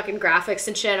like fucking graphics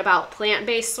and shit about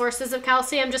plant-based sources of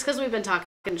calcium. Just because we've been talking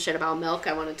shit about milk,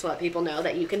 I wanted to let people know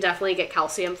that you can definitely get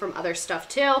calcium from other stuff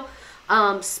too.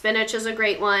 Spinach is a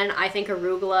great one. I think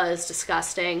arugula is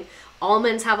disgusting.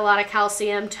 Almonds have a lot of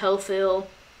calcium. Tofu,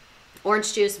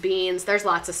 orange juice, beans. There's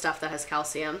lots of stuff that has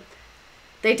calcium.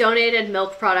 They donated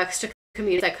milk products to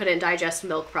communities that couldn't digest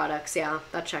milk products. Yeah,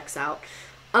 that checks out.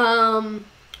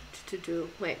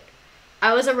 Wait.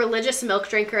 I was a religious milk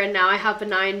drinker and now I have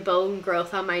benign bone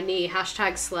growth on my knee.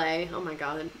 Hashtag slay. Oh my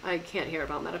God. I can't hear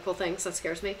about medical things. That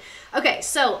scares me. Okay,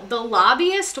 so the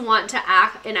lobbyists want to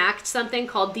enact something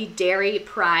called the Dairy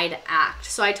Pride Act.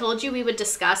 So I told you we would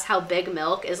discuss how Big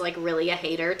Milk is like really a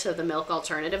hater to the milk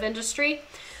alternative industry.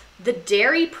 The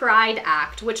Dairy Pride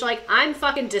Act, which like I'm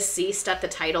fucking deceased at the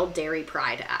title Dairy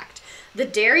Pride Act. The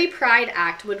Dairy Pride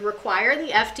Act would require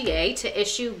the FDA to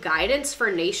issue guidance for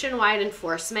nationwide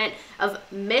enforcement of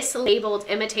mislabeled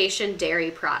imitation dairy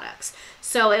products.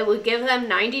 So it would give them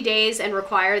 90 days and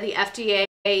require the FDA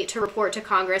to report to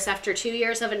Congress after 2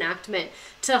 years of enactment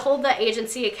to hold the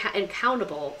agency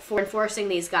accountable for enforcing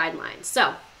these guidelines.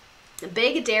 So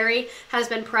Big Dairy has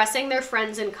been pressing their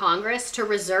friends in Congress to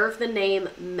reserve the name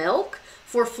milk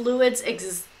for fluids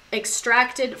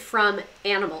extracted from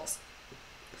animals.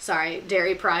 Sorry,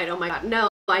 Dairy Pride, oh my God. No,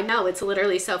 I know, it's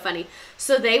literally so funny.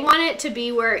 So they want it to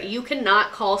be where you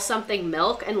cannot call something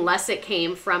milk unless it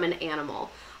came from an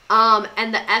animal.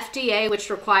 And the FDA,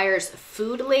 which requires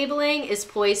food labeling, is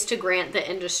poised to grant the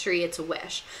industry its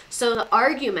wish. So the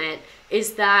argument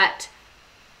is that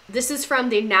this is from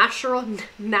the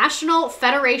National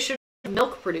Federation of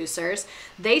Milk Producers.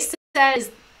 They said,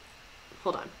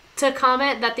 hold on. To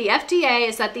comment that the FDA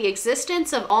is that the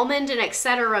existence of almond and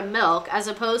etc. milk, as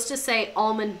opposed to say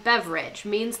almond beverage,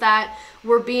 means that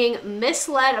we're being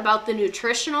misled about the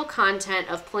nutritional content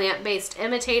of plant-based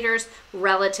imitators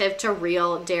relative to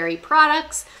real dairy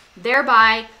products,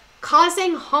 thereby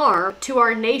causing harm to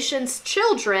our nation's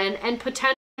children and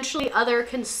potentially other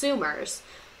consumers.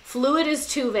 Fluid is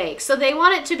too vague. So they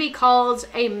want it to be called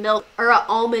a milk or an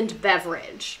almond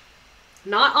beverage.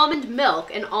 Not almond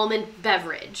milk, an almond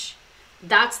beverage.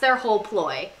 That's their whole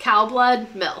ploy. Cow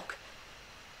blood, milk.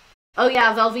 Oh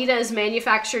yeah, Velveeta is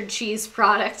manufactured cheese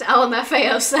product.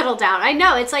 LMFAO, settle down. I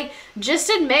know, it's like, just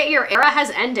admit your era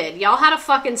has ended. Y'all had a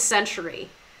fucking century.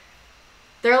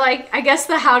 They're like, I guess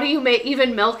the how do you make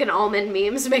even milk and almond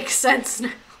memes make sense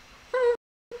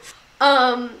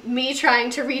now. Me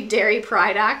trying to read Dairy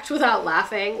Pride Act without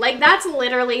laughing. Like, that's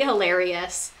literally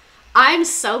hilarious. I'm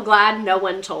so glad no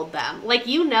one told them. Like,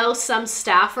 you know, some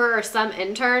staffer or some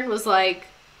intern was like,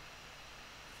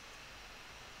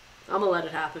 I'm gonna let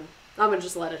it happen. I'm gonna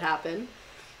just let it happen.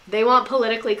 They want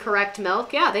politically correct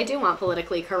milk. Yeah, they do want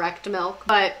politically correct milk,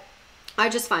 but I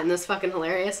just find this fucking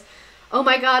hilarious. Oh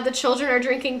my God, the children are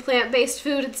drinking plant-based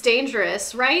food. It's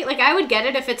dangerous, right? Like, I would get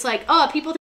it if it's like, oh,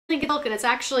 people think it's milk and it's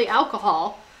actually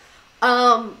alcohol.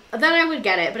 Then I would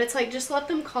get it, but it's like, just let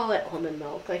them call it almond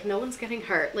milk. Like, no one's getting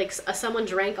hurt. Like, someone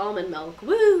drank almond milk.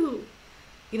 Woo!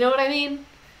 You know what I mean?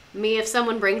 Me, if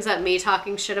someone brings up me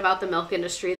talking shit about the milk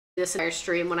industry this entire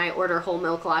stream when I order whole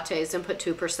milk lattes and put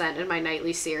 2% in my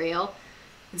nightly cereal,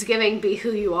 it's giving be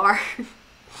who you are.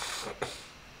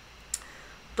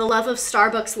 The love of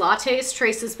Starbucks lattes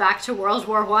traces back to World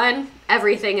War I.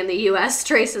 Everything in the U.S.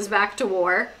 traces back to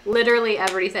war. Literally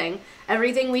everything.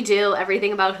 Everything we do,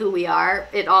 everything about who we are,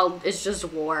 it all is just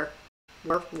war.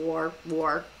 War, war,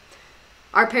 war.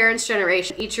 Our parents'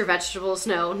 generation, eat your vegetables.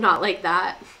 No, not like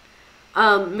that.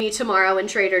 Me tomorrow in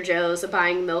Trader Joe's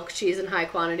buying milk, cheese in high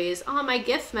quantities. Oh, my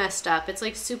GIF messed up. It's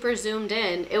like super zoomed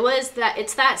in.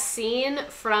 It's that scene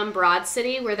from Broad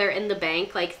City where they're in the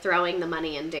bank, like throwing the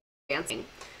money and dancing.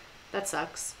 That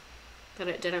sucks that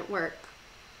it didn't work.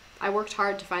 I worked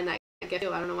hard to find that GIF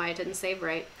too. I don't know why it didn't save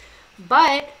right.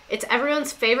 But it's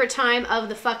everyone's favorite time of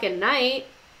the fucking night.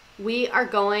 We are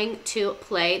going to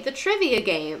play the trivia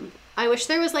game. I wish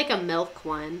there was like a milk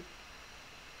one.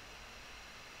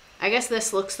 I guess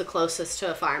this looks the closest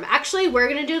to a farm. Actually, we're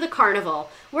going to do the carnival.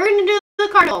 We're going to do the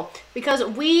carnival because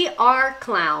we are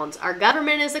clowns. Our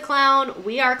government is a clown.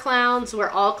 We are clowns. We're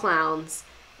all clowns.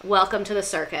 Welcome to the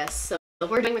circus. So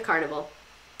we're doing the carnival.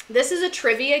 This is a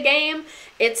trivia game.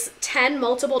 It's 10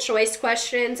 multiple choice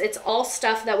questions. It's all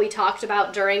stuff that we talked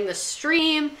about during the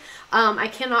stream. I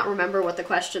cannot remember what the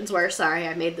questions were. Sorry,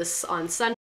 I made this on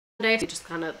Sunday. I just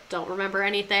kind of don't remember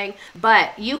anything.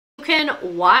 But you can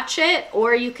watch it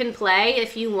or you can play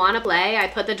if you want to play. I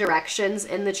put the directions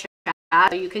in the chat.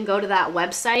 So you can go to that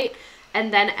website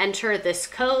and then enter this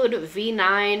code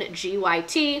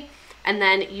V9GYT. And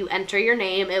then you enter your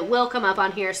name. It will come up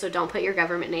on here, so don't put your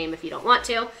government name if you don't want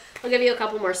to. I'll give you a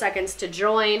couple more seconds to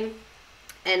join,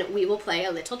 and we will play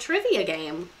a little trivia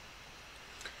game.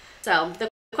 So the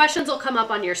questions will come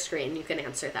up on your screen. You can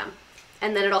answer them.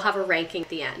 And then it'll have a ranking at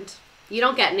the end. You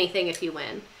don't get anything if you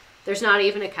win. There's not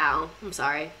even a cow. I'm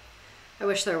sorry. I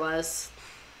wish there was.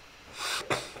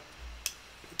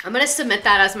 I'm going to submit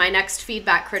that as my next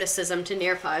feedback criticism to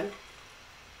Nearpod.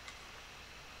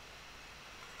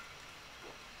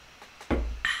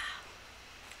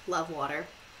 Love water.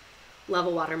 Love a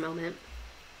water moment.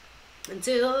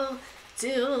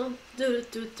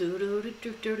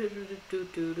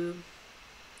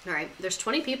 Alright, there's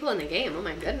 20 people in the game. Oh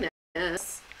my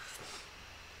goodness.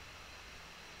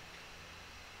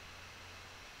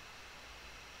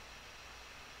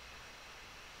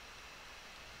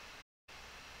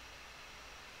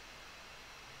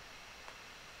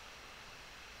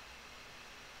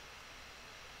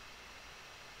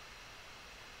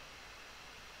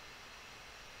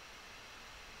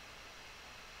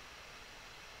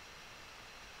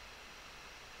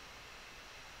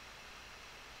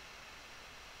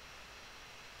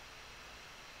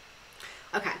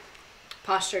 Okay,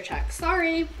 posture check.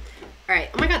 Sorry. All right.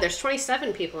 Oh my God, there's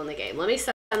 27 people in the game. Let me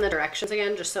send the directions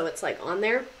again, just so it's like on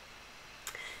there.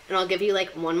 And I'll give you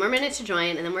like 1 more minute to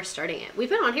join, and then we're starting it. We've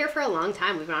been on here for a long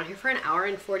time. We've been on here for 1 hour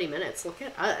and 40 minutes. Look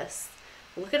at us.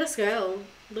 Look at us go.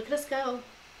 Look at us go.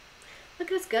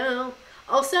 Look at us go.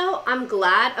 Also, I'm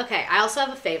glad. Okay, I also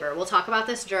have a favor. We'll talk about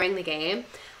this during the game.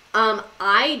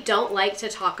 I don't like to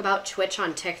talk about Twitch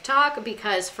on TikTok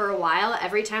because for a while,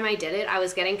 every time I did it, I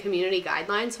was getting community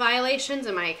guidelines violations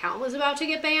and my account was about to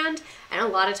get banned. And a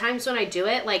lot of times when I do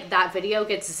it, like that video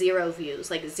gets 0 views,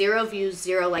 like 0 views,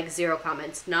 0 likes, 0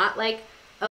 comments, not like,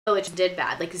 oh, it did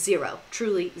bad, like 0,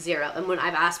 truly 0. And when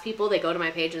I've asked people, they go to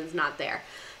my page and it's not there.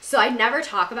 So I never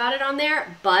talk about it on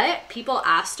there, but people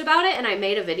asked about it and I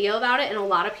made a video about it. And a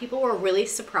lot of people were really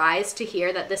surprised to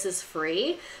hear that this is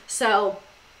free. So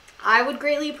I would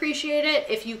greatly appreciate it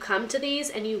if you come to these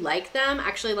and you like them.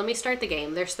 Actually, let me start the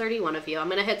game. There's 31 of you. I'm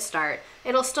going to hit start.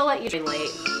 It'll still let you join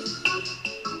late.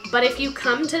 But if you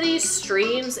come to these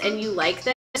streams and you like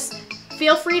this,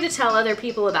 feel free to tell other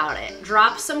people about it.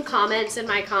 Drop some comments in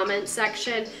my comments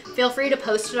section. Feel free to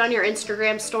post it on your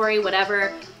Instagram story,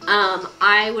 whatever.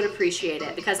 I would appreciate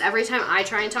it because every time I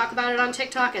try and talk about it on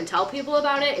TikTok and tell people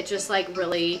about it, it just like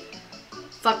really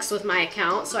fucks with my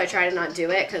account. So I try to not do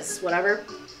it because whatever.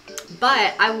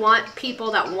 But I want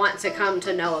people that want to come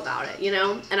to know about it, you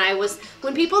know? And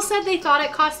when people said they thought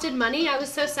it costed money, I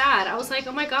was so sad. I was like,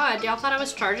 oh my God, y'all thought I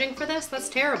was charging for this? That's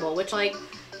terrible. Which, like,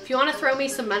 if you want to throw me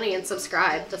some money and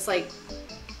subscribe, that's like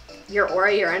your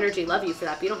aura, your energy, love you for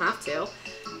that, but you don't have to.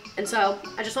 And so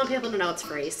I just want people to know it's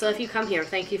free. So if you come here,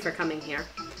 thank you for coming here.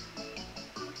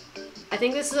 I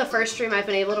think this is the first stream I've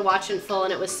been able to watch in full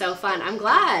and it was so fun. I'm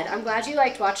glad you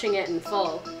liked watching it in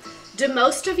full. Do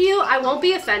most of you, I won't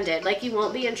be offended, like you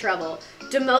won't be in trouble.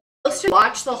 Do most of you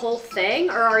watch the whole thing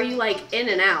or are you like in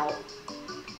and out?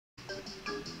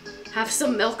 Have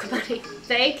some milk money.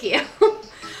 Thank you.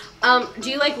 Do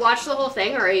you like watch the whole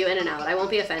thing or are you in and out? I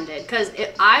won't be offended because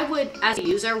I would, as a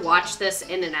user, watch this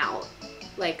in and out.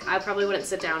 Like I probably wouldn't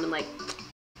sit down and like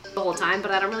the whole time,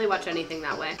 but I don't really watch anything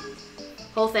that way.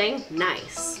 Whole thing,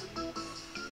 nice.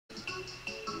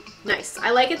 Nice. I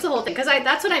like it's the whole thing because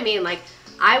that's what I mean. Like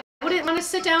I wouldn't want to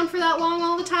sit down for that long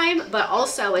all the time, but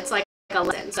also it's like a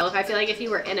listen. So if I feel like if you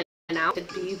were in and out,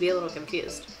 you'd be a little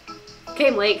confused.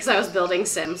 Came late because I was building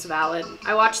Sims, valid.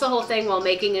 I watched the whole thing while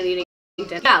making and eating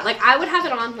dinner. Yeah, like I would have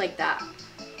it on like that.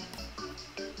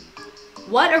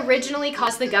 What originally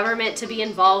caused the government to be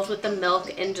involved with the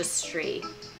milk industry?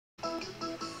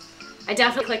 I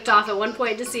definitely clicked off at one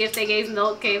point to see if they gave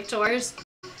milk cave tours.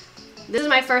 This is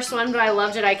my first one, but I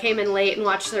loved it. I came in late and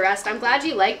watched the rest. I'm glad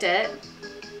you liked it.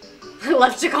 I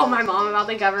love to call my mom about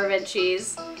the government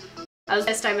cheese. I was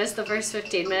pissed I missed the first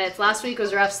 15 minutes. Last week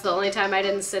was rough, so the only time I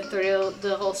didn't sit through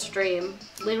the whole stream.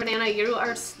 Lynn Banana, you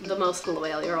are the most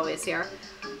loyal. You're always here.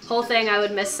 Whole thing, I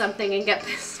would miss something and get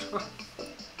pissed off.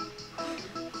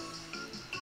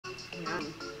 Yeah,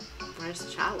 why does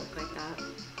the chat look like that?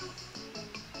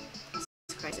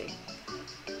 It's crazy.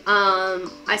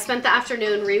 I spent the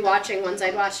afternoon rewatching ones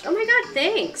I'd watched. Oh my god,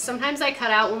 thanks! Sometimes I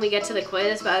cut out when we get to the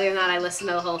quiz, but other than that, I listen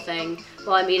to the whole thing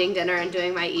while I'm eating dinner and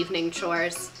doing my evening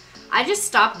chores. I just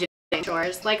stopped doing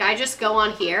chores. Like, I just go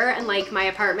on here, and, like, my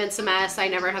apartment's a mess, I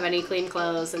never have any clean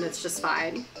clothes, and it's just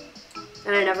fine.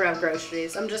 And I never have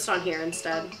groceries. I'm just on here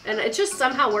instead. And it just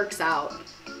somehow works out.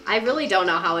 I really don't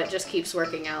know how it just keeps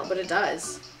working out, but it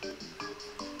does.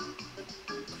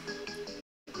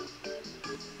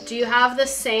 Do you have the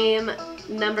same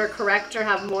number correct or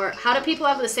have more? How do people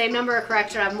have the same number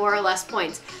correct or have more or less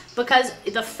points? Because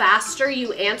the faster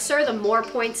you answer, the more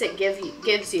points it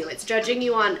gives you. It's judging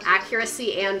you on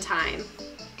accuracy and time.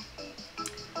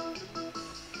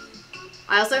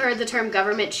 I also heard the term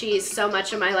government cheese so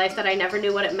much in my life that I never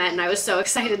knew what it meant, and I was so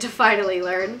excited to finally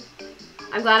learn.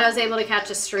 I'm glad I was able to catch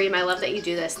a stream. I love that you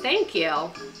do this. Thank you.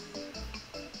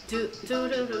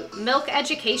 Milk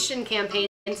education campaigns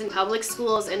in public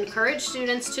schools encourage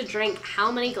students to drink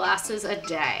how many glasses a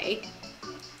day?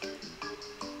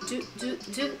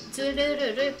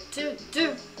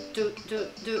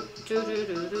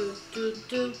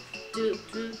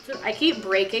 I keep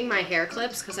breaking my hair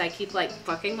clips because I keep like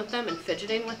fucking with them and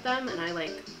fidgeting with them, and I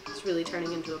like, it's really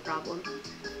turning into a problem.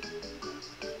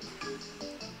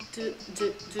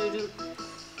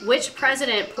 Which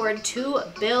president poured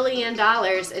 $2 billion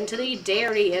into the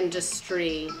dairy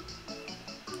industry?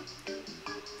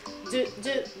 I'm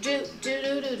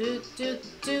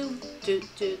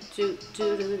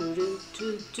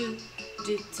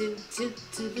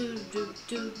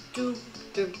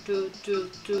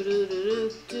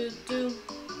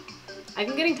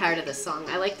getting tired of this song.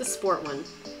 I like the sport one.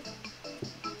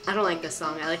 I don't like this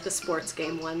song. I like the sports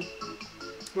game one.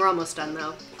 We're almost done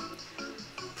though.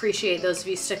 Appreciate those of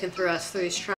you sticking through us through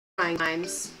these trying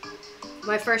times.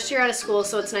 My first year out of school,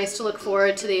 so it's nice to look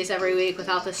forward to these every week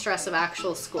without the stress of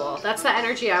actual school. That's the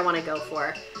energy I want to go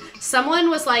for.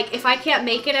 Someone was like, if I can't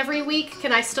make it every week,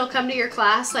 can I still come to your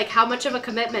class? Like, how much of a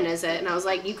commitment is it? And I was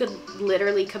like, you could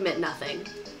literally commit nothing.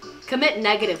 Commit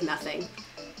negative nothing.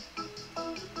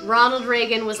 Ronald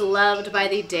Reagan was loved by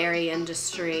the dairy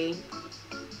industry.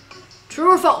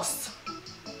 True or false?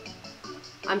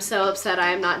 I'm so upset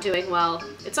I am not doing well.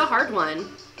 It's a hard one.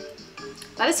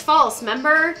 That is false.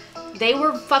 Remember? They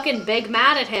were fucking big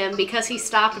mad at him because he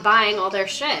stopped buying all their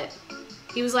shit.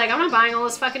 He was like, I'm not buying all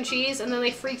this fucking cheese, and then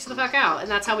they freaked the fuck out, and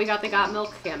that's how we got the Got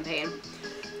Milk campaign.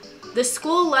 The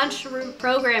school lunch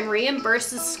program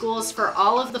reimburses schools for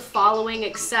all of the following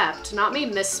except, not me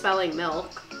misspelling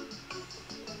milk,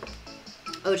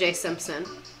 O.J. Simpson.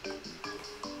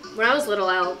 When I was little,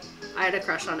 I had a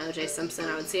crush on O.J. Simpson.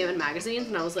 I would see him in magazines,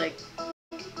 and I was like,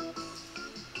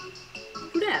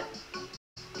 who dat?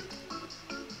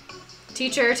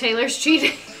 Teacher, Taylor's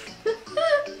cheating.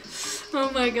 Oh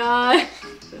my god.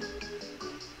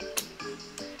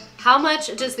 How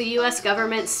much does the US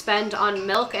government spend on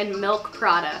milk and milk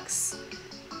products?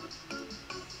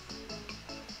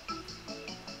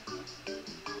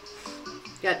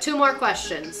 Got 2 more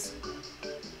questions.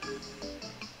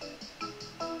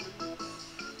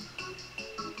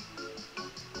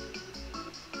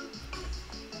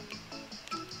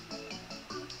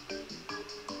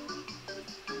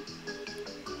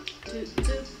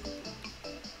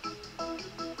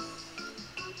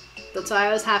 That's why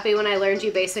I was happy when I learned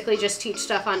you basically just teach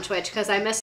stuff on Twitch, because I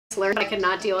learned I could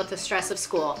not deal with the stress of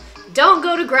school. Don't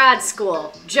go to grad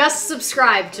school. Just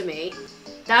subscribe to me.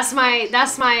 That's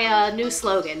my new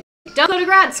slogan. Don't go to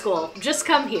grad school. Just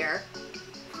come here.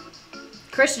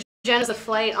 Kris Jenner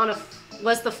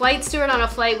was the flight steward on a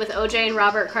flight with OJ and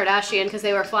Robert Kardashian because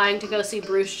they were flying to go see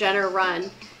Bruce Jenner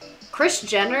run. Kris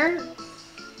Jenner?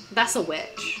 That's a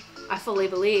witch. I fully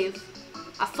believe.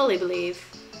 I fully believe.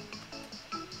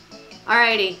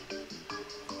 Alrighty.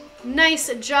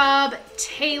 Nice job,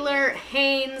 Taylor,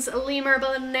 Haynes, Lemur,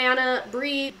 Banana,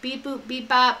 Bree, Beep Boop, Beep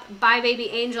Bop, Bye Baby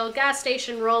Angel, Gas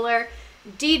Station Roller,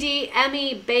 Dee,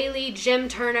 Emmy, Bailey, Jim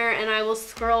Turner, and I will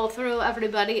scroll through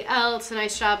everybody else.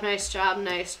 Nice job, nice job,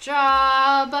 nice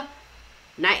job.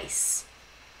 Nice.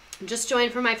 Just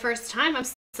joined for my first time. I'm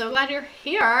so glad you're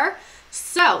here.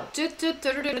 So,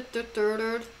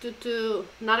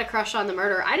 not a crush on the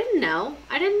murder. I didn't know.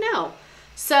 I didn't know.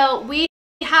 So, we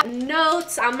have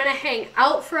notes. I'm going to hang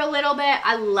out for a little bit.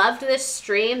 I loved this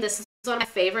stream. This is one of my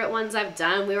favorite ones I've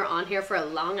done. We were on here for a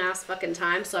long ass fucking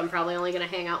time, so I'm probably only going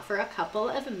to hang out for a couple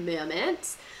of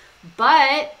moments.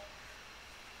 But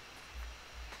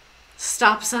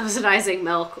stop subsidizing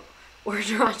milk or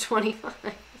draw 25.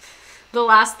 The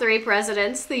last 3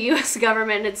 presidents, the U.S.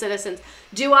 government and citizens.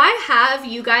 Do I have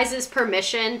you guys'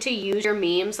 permission to use your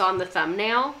memes on the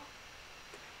thumbnail?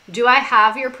 Do I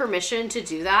have your permission to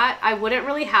do that? I wouldn't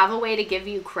really have a way to give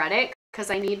you credit because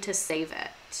I need to save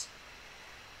it.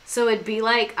 So it'd be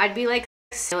like, I'd be like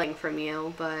stealing from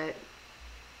you, but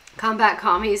combat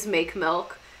commies make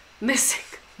milk. Missing,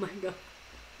 oh my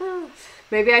god.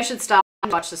 Maybe I should stop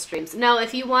and watch the streams. No,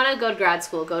 if you want to go to grad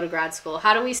school, go to grad school.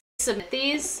 How do we submit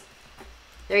these?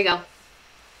 There you go.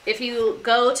 If you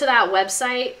go to that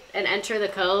website and enter the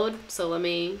code, so let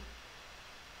me,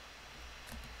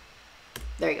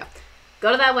 there you go.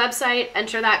 Go to that website,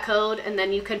 enter that code, and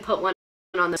then you can put one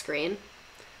on the screen.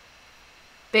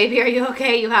 Baby, are you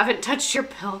okay? You haven't touched your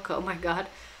pilk. Oh my god.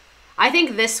 I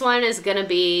think this one is gonna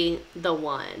be the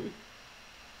one.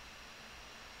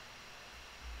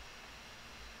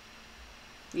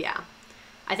 Yeah.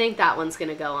 I think that one's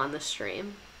gonna go on the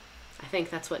stream. I think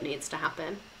that's what needs to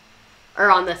happen.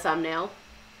 Or on the thumbnail.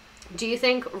 Do you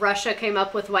think Russia came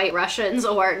up with white Russians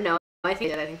or no? I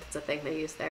think that's a thing they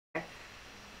use there.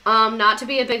 Not to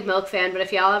be a big milk fan, but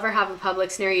if y'all ever have a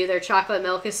Publix near you, their chocolate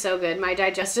milk is so good. My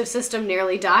digestive system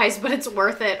nearly dies, but it's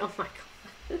worth it. Oh my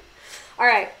god. All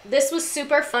right, this was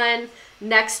super fun.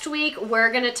 Next week,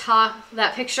 we're going to talk,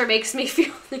 that picture makes me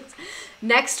feel things.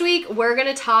 Next week, we're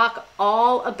going to talk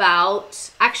all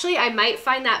about, actually, I might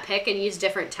find that pic and use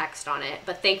different text on it,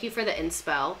 but thank you for the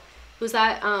inspo. Who's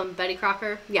that? Betty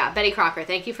Crocker? Yeah, Betty Crocker.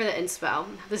 Thank you for the inspo.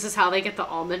 This is how they get the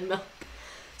almond milk.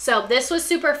 So this was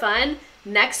super fun.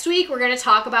 Next week, we're going to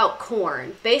talk about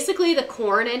corn. Basically, the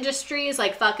corn industry is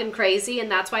like fucking crazy,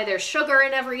 and that's why there's sugar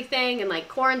in everything and like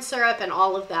corn syrup and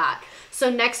all of that.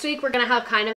 So next week, we're going to have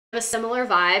kind of a similar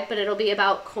vibe, but it'll be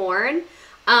about corn.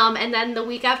 And then the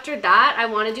week after that, I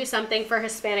want to do something for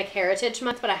Hispanic Heritage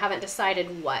Month, but I haven't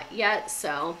decided what yet.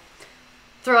 So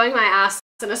throwing my ass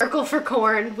in a circle for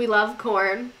corn. We love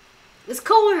corn. It's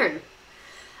corn.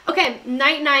 Okay,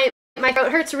 night-night. My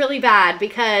throat hurts really bad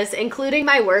because, including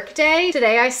my work day,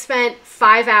 today I spent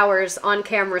 5 hours on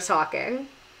camera talking.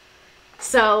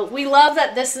 So we love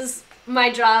that this is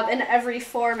my job in every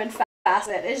form and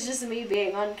facet. It's just me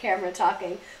being on camera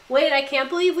talking. Wait, I can't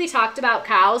believe we talked about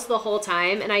cows the whole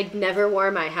time and I never wore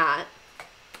my hat.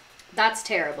 That's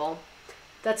terrible.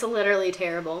 That's literally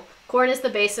terrible. Corn is the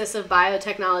basis of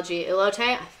biotechnology. Elote?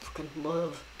 I fucking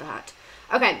love that.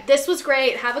 Okay, this was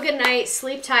great. Have a good night.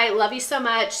 Sleep tight. Love you so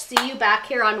much. See you back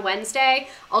here on Wednesday.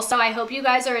 Also, I hope you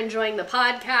guys are enjoying the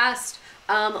podcast.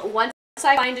 Once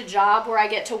I find a job where I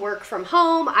get to work from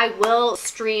home, I will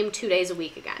stream 2 days a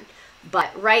week again. But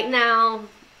right now,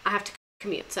 I have to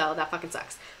commute, so that fucking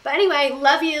sucks. But anyway,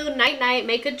 love you. Night-night.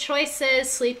 Make good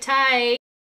choices. Sleep tight.